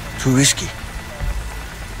high. Too risky.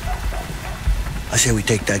 I say we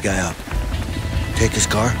take that guy out. Take his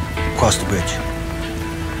car, cross the bridge.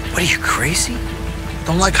 What are you, crazy?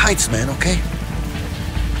 Don't like heights, man, okay?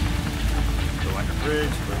 Go under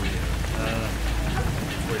bridge. Where we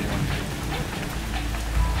where do you want to go?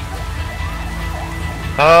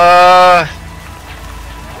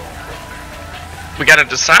 We gotta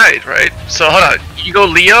decide, right? So hold on. You go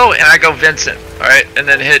Leo and I go Vincent, alright? And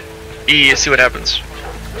then hit E and see what happens.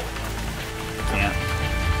 Yeah.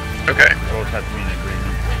 Okay. We both have to be in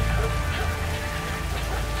agreement.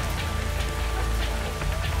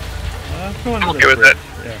 I'm okay with that.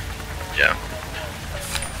 Yeah. Yeah.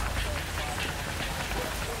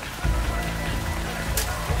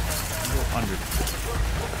 Go under.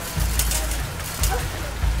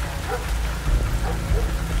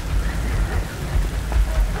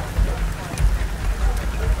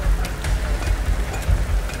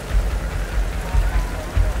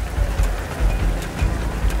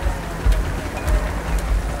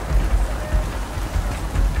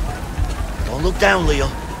 Don't look down, Leo.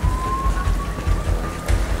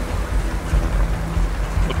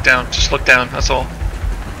 Look down. Just look down. That's all.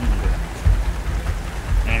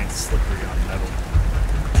 And it's slippery on metal.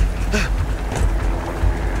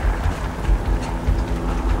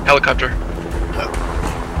 Helicopter.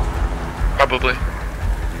 Probably.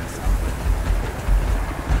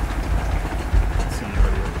 See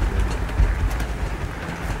anybody over here.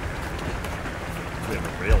 We have a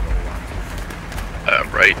rail to hold on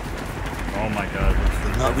to. Right. Oh my god.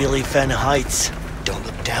 I'm not really a fan of heights. Don't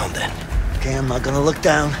look down then. Okay, I'm not gonna look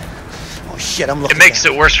down. Oh shit, I'm looking It makes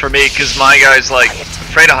it worse for me because my guy's like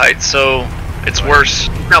afraid of heights, so it's worse.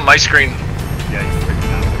 On my screen. Yeah, he's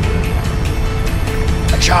freaking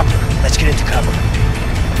out. A chopper. Let's get into cover.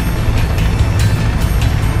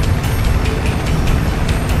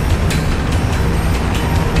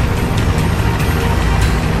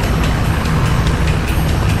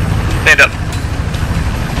 Stand up.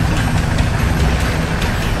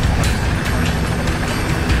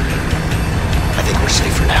 I think we're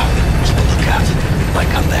safe for now. Keep a lookout. Might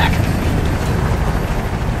come back.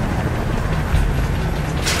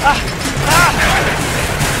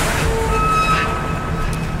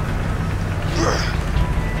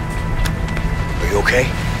 Are you okay?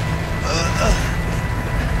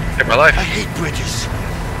 Save my life. I hate bridges.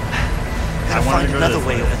 Gotta wanna find go another this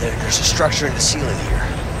way way. over there. There's a structure in the ceiling here.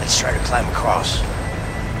 Let's try to climb across.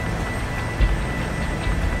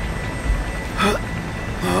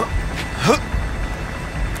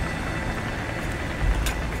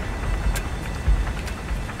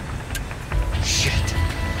 Shit.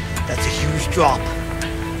 That's a huge drop.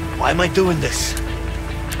 Why am I doing this?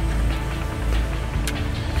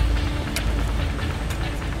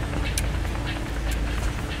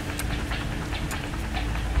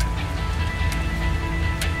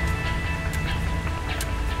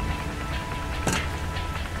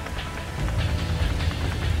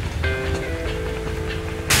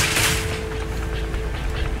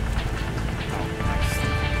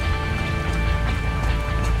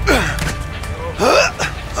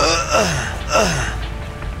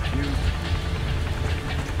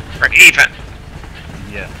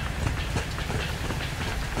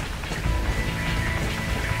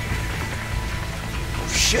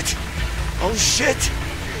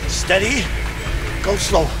 Go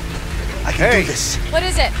slow. I can do this. What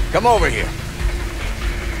is it? Come over here.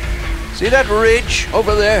 See that ridge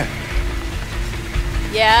over there?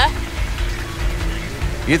 Yeah?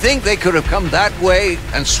 You think they could have come that way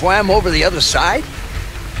and swam over the other side?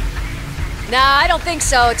 Nah, I don't think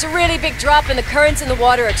so. It's a really big drop and the currents in the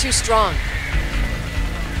water are too strong.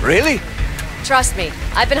 Really? Trust me,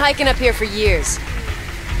 I've been hiking up here for years.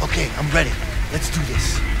 Okay, I'm ready. Let's do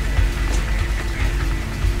this.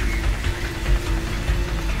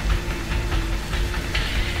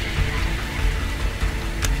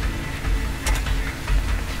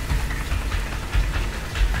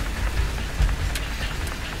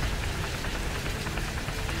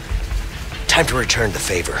 Time to return the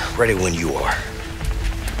favor. Ready when you are.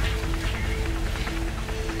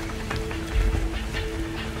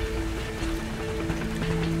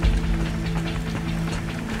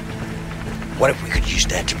 What if we could use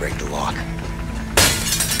that to break the lock?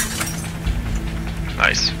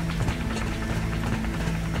 Nice.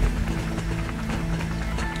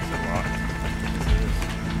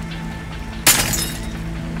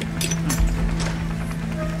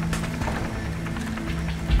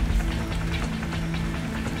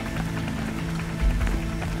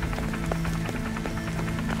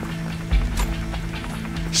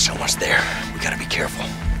 Someone's there. We gotta be careful.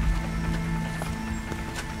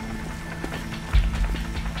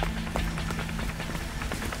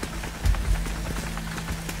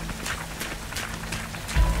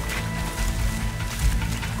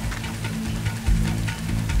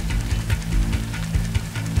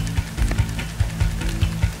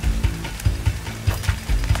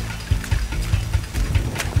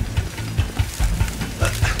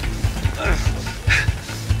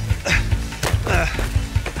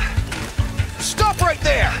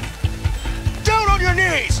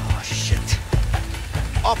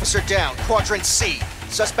 Officer down, Quadrant C.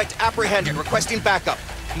 Suspect apprehended, requesting backup.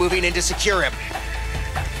 Moving in to secure him.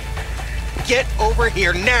 Get over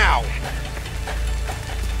here now!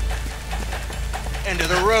 End of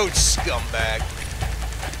the road, scumbag.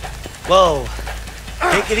 Whoa.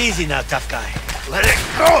 Take it easy now, tough guy. Let it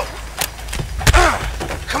go!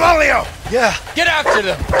 Come on, Leo! Yeah. Get after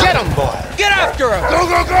them! Get him, boy! Get after him! Go,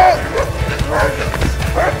 go, go!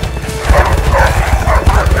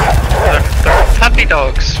 They're puppy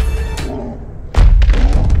dogs.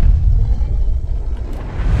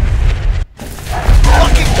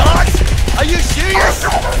 Fucking dogs? Are you serious?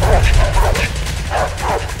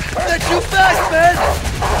 They're too fast, man!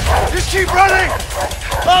 Just keep running!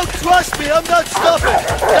 Oh, trust me, I'm not stopping.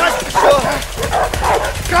 That's for sure.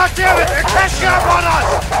 God damn it! They're catching up on us!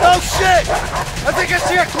 Oh, shit! I think I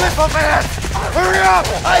see a cliff up ahead! Hurry up!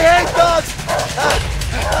 I hate dogs!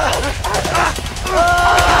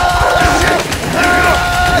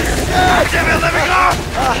 Damn it, let me go!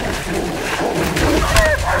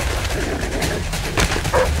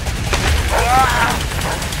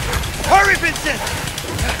 Hurry, Vincent!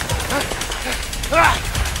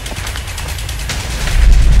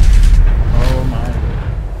 Oh my.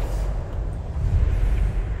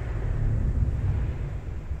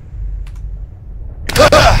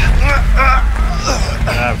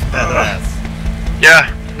 Yeah,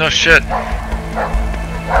 no shit.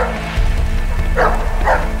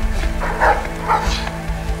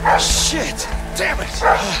 Shit! Damn it!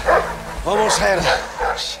 Almost had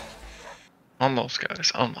it. Almost,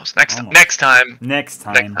 guys. Almost. Next time. Next time. Next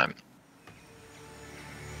time. Next time.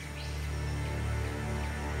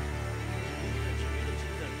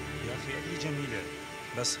 يا أخي هذه جميلة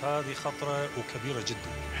بس هذه خطرة وكبيرة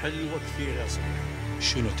جدا. حلوة كثير يا صاحبي.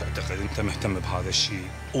 شنو تعتقد أنت مهتم بهذا الشيء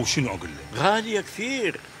وشنو أقول لك؟ غالية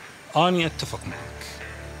كثير. أنا أتفق معك.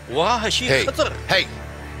 واه شيء خطر. Hey,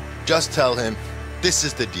 just tell him this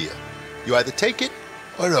is the deal. You either take it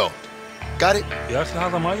or don't. Got it? يا أخي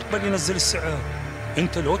هذا ما يقبل ينزل السعر.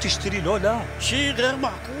 أنت لو تشتري لو لا. شيء غير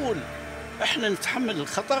معقول. إحنا نتحمل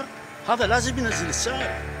الخطر. هذا لازم ينزل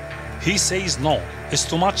السعر. He says no. It's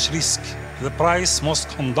too much risk. The price must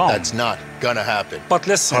come down. That's not gonna happen. But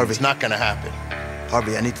listen. Harvey, it's not gonna happen.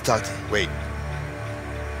 Harvey, I need to talk to you. Wait.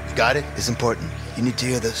 You got it? It's important. You need to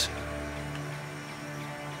hear this.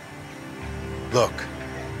 Look,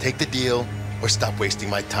 take the deal or stop wasting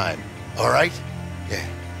my time. All right? Yeah.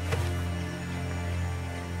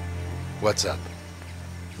 What's up?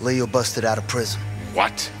 Leo busted out of prison.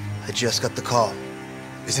 What? I just got the call.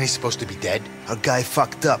 Isn't he supposed to be dead? Our guy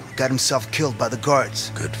fucked up, got himself killed by the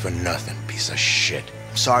guards. Good for nothing, piece of shit.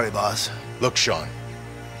 I'm sorry, boss. Look, Sean,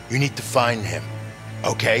 you need to find him,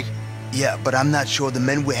 okay? Yeah, but I'm not sure the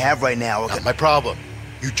men we have right now are Not my problem.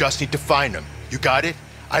 You just need to find him. You got it?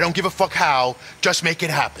 I don't give a fuck how, just make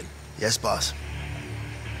it happen. Yes, boss.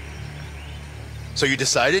 So you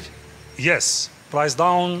decided? Yes. Price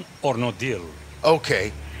down or no deal.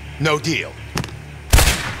 Okay. No deal.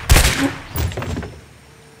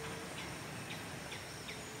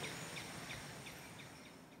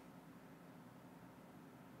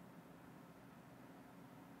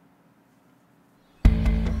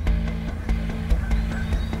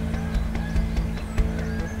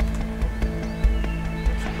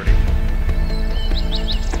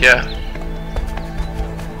 Yeah.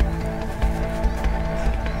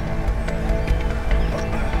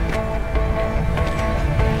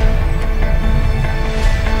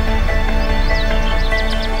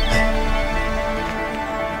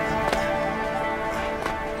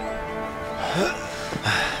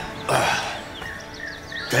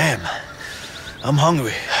 Damn. I'm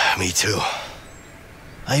hungry. Me too.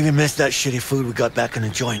 I even missed that shitty food we got back in the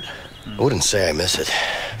joint. I wouldn't say I miss it,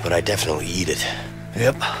 but I definitely eat it.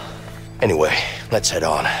 Yep. Anyway, let's head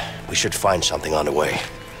on. We should find something on the way.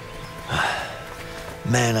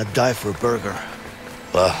 Man, I'd die for a burger.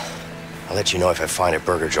 Well, I'll let you know if I find a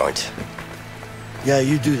burger joint. Yeah,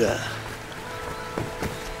 you do that.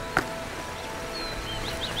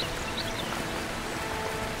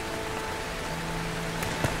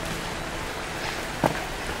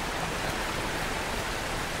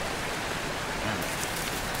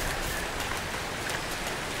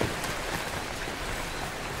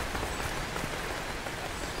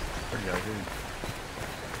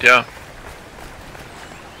 Yeah.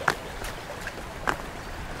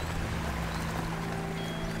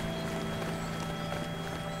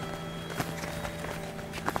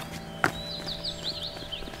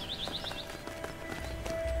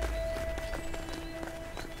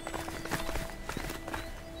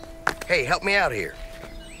 Hey, help me out here.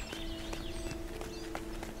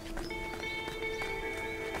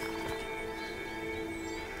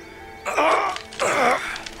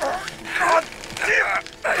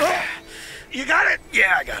 You got it?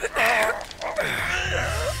 Yeah, I got it.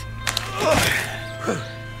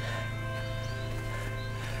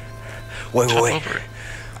 Wait.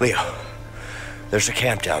 Leo, there's a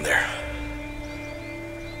camp down there.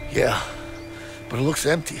 Yeah, but it looks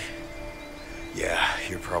empty. Yeah,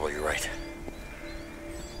 you're probably right.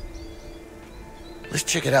 Let's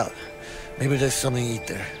check it out. Maybe there's something to eat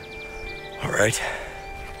there. All right.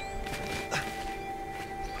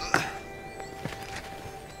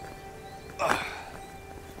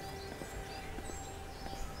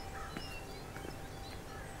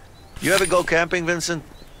 You ever go camping, Vincent?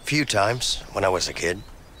 Few times, when I was a kid.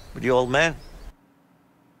 With the old man?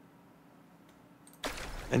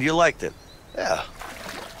 And you liked it? Yeah.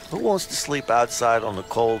 Who wants to sleep outside on the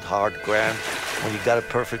cold, hard ground when you got a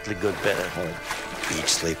perfectly good bed at home? Beach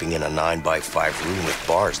sleeping in a 9x5 room with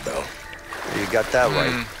bars, though. You got that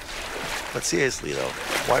right. But seriously, though,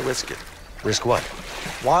 why risk it? Risk what?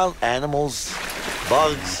 Wild animals,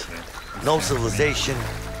 bugs, no civilization,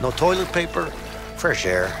 no toilet paper. Fresh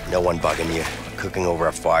air, no one bugging you, cooking over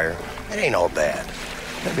a fire. It ain't all bad.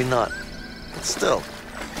 Maybe not. But still,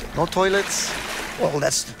 no toilets? Well,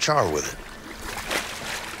 that's the charm with it.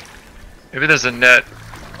 Maybe there's a net.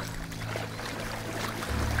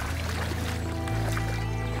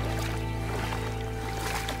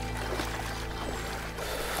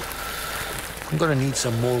 I'm gonna need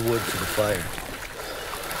some more wood for the fire.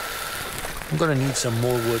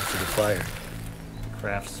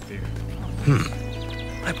 Craft spear.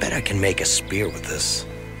 I bet I can make a spear with this.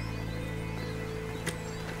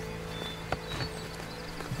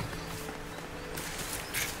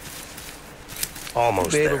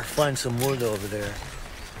 Almost Be able there. to find some wood over there.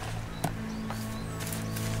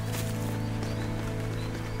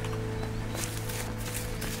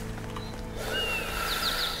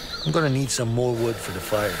 I'm gonna need some more wood for the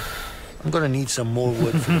fire.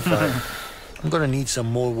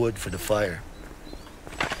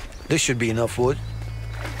 This should be enough wood.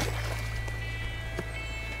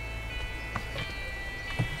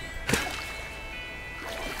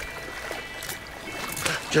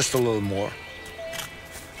 Just a little more.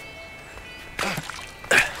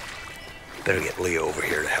 Better get Leo over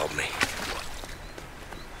here to help me.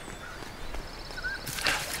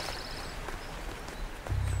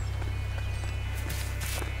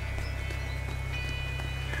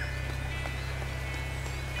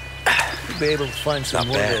 Be able to find some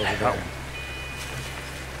wood over there.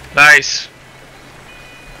 Nice.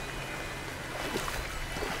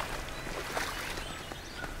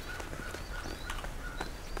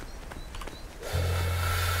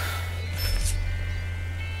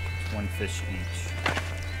 One fish each.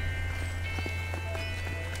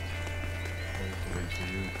 Wait for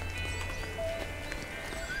you.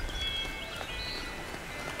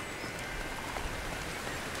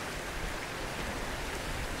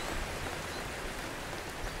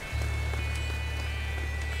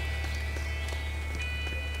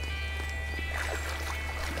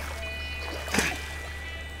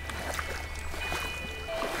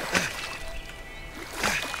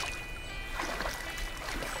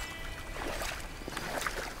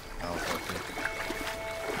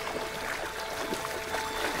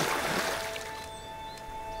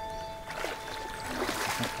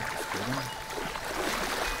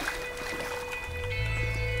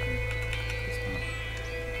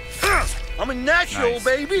 I'm a natural, Nice.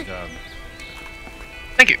 baby. Good job.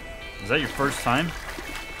 Thank you. Is that your first time?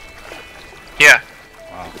 Yeah.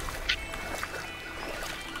 Wow.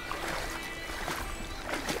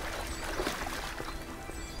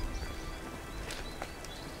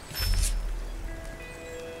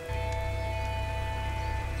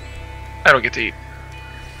 I don't get to eat.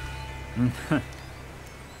 Look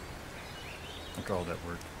at all that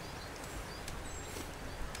work.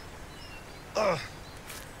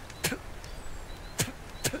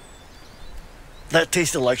 That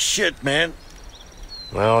tasted like shit, man.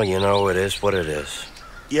 Well, you know, it is what it is.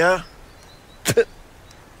 Yeah?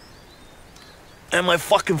 And my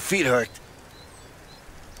fucking feet hurt.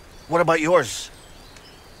 What about yours?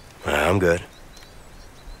 I'm good.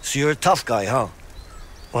 So you're a tough guy, huh?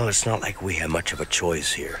 Well, it's not like we have much of a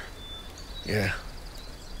choice here. Yeah.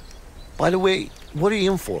 By the way, what are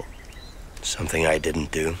you in for? Something I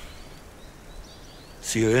didn't do.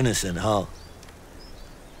 So you're innocent, huh?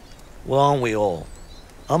 Well, aren't we all?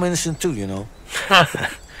 I'm innocent too, you know.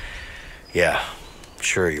 Yeah,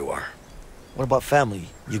 sure you are. What about family?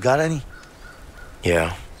 You got any?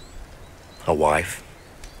 Yeah. A wife.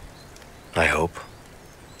 I hope.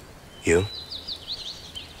 You?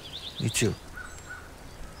 Me too.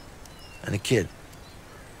 And a kid.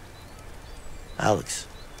 Alex.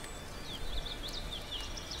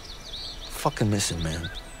 Fucking miss him, man.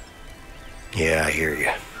 Yeah, I hear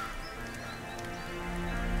you.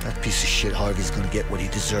 That piece of shit Harvey's gonna get what he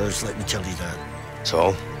deserves, let me tell you that.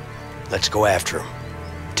 So, let's go after him.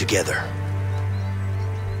 Together.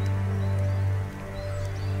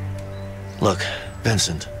 Look,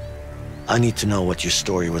 Vincent, I need to know what your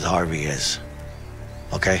story with Harvey is.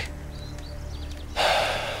 Okay?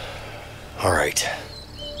 All right.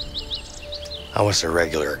 I was a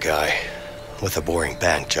regular guy with a boring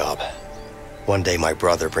bank job. One day my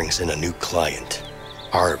brother brings in a new client,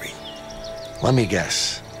 Harvey. Let me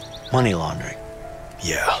guess. Money laundering.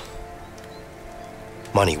 Yeah.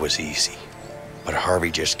 Money was easy, but Harvey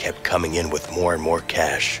just kept coming in with more and more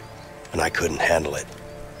cash, and I couldn't handle it.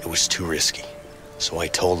 It was too risky, so I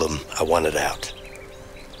told him I wanted out.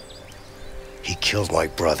 He killed my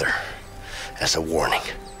brother as a warning.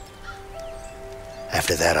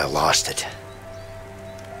 After that, I lost it.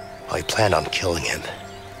 I planned on killing him,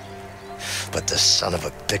 but the son of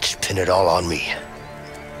a bitch pinned it all on me.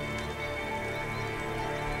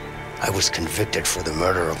 I was convicted for the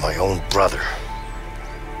murder of my own brother.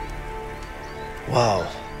 Wow.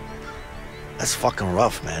 That's fucking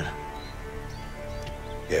rough, man.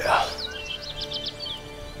 Yeah.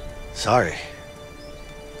 Sorry.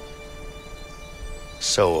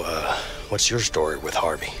 So, what's your story with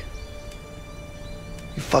Harvey?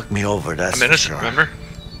 You fucked me over, that's I'm innocent, for sure. remember?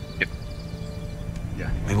 Yeah.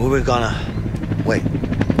 Maybe we're gonna... Wait,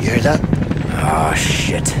 you hear that? Ah,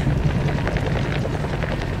 shit.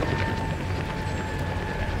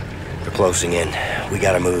 They're closing in. We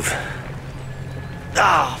gotta move.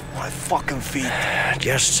 Ah, my fucking feet.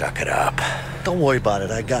 Just suck it up. Don't worry about it,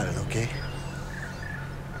 I got it, okay?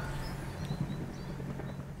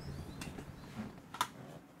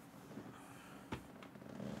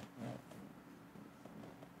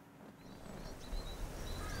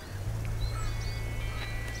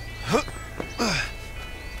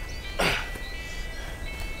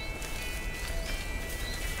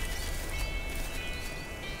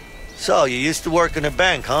 So, you used to work in a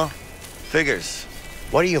bank, huh? Figures.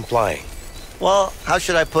 What are you implying? Well, how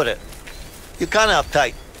should I put it? You're kinda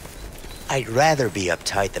uptight. I'd rather be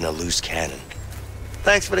uptight than a loose cannon.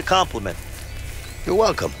 Thanks for the compliment. You're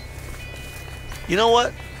welcome. You know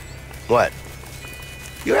what? What?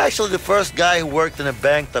 You're actually the first guy who worked in a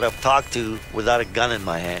bank that I've talked to without a gun in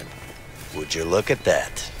my hand. Would you look at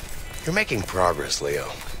that? You're making progress,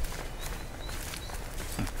 Leo.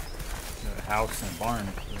 The house and barn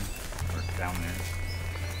actually, or down there.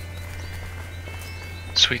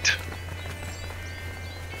 Sweet.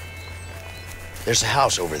 There's a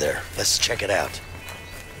house over there. Let's check it out.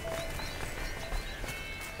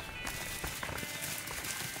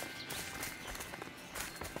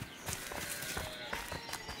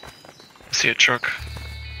 I see a truck.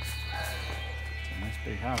 It's a nice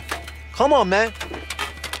big house. Come on, man.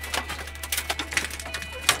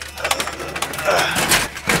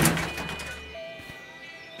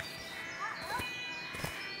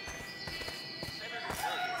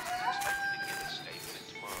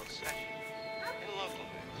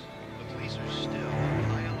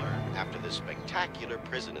 Spectacular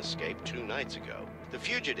prison escape 2 nights ago. The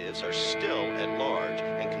fugitives are still at large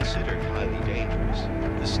and considered highly dangerous.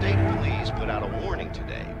 The state police put out a warning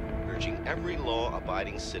today, searching every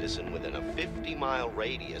law-abiding citizen within a 50-mile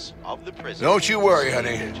radius of the prison. Don't you worry,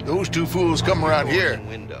 honey. Those two fools come around here,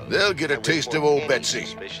 they'll get a taste of old Betsy.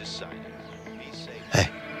 Hey,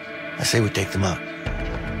 I say we take them out.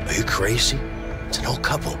 Are you crazy? It's an old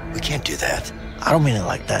couple. We can't do that. I don't mean it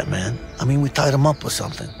like that, man. I mean, we tied them up or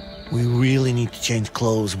something. We really need to change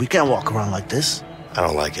clothes. We can't walk around like this. I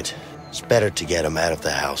don't like it. It's better to get them out of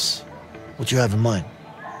the house. What you have in mind?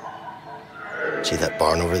 See that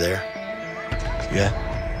barn over there? Yeah?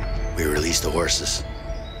 We release the horses.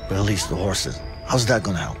 Release the horses? How's that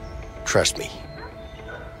gonna help? Trust me.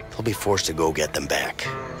 They'll be forced to go get them back.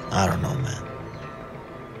 I don't know, man.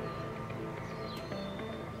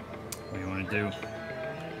 What do you want to do?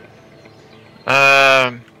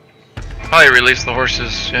 Probably release the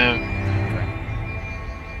horses, yeah.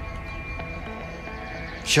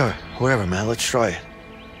 Sure, whatever, man. Let's try it.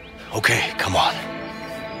 Okay, come on.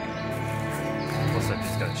 Plus, I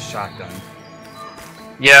just got a shotgun.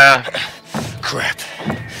 Yeah. Crap.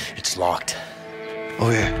 It's locked.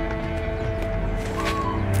 Oh, yeah.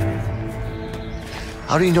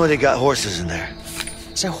 How do you know they got horses in there?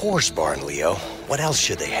 It's a horse barn, Leo. What else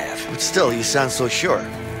should they have? But still, you sound so sure.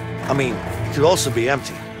 I mean, it could also be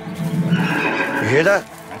empty. You hear that?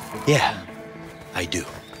 Yeah, I do.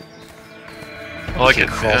 I like we it,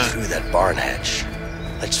 can crawl yeah. through that barn hatch.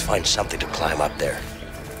 Let's find something to climb up there.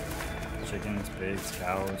 Chickens, pigs,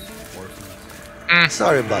 cows, horses.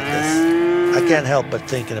 Sorry about this. I can't help but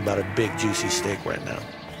thinking about a big, juicy steak right now.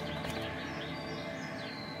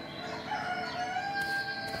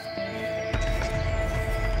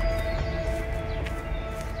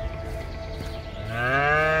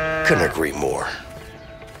 Couldn't agree more.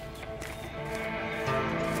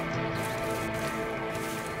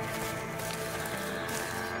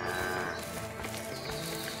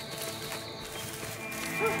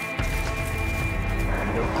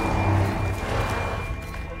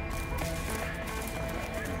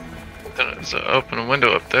 There's an open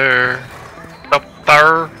window up there. Up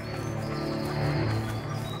there.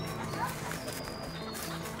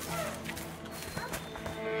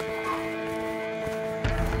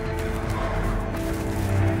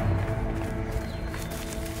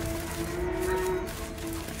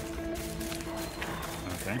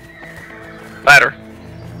 Okay. Ladder.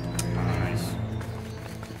 Nice.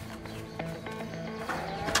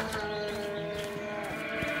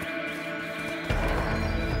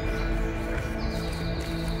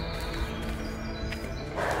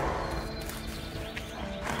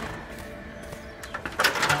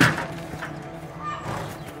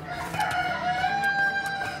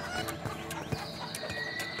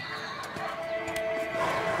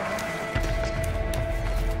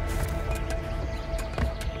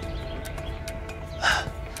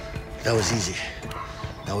 That was easy.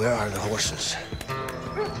 Now where are the horses?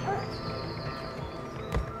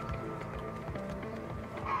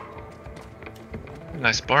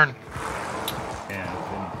 Nice barn. Yeah.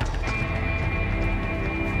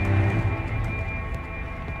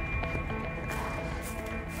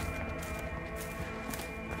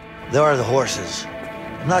 There are the horses.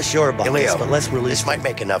 I'm not sure about Hey, Leo, this, but let's release this might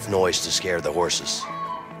make enough noise to scare the horses.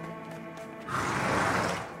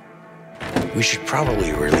 We should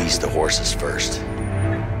probably release the horses first.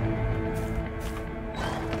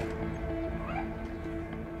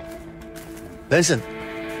 Vincent,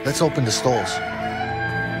 let's open the stalls.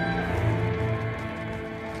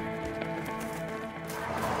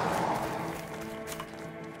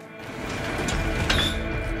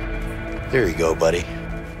 There you go, buddy.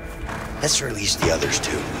 Let's release the others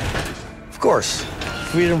too. Of course.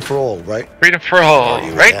 Freedom for all, right? Freedom for all, Argue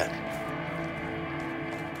with right? that.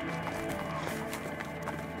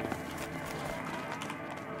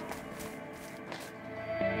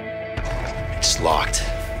 It's locked.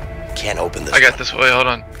 Can't open this. I got this way, hold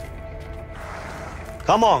on.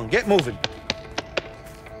 Come on, get moving.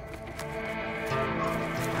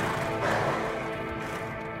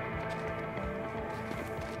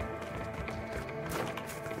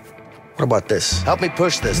 What about this? Help me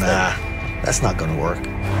push this thing. Nah, that's not gonna work.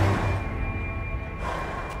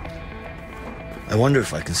 I wonder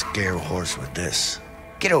if I can scare a horse with this.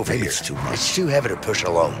 Get over Maybe here. it's too much. It's too heavy to push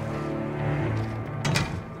alone.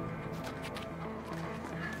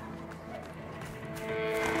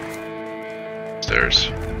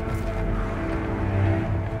 Stairs.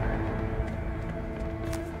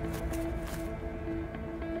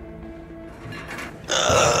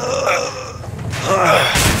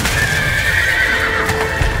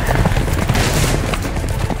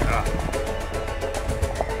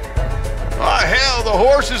 Hell, the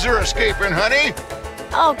horses are escaping, honey.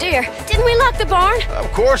 Oh dear, didn't we lock the barn? Of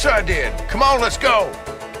course I did. Come on, let's go.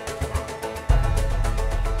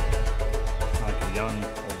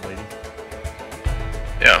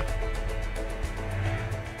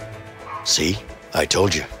 See? I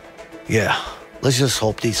told you. Yeah. Let's just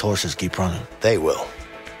hope these horses keep running. They will.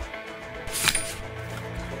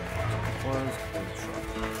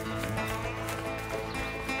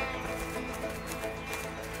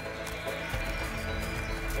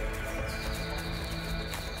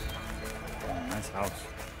 Nice house.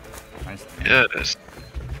 Nice. Yeah, it is.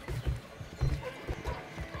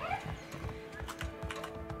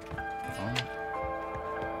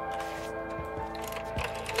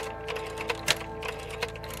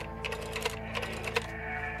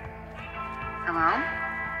 Hello?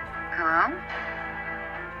 Hello?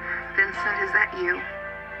 Vincent, is that you?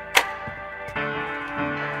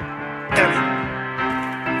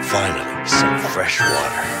 Finally, some fresh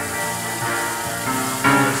water.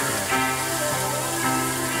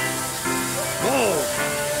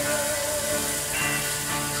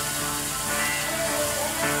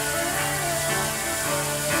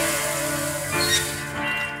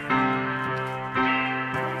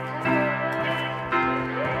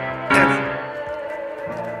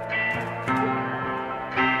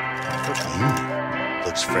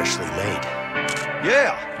 Looks freshly made.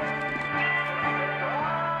 Yeah.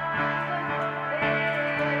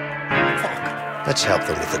 Let's help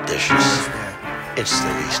them with the dishes. It's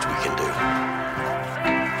the least we can do.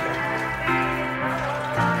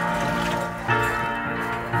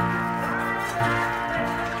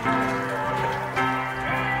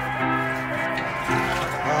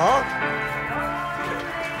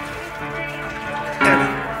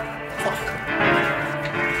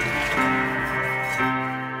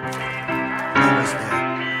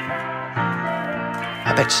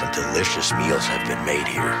 I bet some delicious meals have been made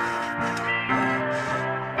here.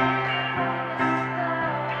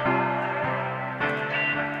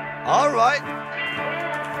 All right.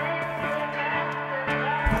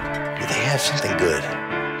 Do they have something good?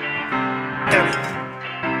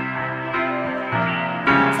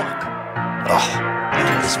 Oh,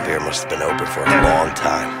 this beer must have been open for a long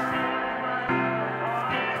time.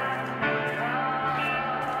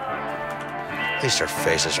 At least our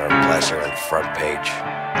faces aren't plastered on the front page.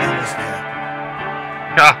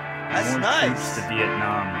 That's More nice. troops to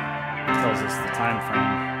Vietnam. Tells us the time frame.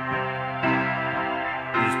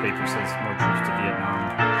 Newspaper says more troops to Vietnam.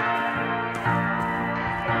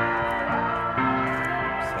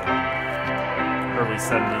 So, early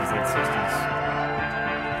 70s, late 60s.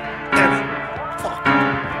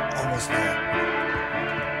 Almost there.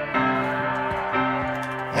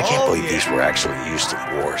 I can't believe these were actually used in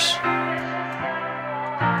wars.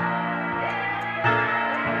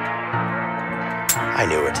 I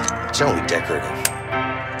knew it. It's only decorative.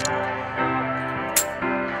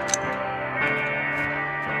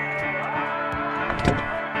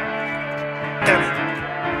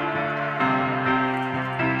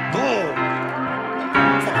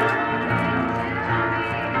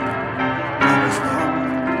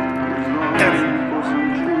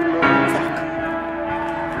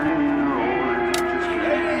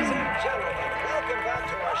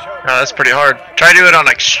 No, that's pretty hard. Try to do it on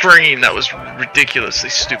extreme. That was ridiculously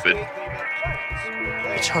stupid.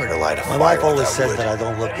 It's hard to light a fire. My wife always without says wood. that I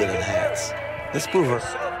don't look good in hats. Let's prove her.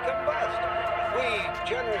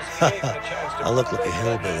 I look like a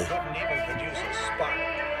hillbilly.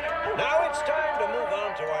 Now it's time to move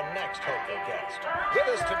on to our next hopeful guest. With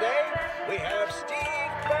us today, we have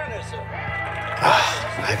Steve Barneson.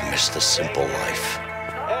 I've missed the simple life.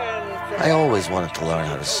 I always wanted to learn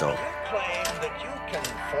how to sew. Claim that you can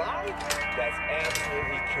fly? That's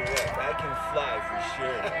absolutely correct. I can fly for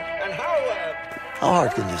sure. And How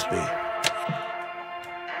hard can this be?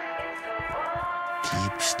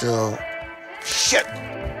 Keep still. Shit!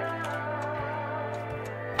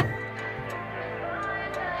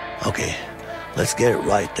 Okay, let's get it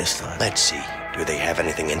right this time. Let's see. Do they have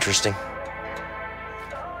anything interesting?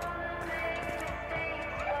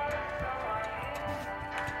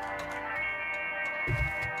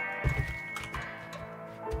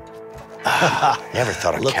 Never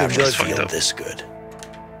thought a Looking couch good, would feel Phil. this good.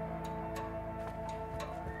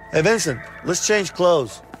 Hey, Vincent, let's change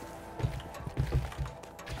clothes.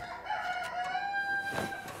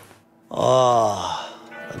 Oh,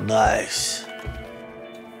 nice.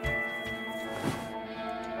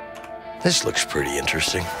 This looks pretty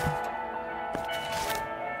interesting.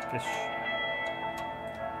 Fish.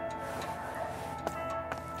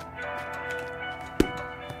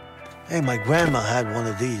 Hey, my grandma had one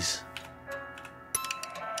of these.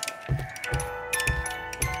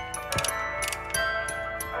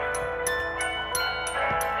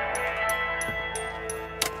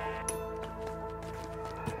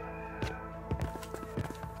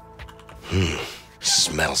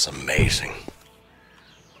 Smells amazing.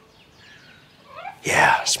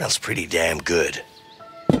 Yeah, smells pretty damn good.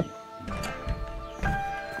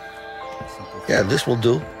 Yeah, this will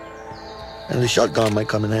do. And the shotgun might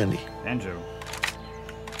come in handy. Banjo.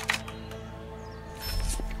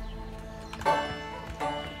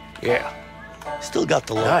 Yeah. Still got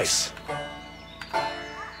the looks. Nice.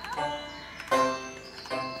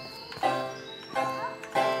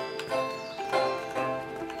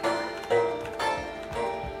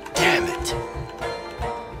 Damn it.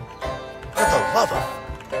 For the love of...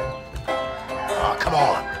 Oh, come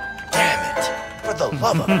on. Damn it. For the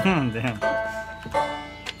love of... Damn.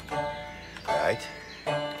 Right.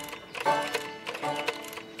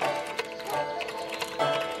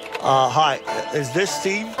 Hi. Is this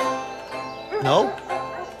Steve? No?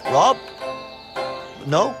 Rob?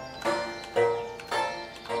 No?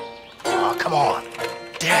 Oh, come on.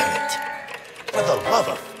 Damn it. For the love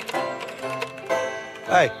of...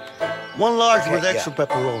 Hey, one large Okay, with yeah. extra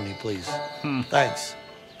pepperoni, please. Thanks.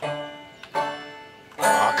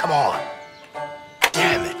 Oh, come on.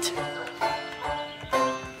 Damn it.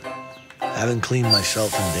 Haven't cleaned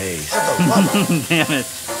myself in days. For the love of... Damn it.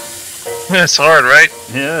 It's hard, right?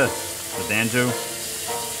 Yeah. The banjo.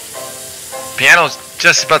 Piano's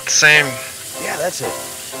just about the same. Yeah, that's it.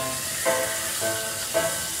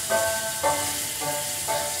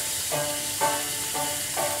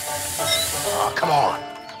 Oh, come on.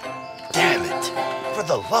 Damn it. For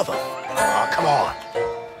the love of... Oh, come on.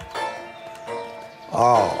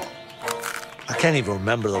 Oh. I can't even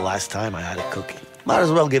remember the last time I had a cookie. Might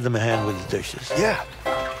as well give them a hand with the dishes. Yeah.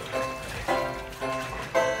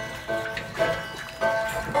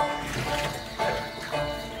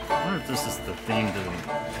 I wonder if this is the theme to the game.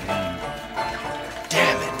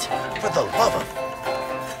 Damn it. For the love of...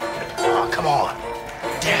 Oh, come on.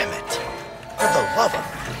 Damn it. For the love of...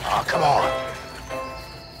 Oh, come on.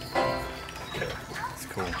 It's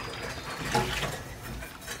cool.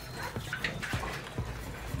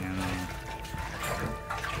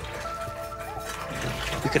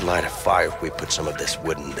 We could light a fire if we put some of this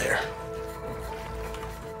wood in there.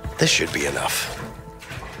 This should be enough.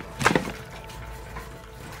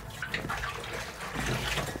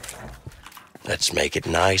 Let's make it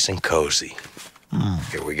nice and cozy.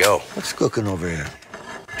 Here we go. What's cooking over here?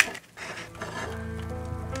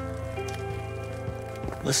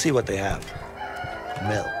 Let's see what they have.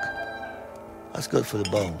 Milk. That's good for the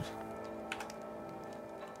bones.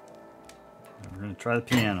 We're gonna try the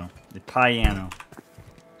piano. The piano.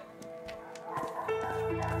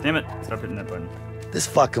 Damn it! Stop hitting that button. This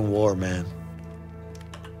fucking war, man.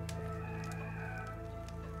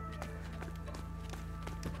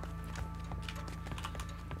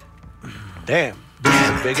 Damn, this is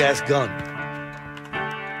a big-ass gun.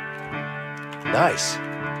 Nice.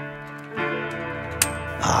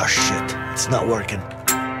 Ah, shit. It's not working.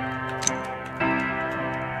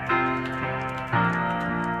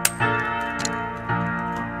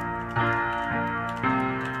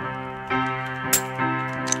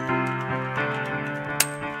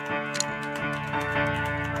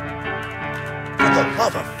 For the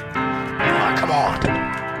love of... Oh, come on.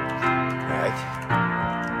 Right.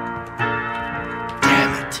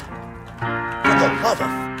 Damn it. For the love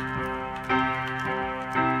of...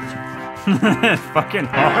 It's fucking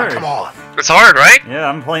hard. Come on. It's hard, right? Yeah,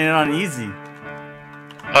 I'm playing it on easy.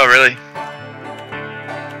 Oh, really?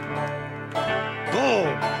 Boom.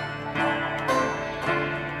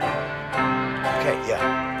 Okay, yeah.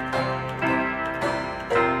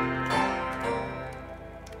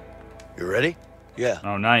 You ready? Yeah.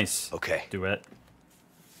 Oh, nice. Okay. Duet.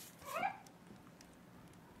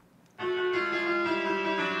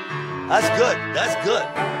 That's good. That's good.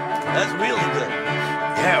 That's really good.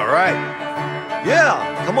 Yeah, all right.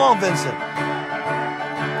 Yeah, come on, Vincent.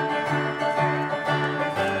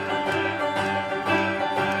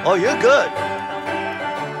 Oh, you're good.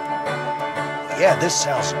 Yeah, this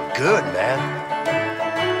sounds good, man.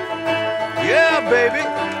 Yeah, baby.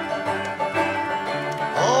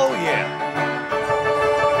 Oh, yeah.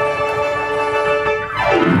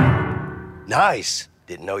 Nice.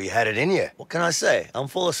 Didn't know you had it in you. What can I say? I'm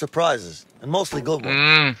full of surprises, and mostly good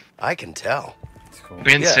ones. I can tell.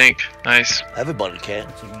 In sync. Nice. Everybody can.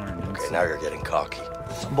 Okay, now you're getting cocky.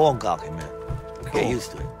 I'm born cocky, man. Get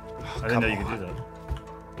used to it. I didn't know you could do that.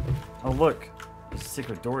 Oh, look. There's a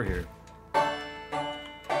secret door here.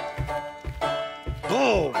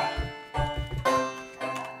 Boom!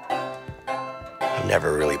 I've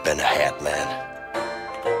never really been a hat man.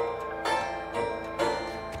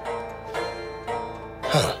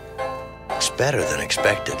 Huh. It's better than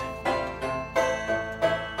expected.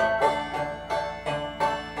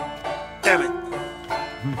 Damn it.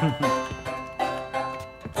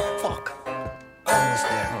 Fuck.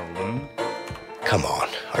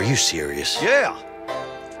 you serious? Yeah.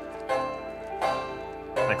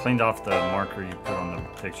 I cleaned off the marker you put on the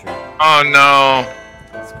picture. Oh no.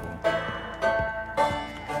 That's cool.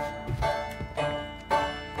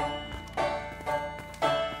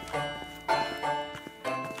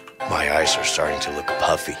 My eyes are starting to look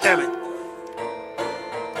puffy. Damn it.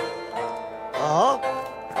 Uh-huh.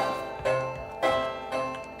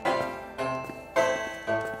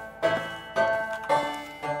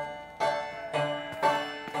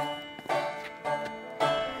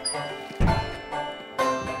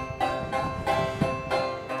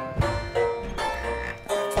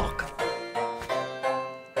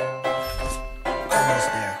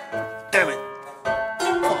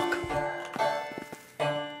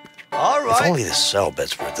 If only the cell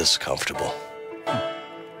beds were this comfortable.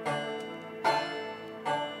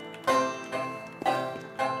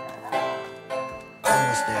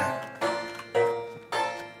 Almost there.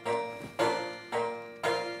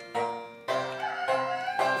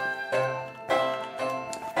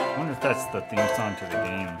 I wonder if that's the theme song to the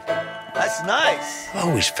game. That's nice. I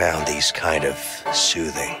always found these kind of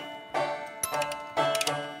soothing.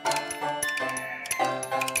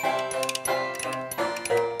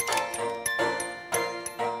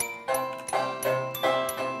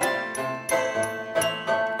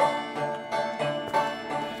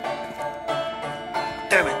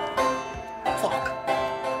 Damn it. Fuck.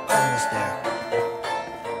 Almost there.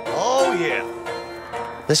 Oh, yeah.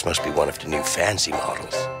 This must be one of the new fancy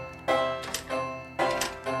models.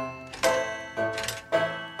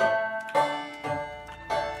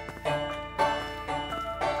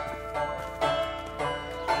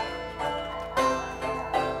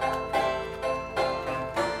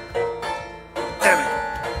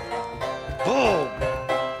 Boom!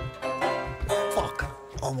 Fuck.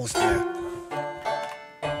 Almost there.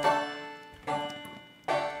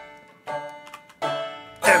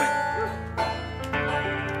 Damn it.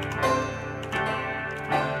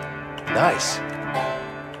 Nice.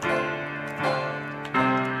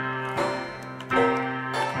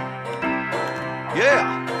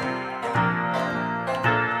 Yeah.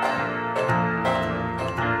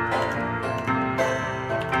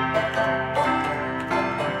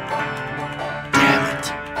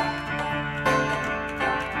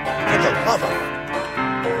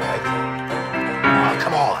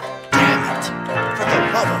 Come on. Damn it. For the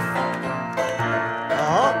love of...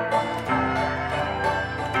 Uh-huh.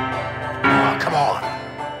 Oh, come on.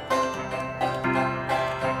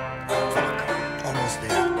 Fuck. Almost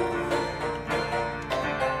there.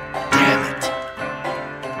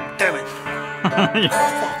 Damn it.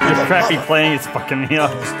 Your crappy playing is fucking me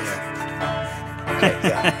up. Okay,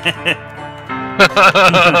 yeah.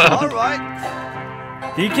 All right.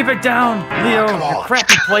 Can you keep it down, Leo? Your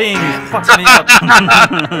crappy playing is fucking me up.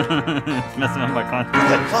 It's messing up my content.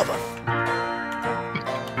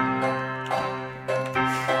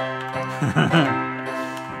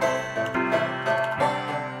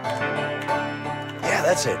 Yeah,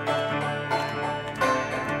 that's it.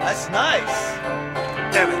 That's nice.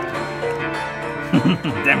 Damn it.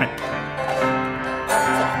 Damn it.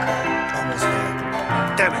 Fuck. Almost there.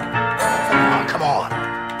 Damn it. Oh, come on.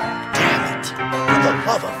 Damn it. For the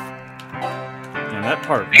love of... And that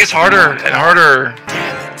part. It gets harder and harder.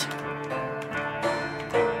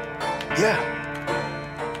 Yeah.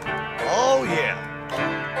 Oh, yeah.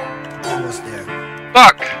 Almost there.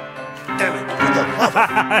 Fuck. Damn it. For the love of...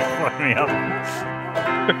 Fuck me up.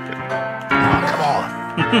 Oh, come on.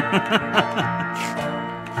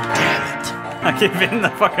 I keep hitting the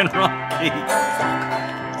fucking wrong key. Fuck.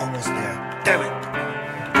 Almost there. Damn it.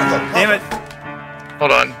 Damn it.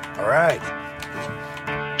 Hold on. All right.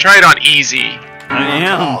 Try it on easy. I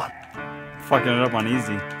am. Fucking it up on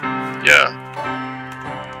easy. Yeah.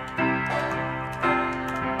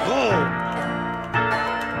 Boom.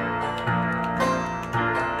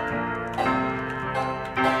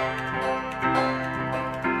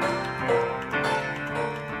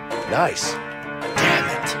 Nice. Damn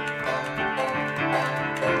it.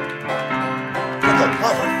 For the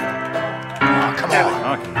love of... Oh, come on.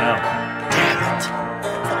 Fucking hell. Damn it.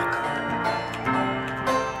 Fuck.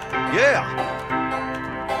 Yeah.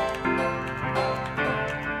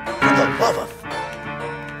 For the love of...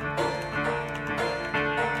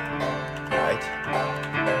 Right.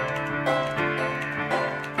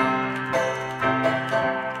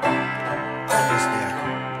 Almost there.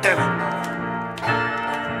 Damn it.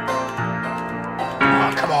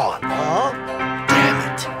 Oh, come on. Huh? Damn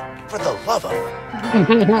it. For the love of...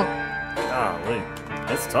 Golly.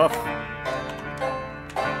 That's tough.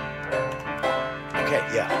 Okay,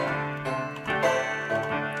 yeah.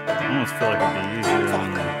 I almost feel like it'd be easier on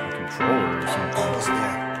the controller or something. Almost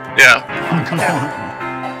there. Yeah. Come on.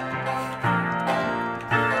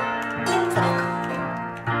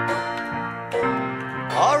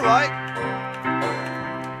 All right.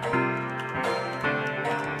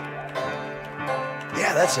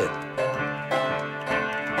 Yeah, that's it.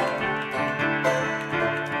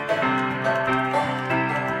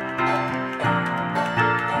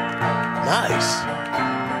 Nice.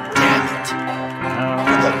 Damn it.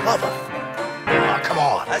 For the love of... Oh, come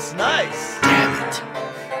on. That's nice. Damn it.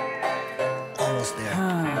 Almost there.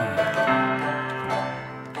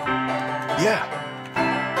 Yeah.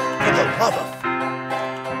 For the love of...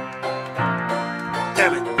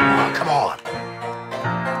 Damn it. Oh, come on.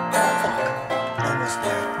 Almost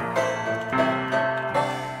there.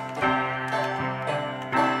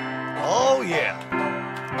 Oh, yeah.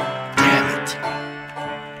 Damn it.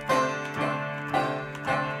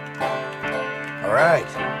 All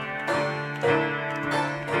right.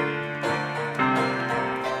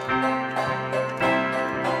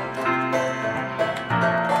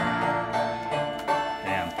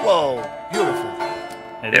 Damn. Whoa, beautiful.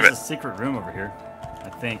 Hey, there's a secret room over here, I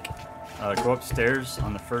think. Go upstairs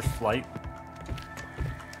on the first flight.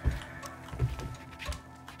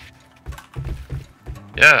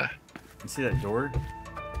 Yeah. You see that door?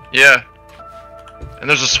 Yeah. And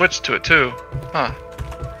there's a switch to it too. Huh.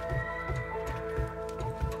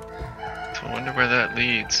 So I wonder where that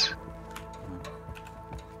leads.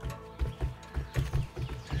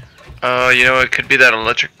 You know, it could be that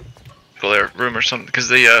electrical room or something, because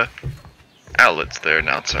the outlet's there and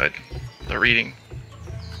outside. The reading.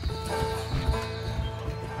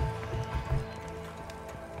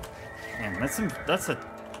 Man, that's a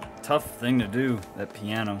tough thing to do, that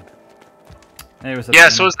piano. Hey, what's up? Yeah,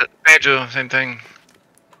 so is the banjo, same thing.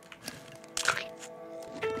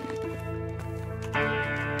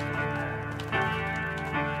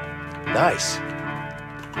 Nice.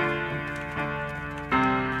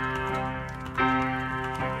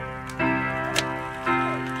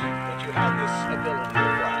 But you had this ability to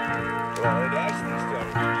fly. Well, it actually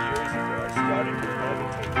started 2 years ago. I started to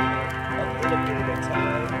levitate, a little bit at a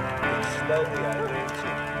time, and slowly I learned to,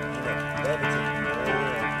 levitate more and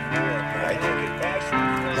more. Right. And I could actually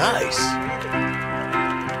fly. Nice. Okay.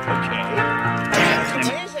 That's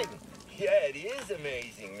amazing. Yeah, it is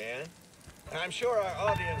amazing, man. I'm sure our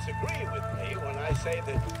audience agree with me when I say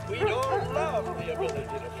that we all love the ability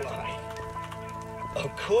to fly.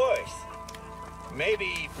 Of course.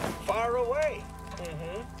 Maybe far away.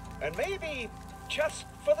 And maybe just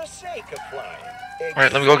for the sake of flying.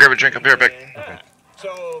 Alright, let me go grab a drink. I'll be right back. Okay.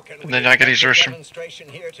 So, can we And then I get these restroom. demonstration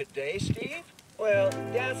here today, Steve? Well,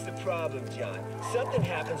 that's the problem, John. Something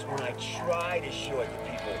happens when I try to show it to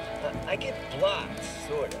people. I get blocked,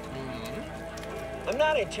 sort of. I'm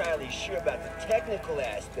not entirely sure about the technical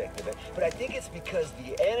aspect of it, but I think it's because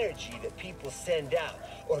the energy that people send out,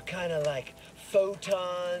 or kind of like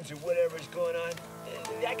photons or whatever's going on,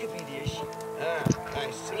 that could be the issue. Ah,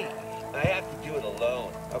 I see. I have to do it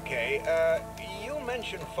alone. Okay, you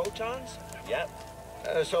mentioned photons? Yep.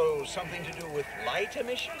 So something to do with light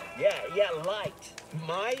emission? Yeah, light.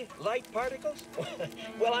 My light particles?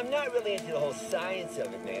 Well, I'm not really into the whole science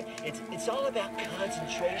of it, man. It's all about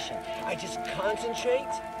concentration. I just concentrate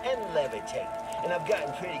and levitate, and I've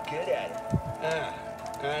gotten pretty good at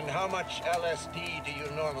it. And how much LSD do you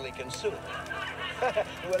normally consume?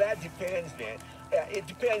 Well, that depends, man. It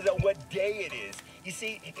depends on what day it is. You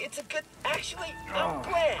see, it's a good... Actually, I'm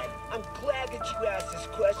glad that you asked this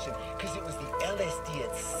question, because it was the LSD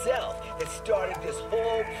itself that started this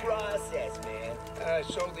whole process, man.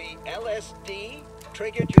 So the LSD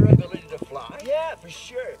triggered your ability to fly? Yeah, for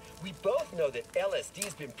sure. We both know that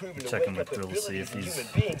LSD's been proven to wake up abilities in human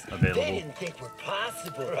beings available. they didn't think were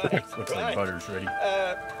possible. Right, looks like butter's ready.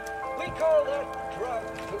 We call that drug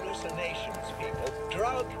hallucinations, people.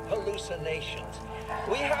 Drug hallucinations.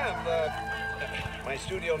 We have, my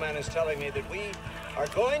studio man is telling me that we are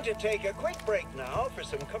going to take a quick break now for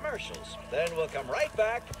some commercials. Then we'll come right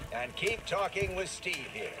back and keep talking with Steve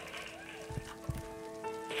here.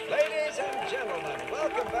 Ladies and gentlemen,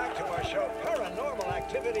 welcome back to our show, Paranormal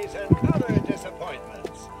Activities and Other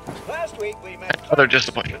Disappointments. Last week we met Other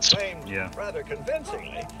Disappointments. claimed rather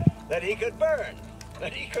convincingly that he could burn,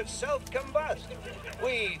 that he could self-combust.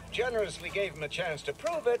 We generously gave him a chance to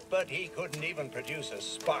prove it, but he couldn't even produce a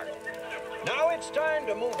spark. Now it's time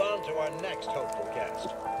to move on to our next hopeful guest.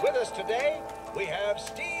 With us today, we have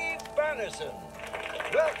Steve Bannerson.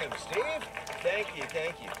 Welcome, Steve. Thank you.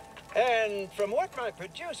 And from what my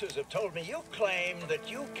producers have told me, you claim that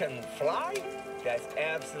you can fly? That's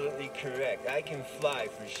absolutely correct. I can fly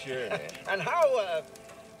for sure, man. And how,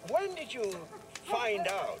 when did you find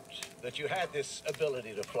out that you had this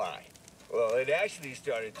ability to fly? Well, it actually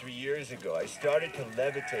started 3 years ago. I started to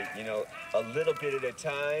levitate, you know, a little bit at a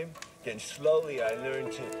time. Then slowly I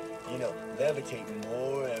learned to, you know, levitate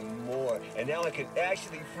more and more. And now I can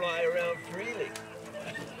actually fly around freely.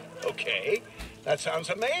 Okay, that sounds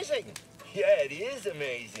amazing. Yeah, it is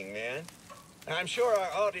amazing, man. I'm sure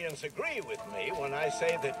our audience agree with me when I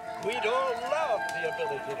say that we'd all love the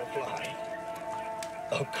ability to fly.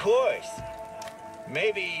 Of course.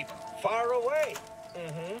 Maybe far away.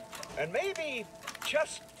 And maybe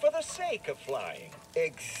just for the sake of flying.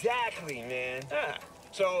 Exactly, man.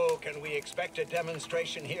 So can we expect a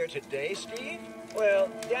demonstration here today, Steve? Well,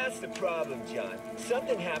 that's the problem, John.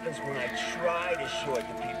 Something happens when I try to show it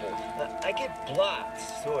to people. I get blocked,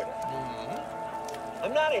 sort of.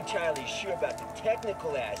 I'm not entirely sure about the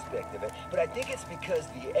technical aspect of it, but I think it's because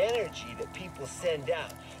the energy that people send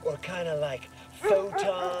out, or kind of like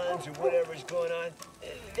photons or whatever's going on,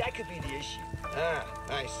 that could be the issue.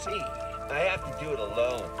 I see. I have to do it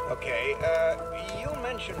alone. Okay, you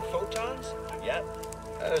mentioned photons? Yep.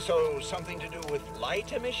 So something to do with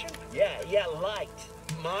light emission? Yeah, light.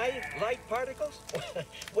 My light particles?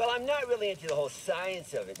 Well, I'm not really into the whole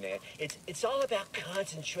science of it, man. It's all about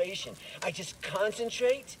concentration. I just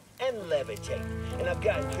concentrate and levitate, and I've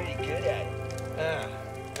gotten pretty good at it.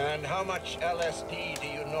 And how much LSD do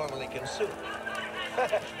you normally consume?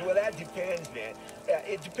 Well, that depends, man.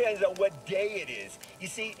 It depends on what day it is. You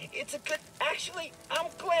see, it's a good... Actually, I'm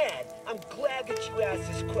glad that you asked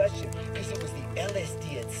this question, because it was the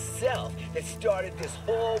LSD itself that started this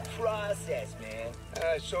whole process, man.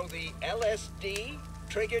 So the LSD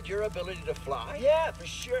triggered your ability to fly? Yeah, for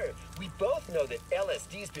sure. We both know that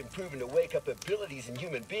LSD's been proven to wake up abilities in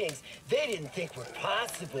human beings they didn't think were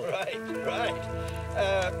possible. Right.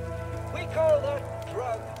 We call that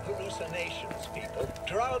drug hallucinations, people.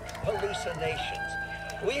 Drug hallucinations.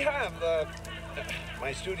 We have,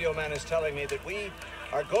 my studio man is telling me that we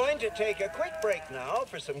are going to take a quick break now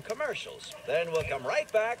for some commercials. Then we'll come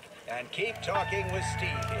right back and keep talking with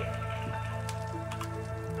Steve here.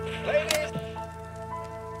 Ladies...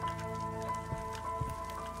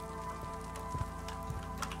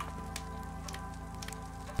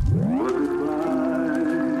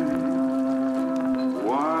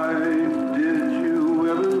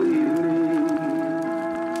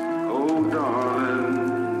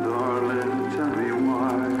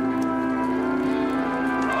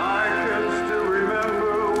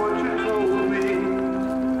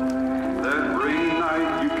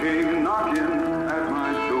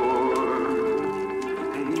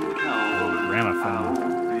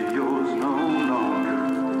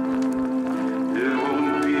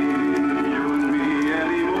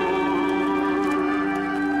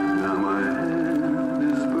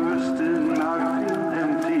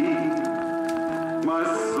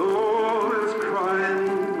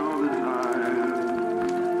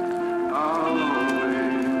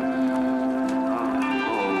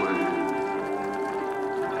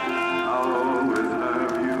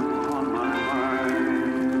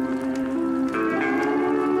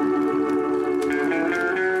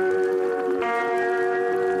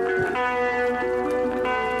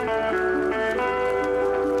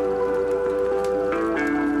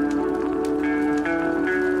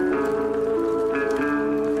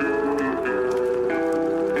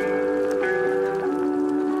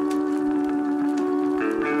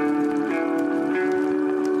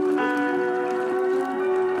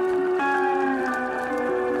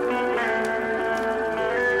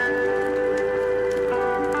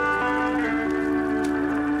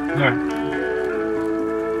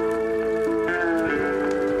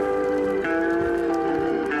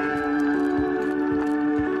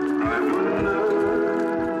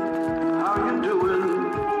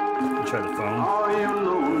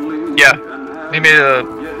 He made a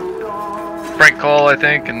prank call, I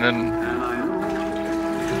think, and then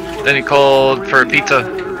he called for a pizza.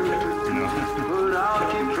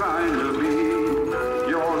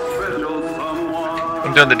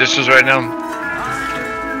 I'm doing the dishes right now.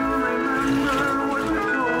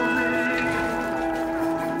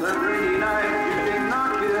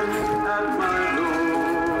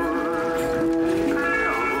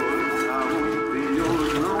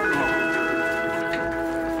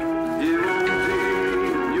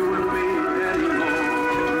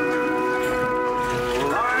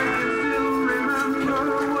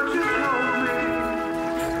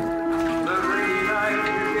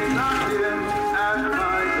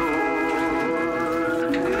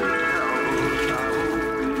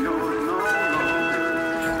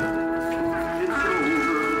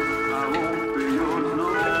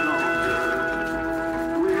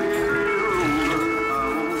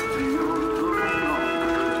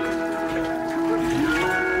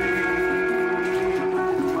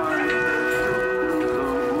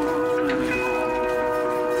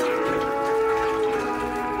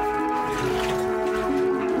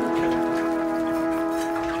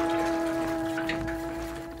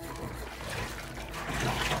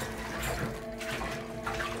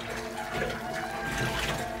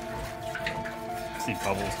 See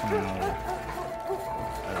bubbles coming out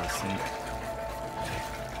of the sink.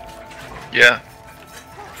 Yeah.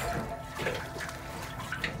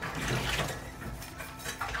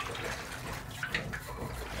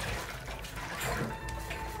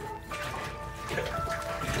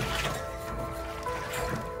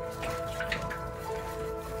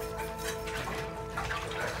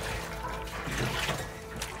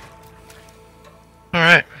 All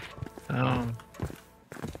right.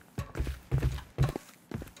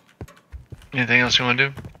 Anything else you want to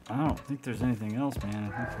do? I don't think there's anything else,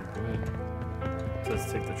 man. I think we're good. So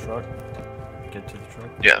let's take the truck. Get to the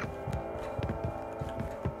truck. Yeah.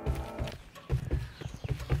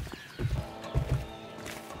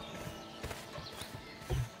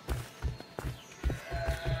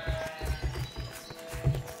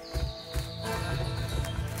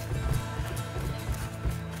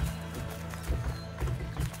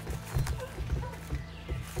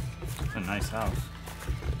 It's a nice house.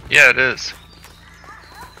 Yeah, it is.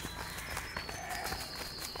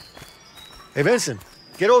 Hey, Vincent,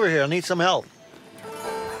 get over here. I need some help.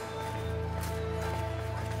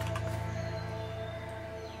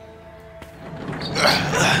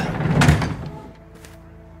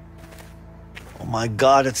 Oh my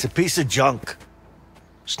God, it's a piece of junk.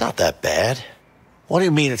 It's not that bad. What do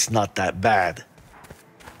you mean it's not that bad?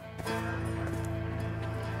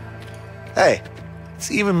 Hey,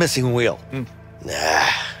 it's even missing a wheel. Nah,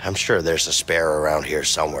 I'm sure there's a spare around here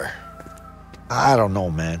somewhere. I don't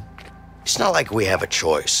know, man. It's not like we have a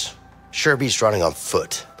choice. Sherby's running on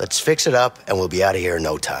foot. Let's fix it up and we'll be out of here in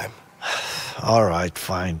no time. All right,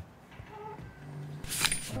 fine.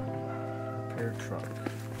 Repair truck.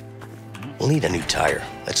 We'll need a new tire.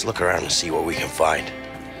 Let's look around and see what we can find.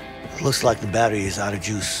 It looks like the battery is out of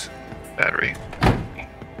juice. Battery.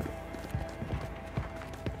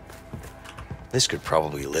 This could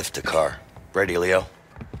probably lift the car. Ready, Leo?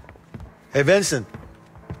 Hey, Vincent.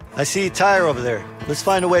 I see a tire over there. Let's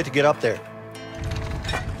find a way to get up there.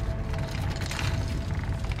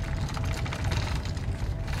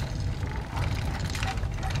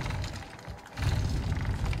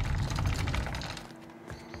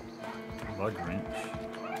 Lug wrench.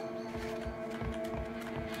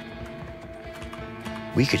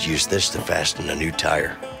 We could use this to fasten a new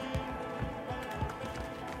tire.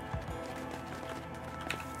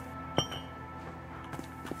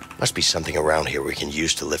 Must be something around here we can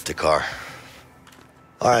use to lift the car.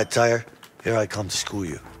 All right, tire. Here I come to school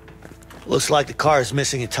you. Looks like the car is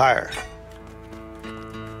missing a tire.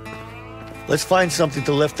 Let's find something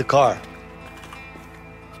to lift the car.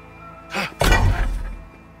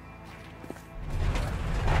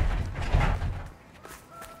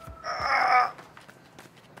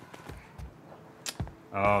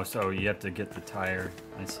 Oh, so you have to get the tire.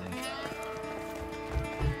 I see.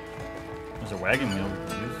 There's a wagon wheel we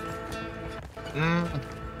can use.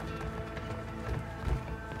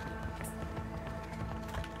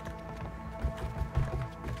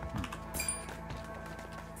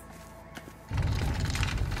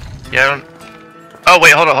 Yeah, I don't... Oh,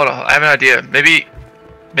 wait, hold on. I have an idea. Maybe...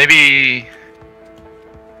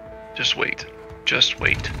 Just wait. Just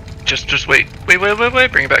wait. Just wait. Wait.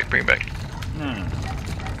 Bring it back. No.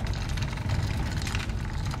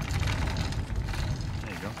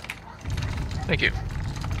 There you go. Thank you.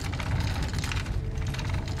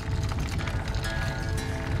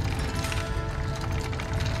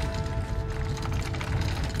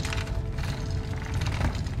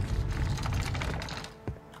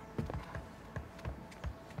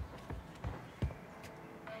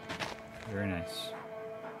 Very nice.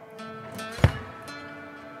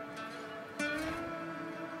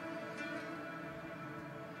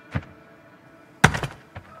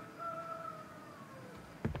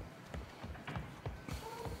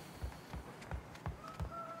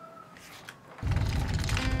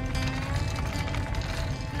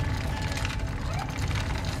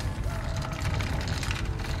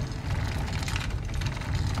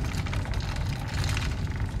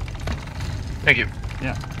 Thank you.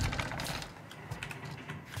 Yeah.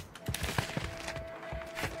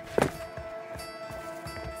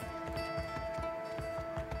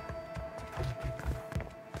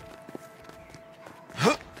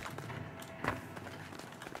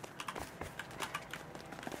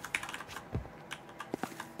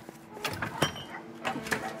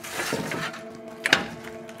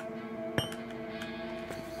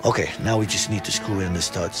 Okay, now we just need to screw in the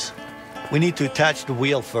studs. We need to attach the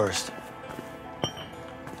wheel first.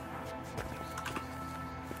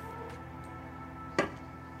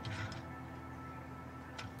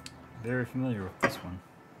 Very familiar with this one.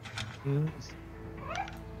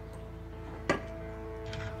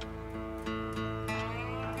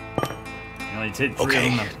 only did 3 Okay,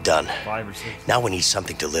 of them. done. 5 or 6. Now we need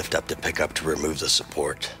something to lift up to pick up to remove the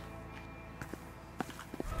support.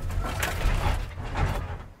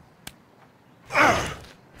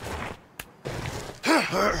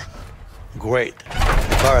 Great.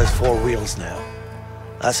 The car has 4 wheels now.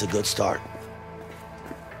 That's a good start.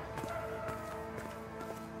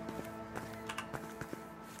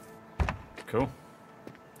 Cool.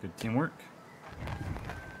 Good teamwork.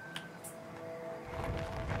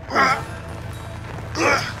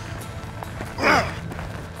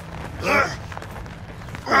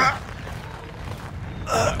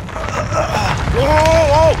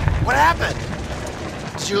 Whoa! What happened?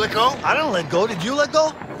 Did you let go? I didn't let go. Did you let go?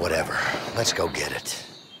 Whatever. Let's go get it.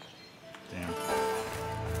 Damn.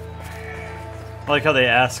 I like how they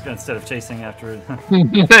ask instead of chasing after it.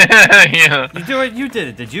 Yeah. You do it, you did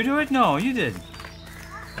it. Did you do it? No, you did.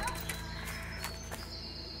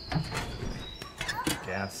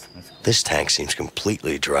 Gas. That's cool. This tank seems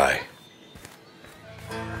completely dry.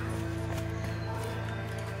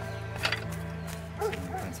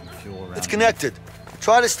 Find some fuel around It's here. connected.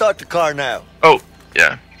 Try to start the car now. Oh,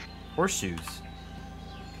 yeah. Horseshoes.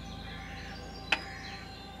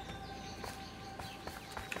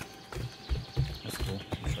 That's cool.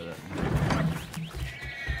 I'll try that.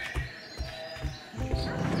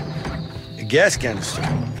 A gas canister.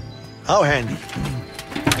 How handy.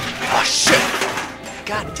 Oh, shit!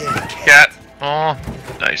 Goddamn cat. Cat. Oh,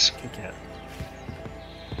 nice. Good cat.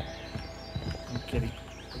 Good kitty.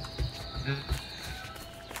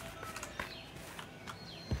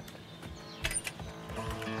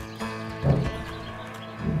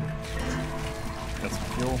 Got some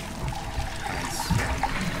fuel.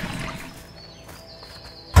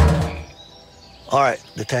 All right,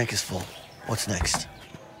 the tank is full. What's next?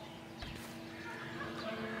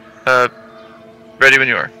 Ready when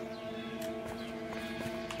you are.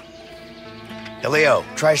 Leo,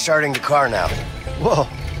 try starting the car now. Whoa.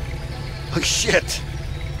 Oh, shit.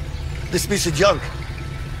 This piece of junk.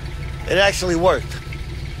 It actually worked.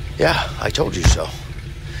 Yeah, I told you so.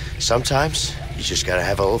 Sometimes, you just gotta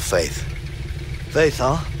have a little faith. Faith,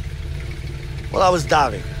 huh? Well, I was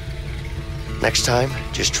doubting. Next time,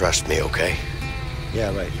 just trust me, okay?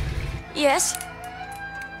 Yeah, right. Yes?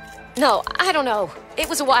 No, I don't know. It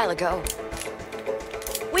was a while ago.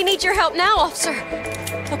 We need your help now, officer.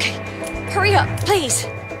 Okay, hurry up, please.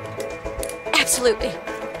 Absolutely.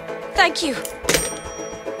 Thank you.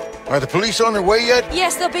 Are the police on their way yet?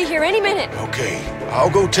 Yes, they'll be here any minute. Okay, I'll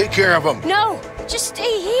go take care of them. No, just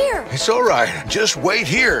stay here. It's all right. Just wait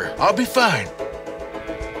here. I'll be fine.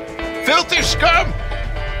 Filthy scum!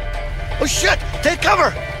 Oh, shit! Take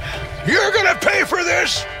cover! You're gonna pay for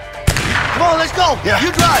this! Come on, let's go! Yeah.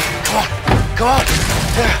 You drive! Come on, come on!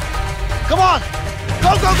 Yeah. Come on!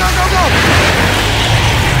 Go, go, go, go, go!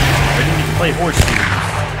 I didn't need to play horseshoes.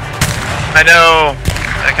 I know.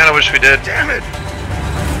 I kind of wish we did. Damn it!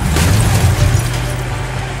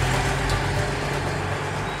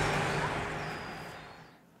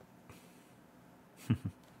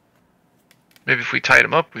 Maybe if we tied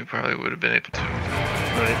him up, we probably would have been able to.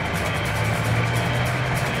 Right.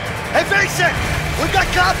 Hey, Vincent! We got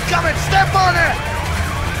cops coming! Step on it!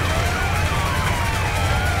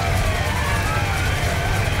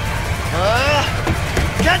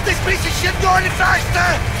 Get this piece of shit going faster!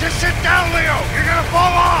 Just sit down, Leo! You're gonna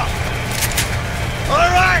fall off!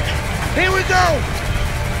 All right, here we go!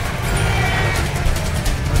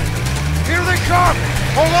 Here they come!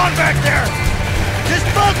 Hold on back there! Just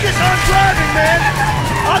focus on driving, man!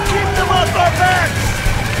 I'll keep them off our backs!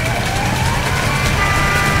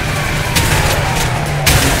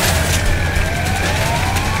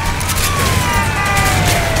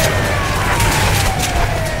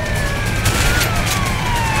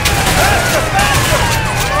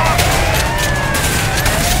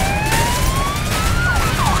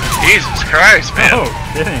 Jesus Christ, man. Oh,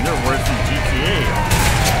 dang, they're worse than GTA.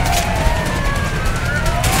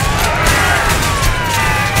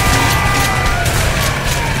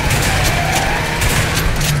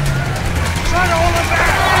 Try to hold him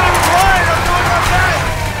back! Right, I'm doing my best!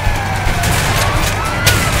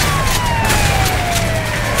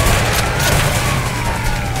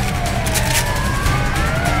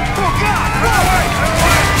 Oh, God!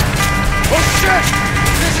 Oh, shit!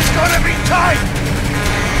 This is gonna be tight!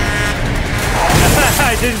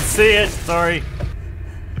 I didn't see it, sorry.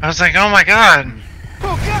 I was like, oh my god.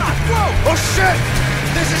 Oh, God! Whoa! Oh, shit!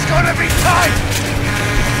 This is gonna be tight!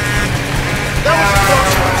 That was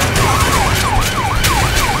close!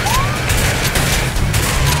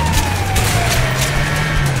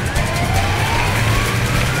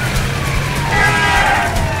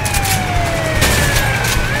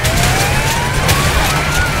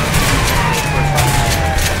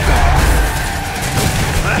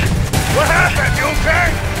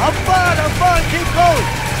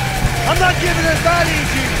 I'm not giving it that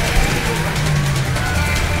easy!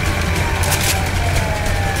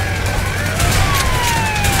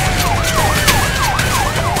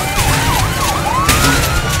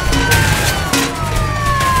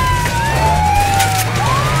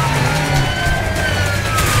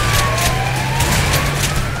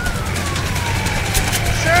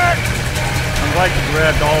 I'm glad you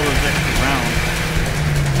grabbed all those extra rounds.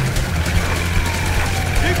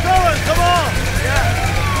 Keep going, come on!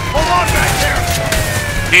 Yeah. Hold on back there!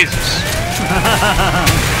 Jesus.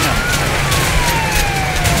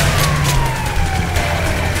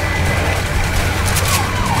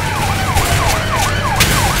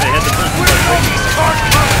 They had to Where did all these cars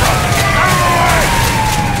come from? Out of the way!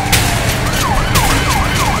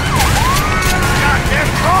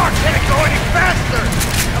 Goddamn car can't go any faster!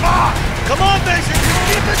 Come on! Come on, Vincent!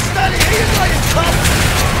 Keep it steady! He's like it's coming!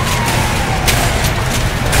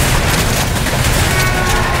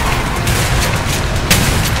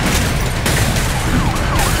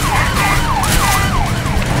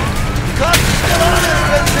 Cops are still on us,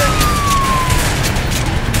 Vincent!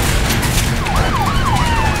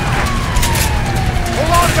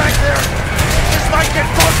 Hold on back there! This might get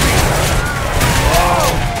bumpy!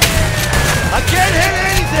 Whoa! I can't hit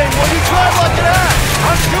anything when you drive like that!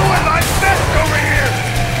 I'm doing my best over here!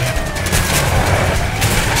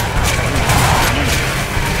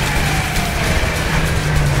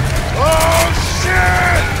 Oh,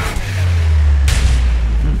 shit!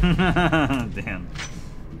 Damn.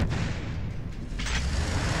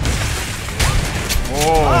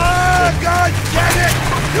 Whoa. Ah, God damn it!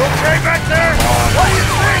 You okay back there? What do you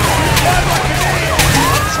think? You drive like an idiot!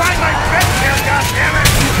 I'm trying my best here, goddammit!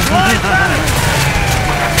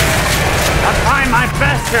 I'm trying my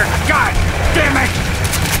best here. God damn it!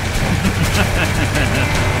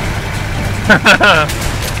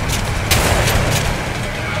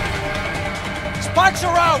 Spikes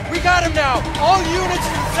are out! We got him now! All units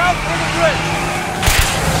to the south of the bridge!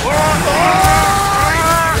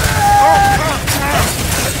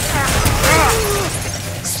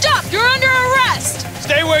 Stop! You're under arrest!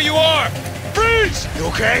 Stay where you are! Freeze! You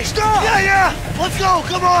okay? Stop! Yeah! Let's go!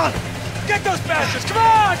 Come on! Get those bastards! Come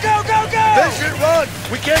on! Go, go, go! Vincent, run!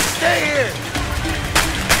 We can't stay here!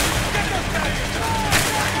 Get those bastards!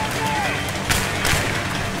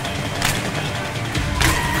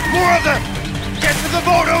 More of them! Get to the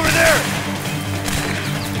boat over there!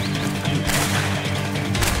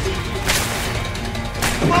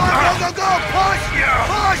 Come on, go, go, go! Push!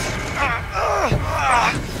 Push!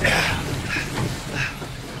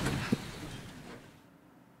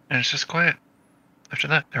 And it's just quiet. After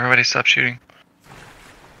that, everybody stopped shooting.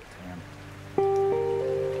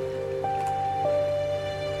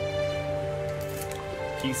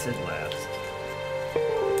 Peace at last.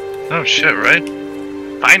 Oh shit, right?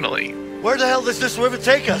 Finally. Where the hell does this river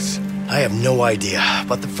take us? I have no idea,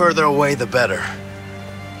 but the further away, the better.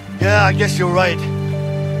 Yeah, I guess you're right.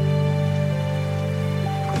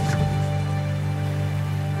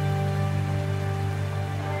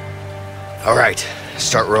 All right,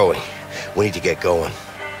 start rowing. We need to get going.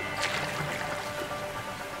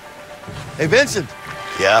 Hey, Vincent.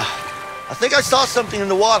 Yeah? I think I saw something in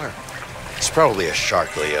the water. It's probably a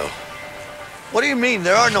shark, Leo. What do you mean?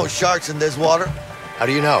 There are no sharks in this water. How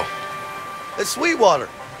do you know? It's sweet water.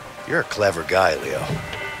 You're a clever guy, Leo.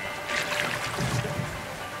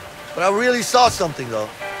 But I really saw something, though.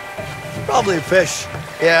 Probably a fish.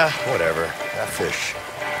 Yeah, whatever. A fish.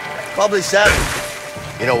 Probably salmon.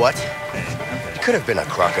 You know what? It could have been a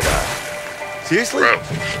crocodile. Seriously? Bro.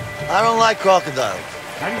 I don't like crocodiles.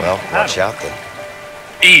 Well, watch out then.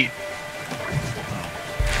 E.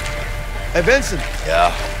 Hey, Vincent.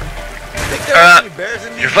 Yeah? Think there are any bears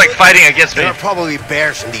in these You're like woods? fighting against me. There are probably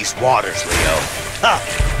bears in these waters, Leo. Ha!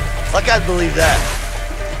 Like I'd believe that.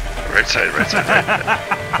 Right side, right side,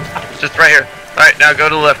 right. Just right here. Alright, now go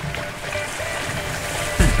to the left.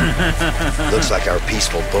 Looks like our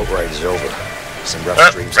peaceful boat ride is over. Some rough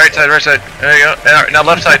streams. Right side, right side. There you go. Alright, now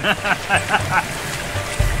left side.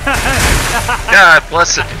 God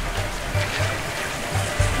bless it.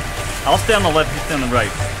 I'll stay on the left, you stay on the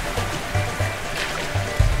right.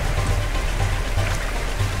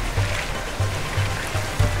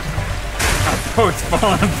 Our boat's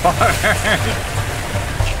falling apart.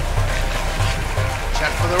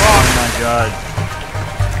 Check for the rock. Oh my god.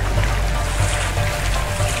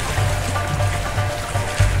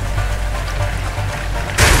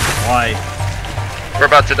 Why? We're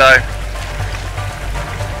about to die.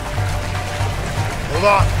 Hold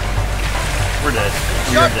on. We're dead.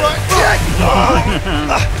 Sharp right.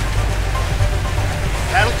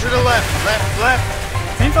 Paddle to the left. Left, left.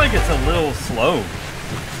 Seems like it's a little slow.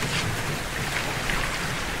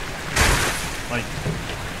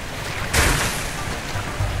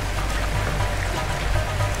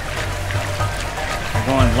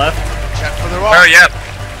 left? Check for the rock. Oh, yep.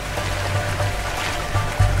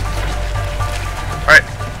 Alright.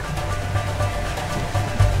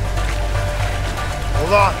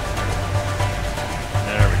 Hold on.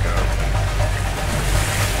 There we go.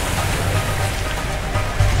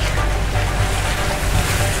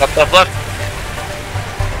 Left, left, left.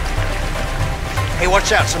 Hey,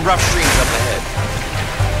 watch out. Some rough streams up ahead.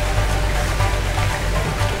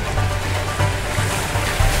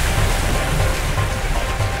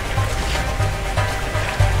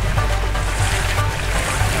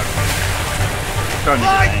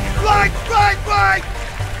 Right!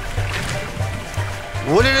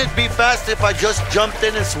 Wouldn't it be fast if I just jumped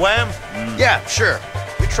in and swam? Yeah, sure.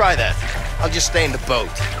 We try that. I'll just stay in the boat.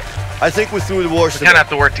 I think we're through the worst We kind of have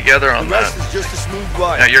to work together on The rest that. is just a smooth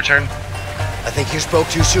ride. Now, your turn. I think you spoke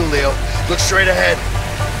too soon, Leo. Look straight ahead.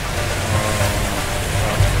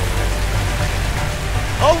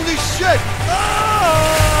 Holy shit!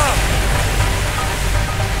 Ah!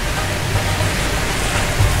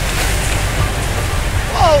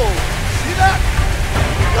 Whoa! See that?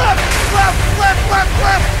 Left!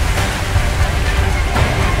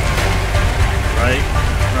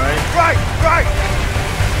 Right!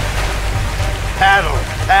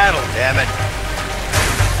 Paddle, damn it.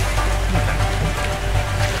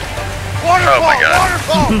 Waterfall! Oh my God.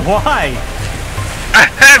 Waterfall! Why? I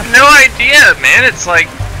have no idea, man. It's like...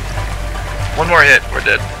 One more hit, we're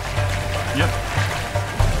dead. Yep.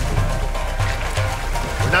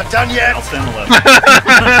 We're not done yet. I'll stand the left.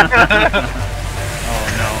 Oh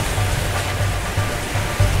no.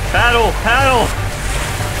 Paddle!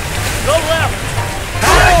 Go left!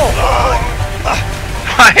 Paddle!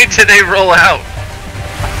 Why did they roll out?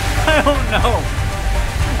 I don't know.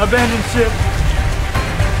 Abandoned ship.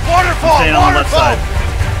 Waterfall! Staying on the left side.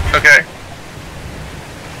 Okay.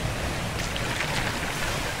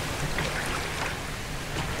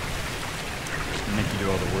 Make you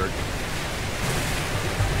do all the work.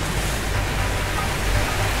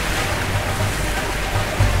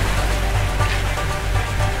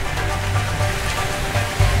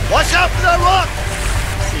 Watch out for that rock!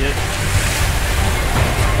 See it.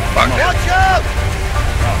 Fuck it. Watch out!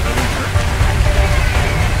 Oh, that didn't hurt.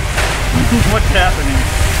 What's happening?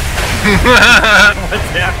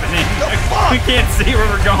 What's happening? We can't see where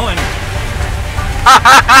we're going.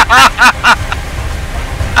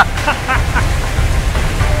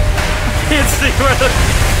 Can't see where the...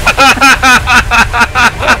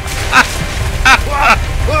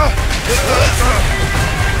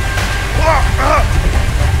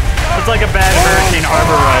 It's like a bad Hurricane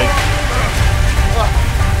Harbor ride.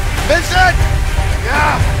 Vincent!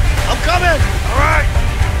 Yeah! I'm coming! Alright!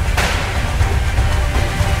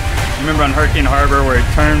 Remember on Hurricane Harbor where it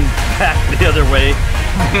turned back the other way?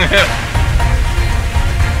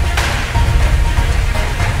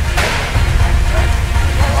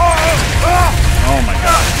 Oh my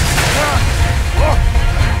God.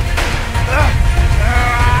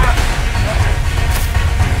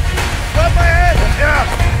 Grab my head! Yeah!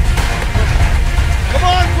 Come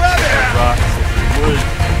on, grab it! Rocks, wood.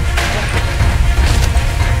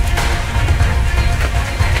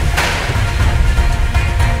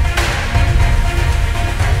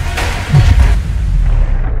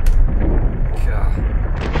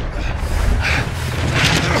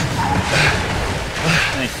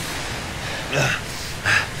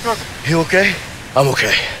 You okay? I'm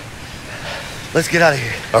okay. Let's get out of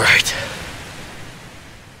here. All right.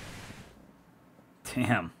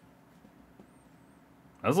 Damn.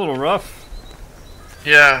 That was a little rough.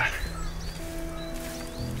 Yeah.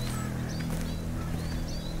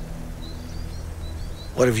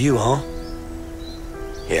 What of you, huh?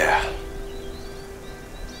 Yeah.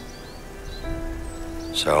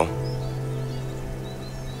 So,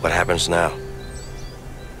 what happens now?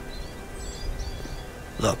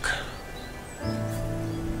 Look.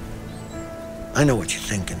 I know what you're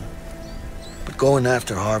thinking. But going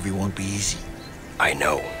after Harvey won't be easy. I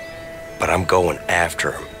know. But I'm going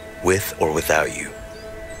after him, with or without you.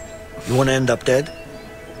 You want to end up dead?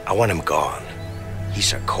 I want him gone.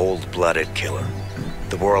 He's a cold-blooded killer.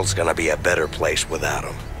 The world's gonna be a better place without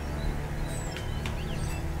him.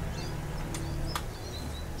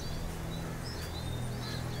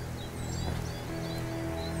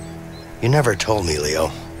 You never told me, Leo.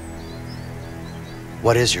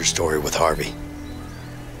 What is your story with Harvey?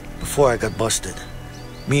 Before I got busted,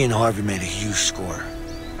 me and Harvey made a huge score.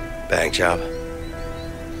 Bank job?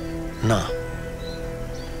 Nah.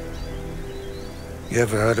 You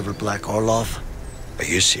ever heard of a Black Orlov? Are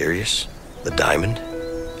you serious? The diamond?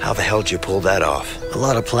 How the hell did you pull that off? A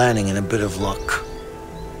lot of planning and a bit of luck.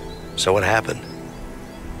 So what happened?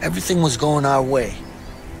 Everything was going our way.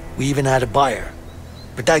 We even had a buyer.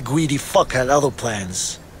 But that greedy fuck had other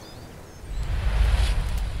plans.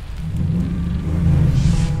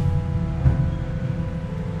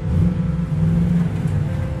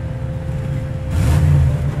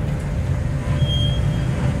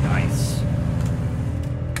 Nice.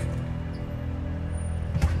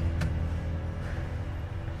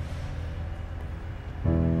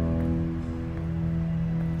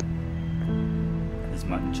 His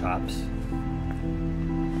mutton chops.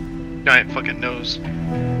 Giant fucking nose.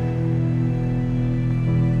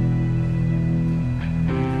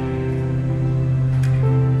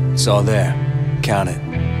 It's all there. Count it.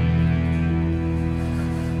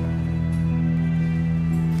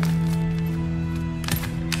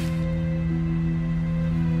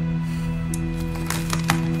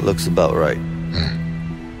 Looks about right.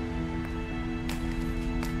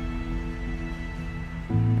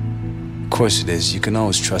 Of course it is. You can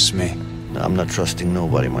always trust me. No, I'm not trusting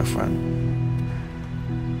nobody, my friend.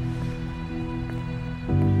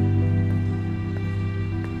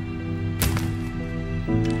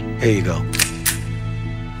 Here you go.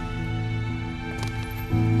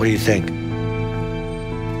 What do you think?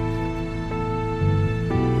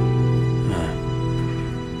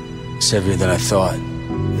 It's heavier than I thought.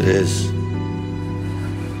 It is.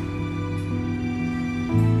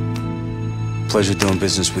 Pleasure doing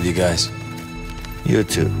business with you guys. You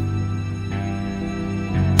too.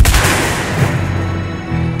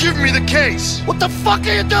 Give me the case! What the fuck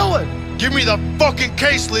are you doing? Give me the fucking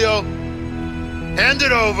case, Leo! Hand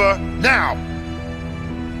it over, now!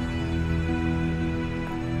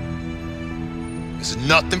 It's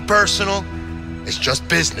nothing personal, it's just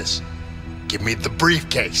business. Give me the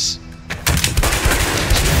briefcase.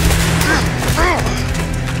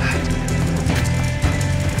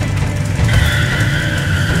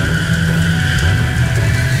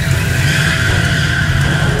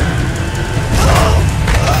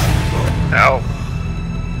 Ow.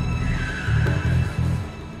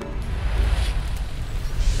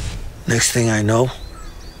 Next thing I know,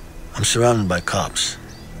 I'm surrounded by cops.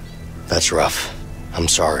 That's rough. I'm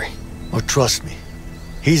sorry. Oh, trust me.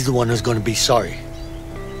 He's the one who's gonna be sorry.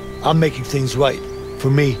 I'm making things right. For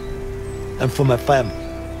me. And for my family.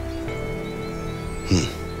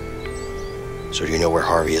 So do you know where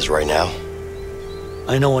Harvey is right now?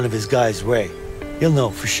 I know one of his guys, Ray. He'll know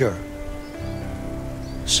for sure.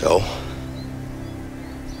 So?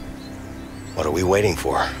 What are we waiting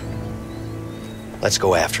for? Let's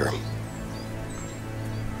go after him.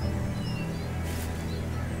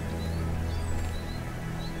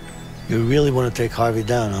 You really want to take Harvey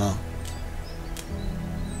down, huh?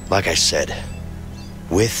 Like I said,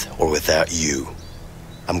 with or without you,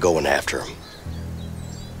 I'm going after him.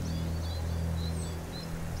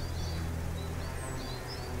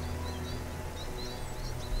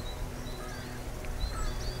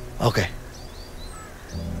 Okay.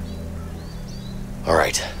 All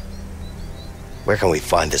right. Where can we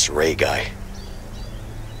find this Ray guy?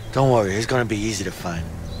 Don't worry, he's gonna be easy to find.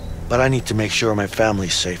 But I need to make sure my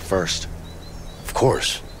family's safe first. Of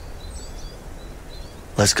course.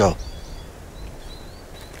 Let's go.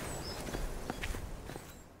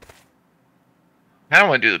 I don't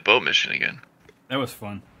want to do the boat mission again. That was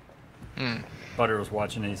fun. Butter was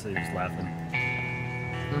watching it, so he was laughing.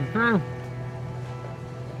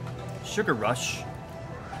 Sugar Rush.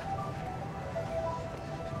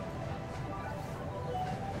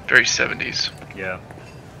 Very 70s. Yeah.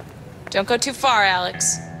 Don't go too far,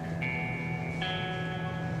 Alex.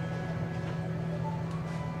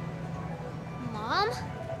 Mom?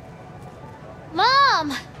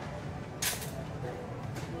 Mom!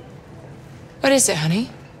 What is it, honey?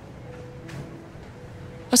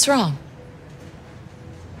 What's wrong?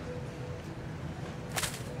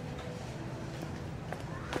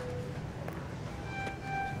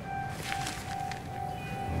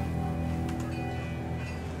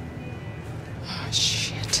 Oh,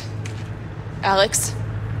 shit. Alex?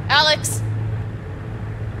 Alex!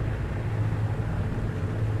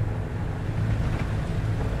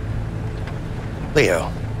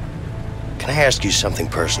 Leo, can I ask you something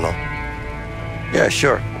personal? Yeah,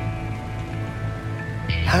 sure.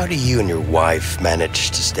 How do you and your wife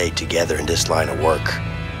manage to stay together in this line of work?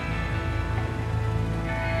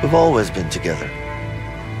 We've always been together.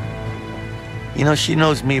 You know, she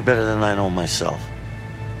knows me better than I know myself.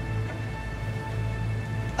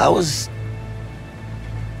 I was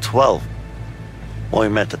 12 when we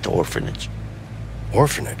met at the orphanage.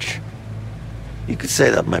 Orphanage? You could say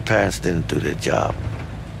that my parents didn't do their job.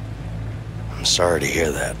 I'm sorry to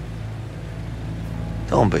hear that.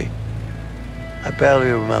 Don't be. I barely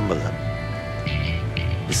remember them.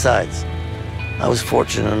 Besides, I was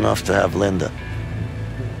fortunate enough to have Linda.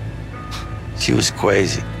 She was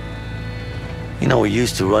crazy. You know, we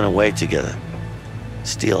used to run away together.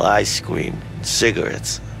 Steal ice cream,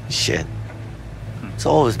 cigarettes, shit. It's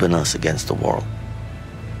always been us against the world.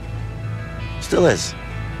 Still is.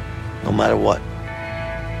 No matter what.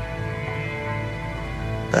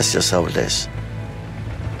 That's just how it is.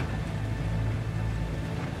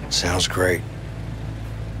 Sounds great.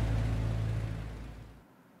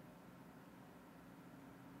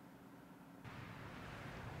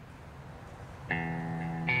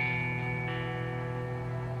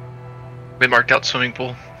 They marked out swimming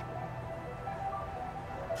pool.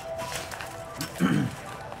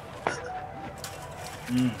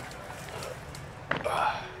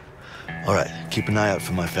 All right, keep an eye out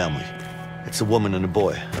for my family. It's a woman and a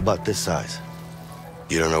boy, about this size.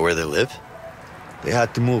 You don't know where they live? They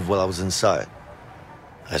had to move while I was inside.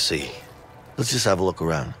 I see. Let's just have a look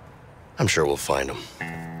around. I'm sure we'll find them.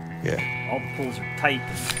 Yeah. All the pools are tight. All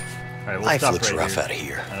right, we'll Life stop looks right rough here. out of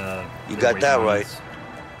here. You got that right.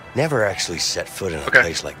 Never actually set foot in a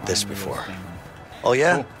place like this before. Oh,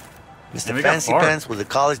 yeah? Cool. Mr. And we got Fancy bars. Pants with a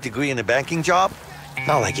college degree and a banking job?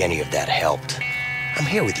 Not like any of that helped. I'm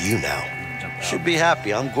here with you now. Should be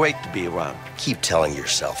happy. I'm great to be around. Keep telling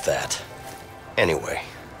yourself that. Anyway,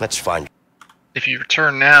 let's find... If you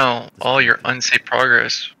return now, all your unsaved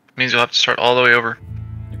progress means you'll have to start all the way over.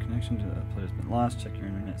 Your connection to the player has been lost. Check your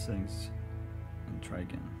internet settings and try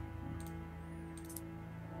again.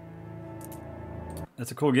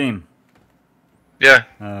 That's a cool game. Yeah.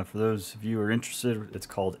 For those of you who are interested, it's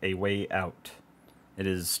called A Way Out. It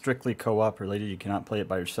is strictly co-op related. You cannot play it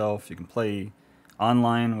by yourself. You can play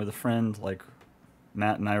online with a friend like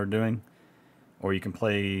Matt and I were doing, or you can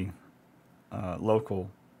play local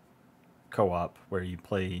co-op where you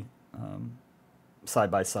play side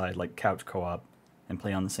by side, like couch co-op, and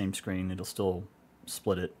play on the same screen. It'll still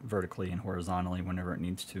split it vertically and horizontally whenever it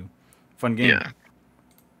needs to. Fun game. Yeah.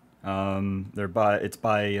 It's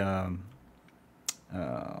by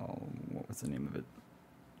what was the name of it?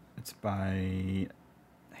 It's by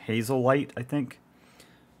Hazelight, I think.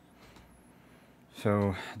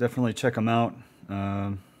 So definitely check them out.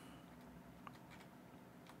 Let's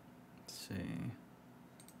see.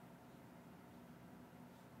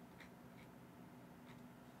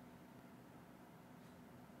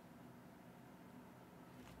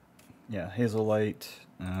 Yeah, Hazelight.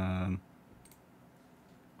 Let's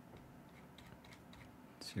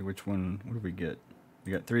see which one. What did we get?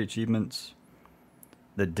 We got 3 achievements.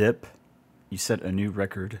 The Dip. You set a new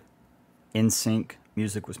record. In Sync.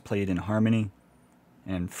 Music was played in harmony.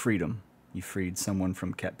 And Freedom. You freed someone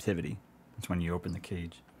from captivity. That's when you open the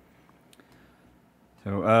cage.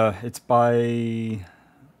 So it's by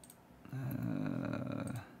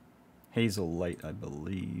Hazelight, I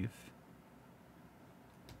believe.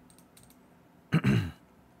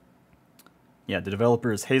 Yeah, the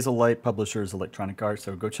developer is Hazelight, publisher is Electronic Arts,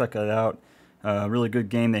 so go check that out. Really good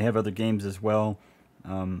game. They have other games as well.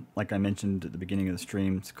 Like I mentioned at the beginning of the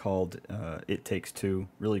stream, it's called It Takes Two.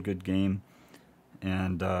 Really good game.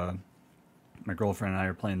 And my girlfriend and I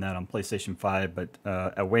are playing that on PlayStation 5, but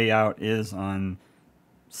A Way Out is on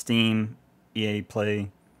Steam, EA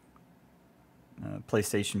Play,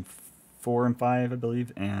 PlayStation 4 and 5, I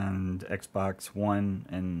believe, and Xbox One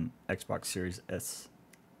and Xbox Series S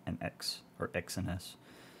and X, or X and S.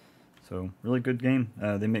 So, really good game.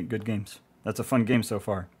 They make good games. That's a fun game so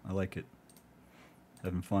far. I like it.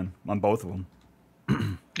 Having fun on both of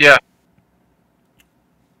them. Yeah.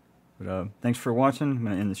 But thanks for watching. I'm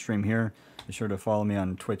going to end the stream here. Be sure to follow me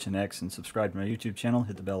on Twitch and X and subscribe to my YouTube channel.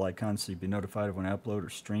 Hit the bell icon so you'll be notified of when I upload or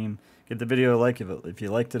stream. Give the video a like if you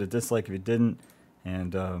liked it, a dislike if you didn't.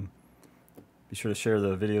 And be sure to share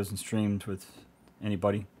the videos and streams with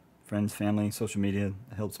anybody, friends, family, social media.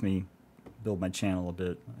 It helps me build my channel a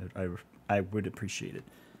bit. I would appreciate it.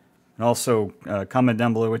 And also, comment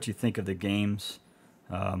down below what you think of the games.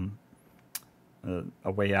 A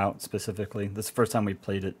Way Out specifically. This is the first time we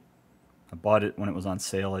played it. I bought it when it was on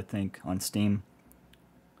sale, I think, on Steam.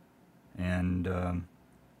 And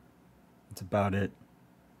that's about it.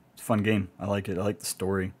 It's a fun game. I like it. I like the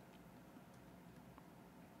story.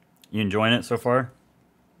 You enjoying it so far?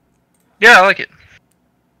 Yeah, I like it.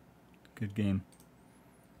 Good game.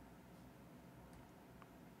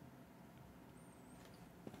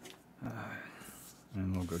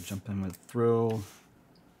 And we'll go jump in with Thrill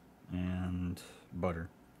and Butter.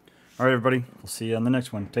 Alright, everybody. We'll see you on the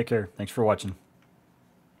next one. Take care. Thanks for watching.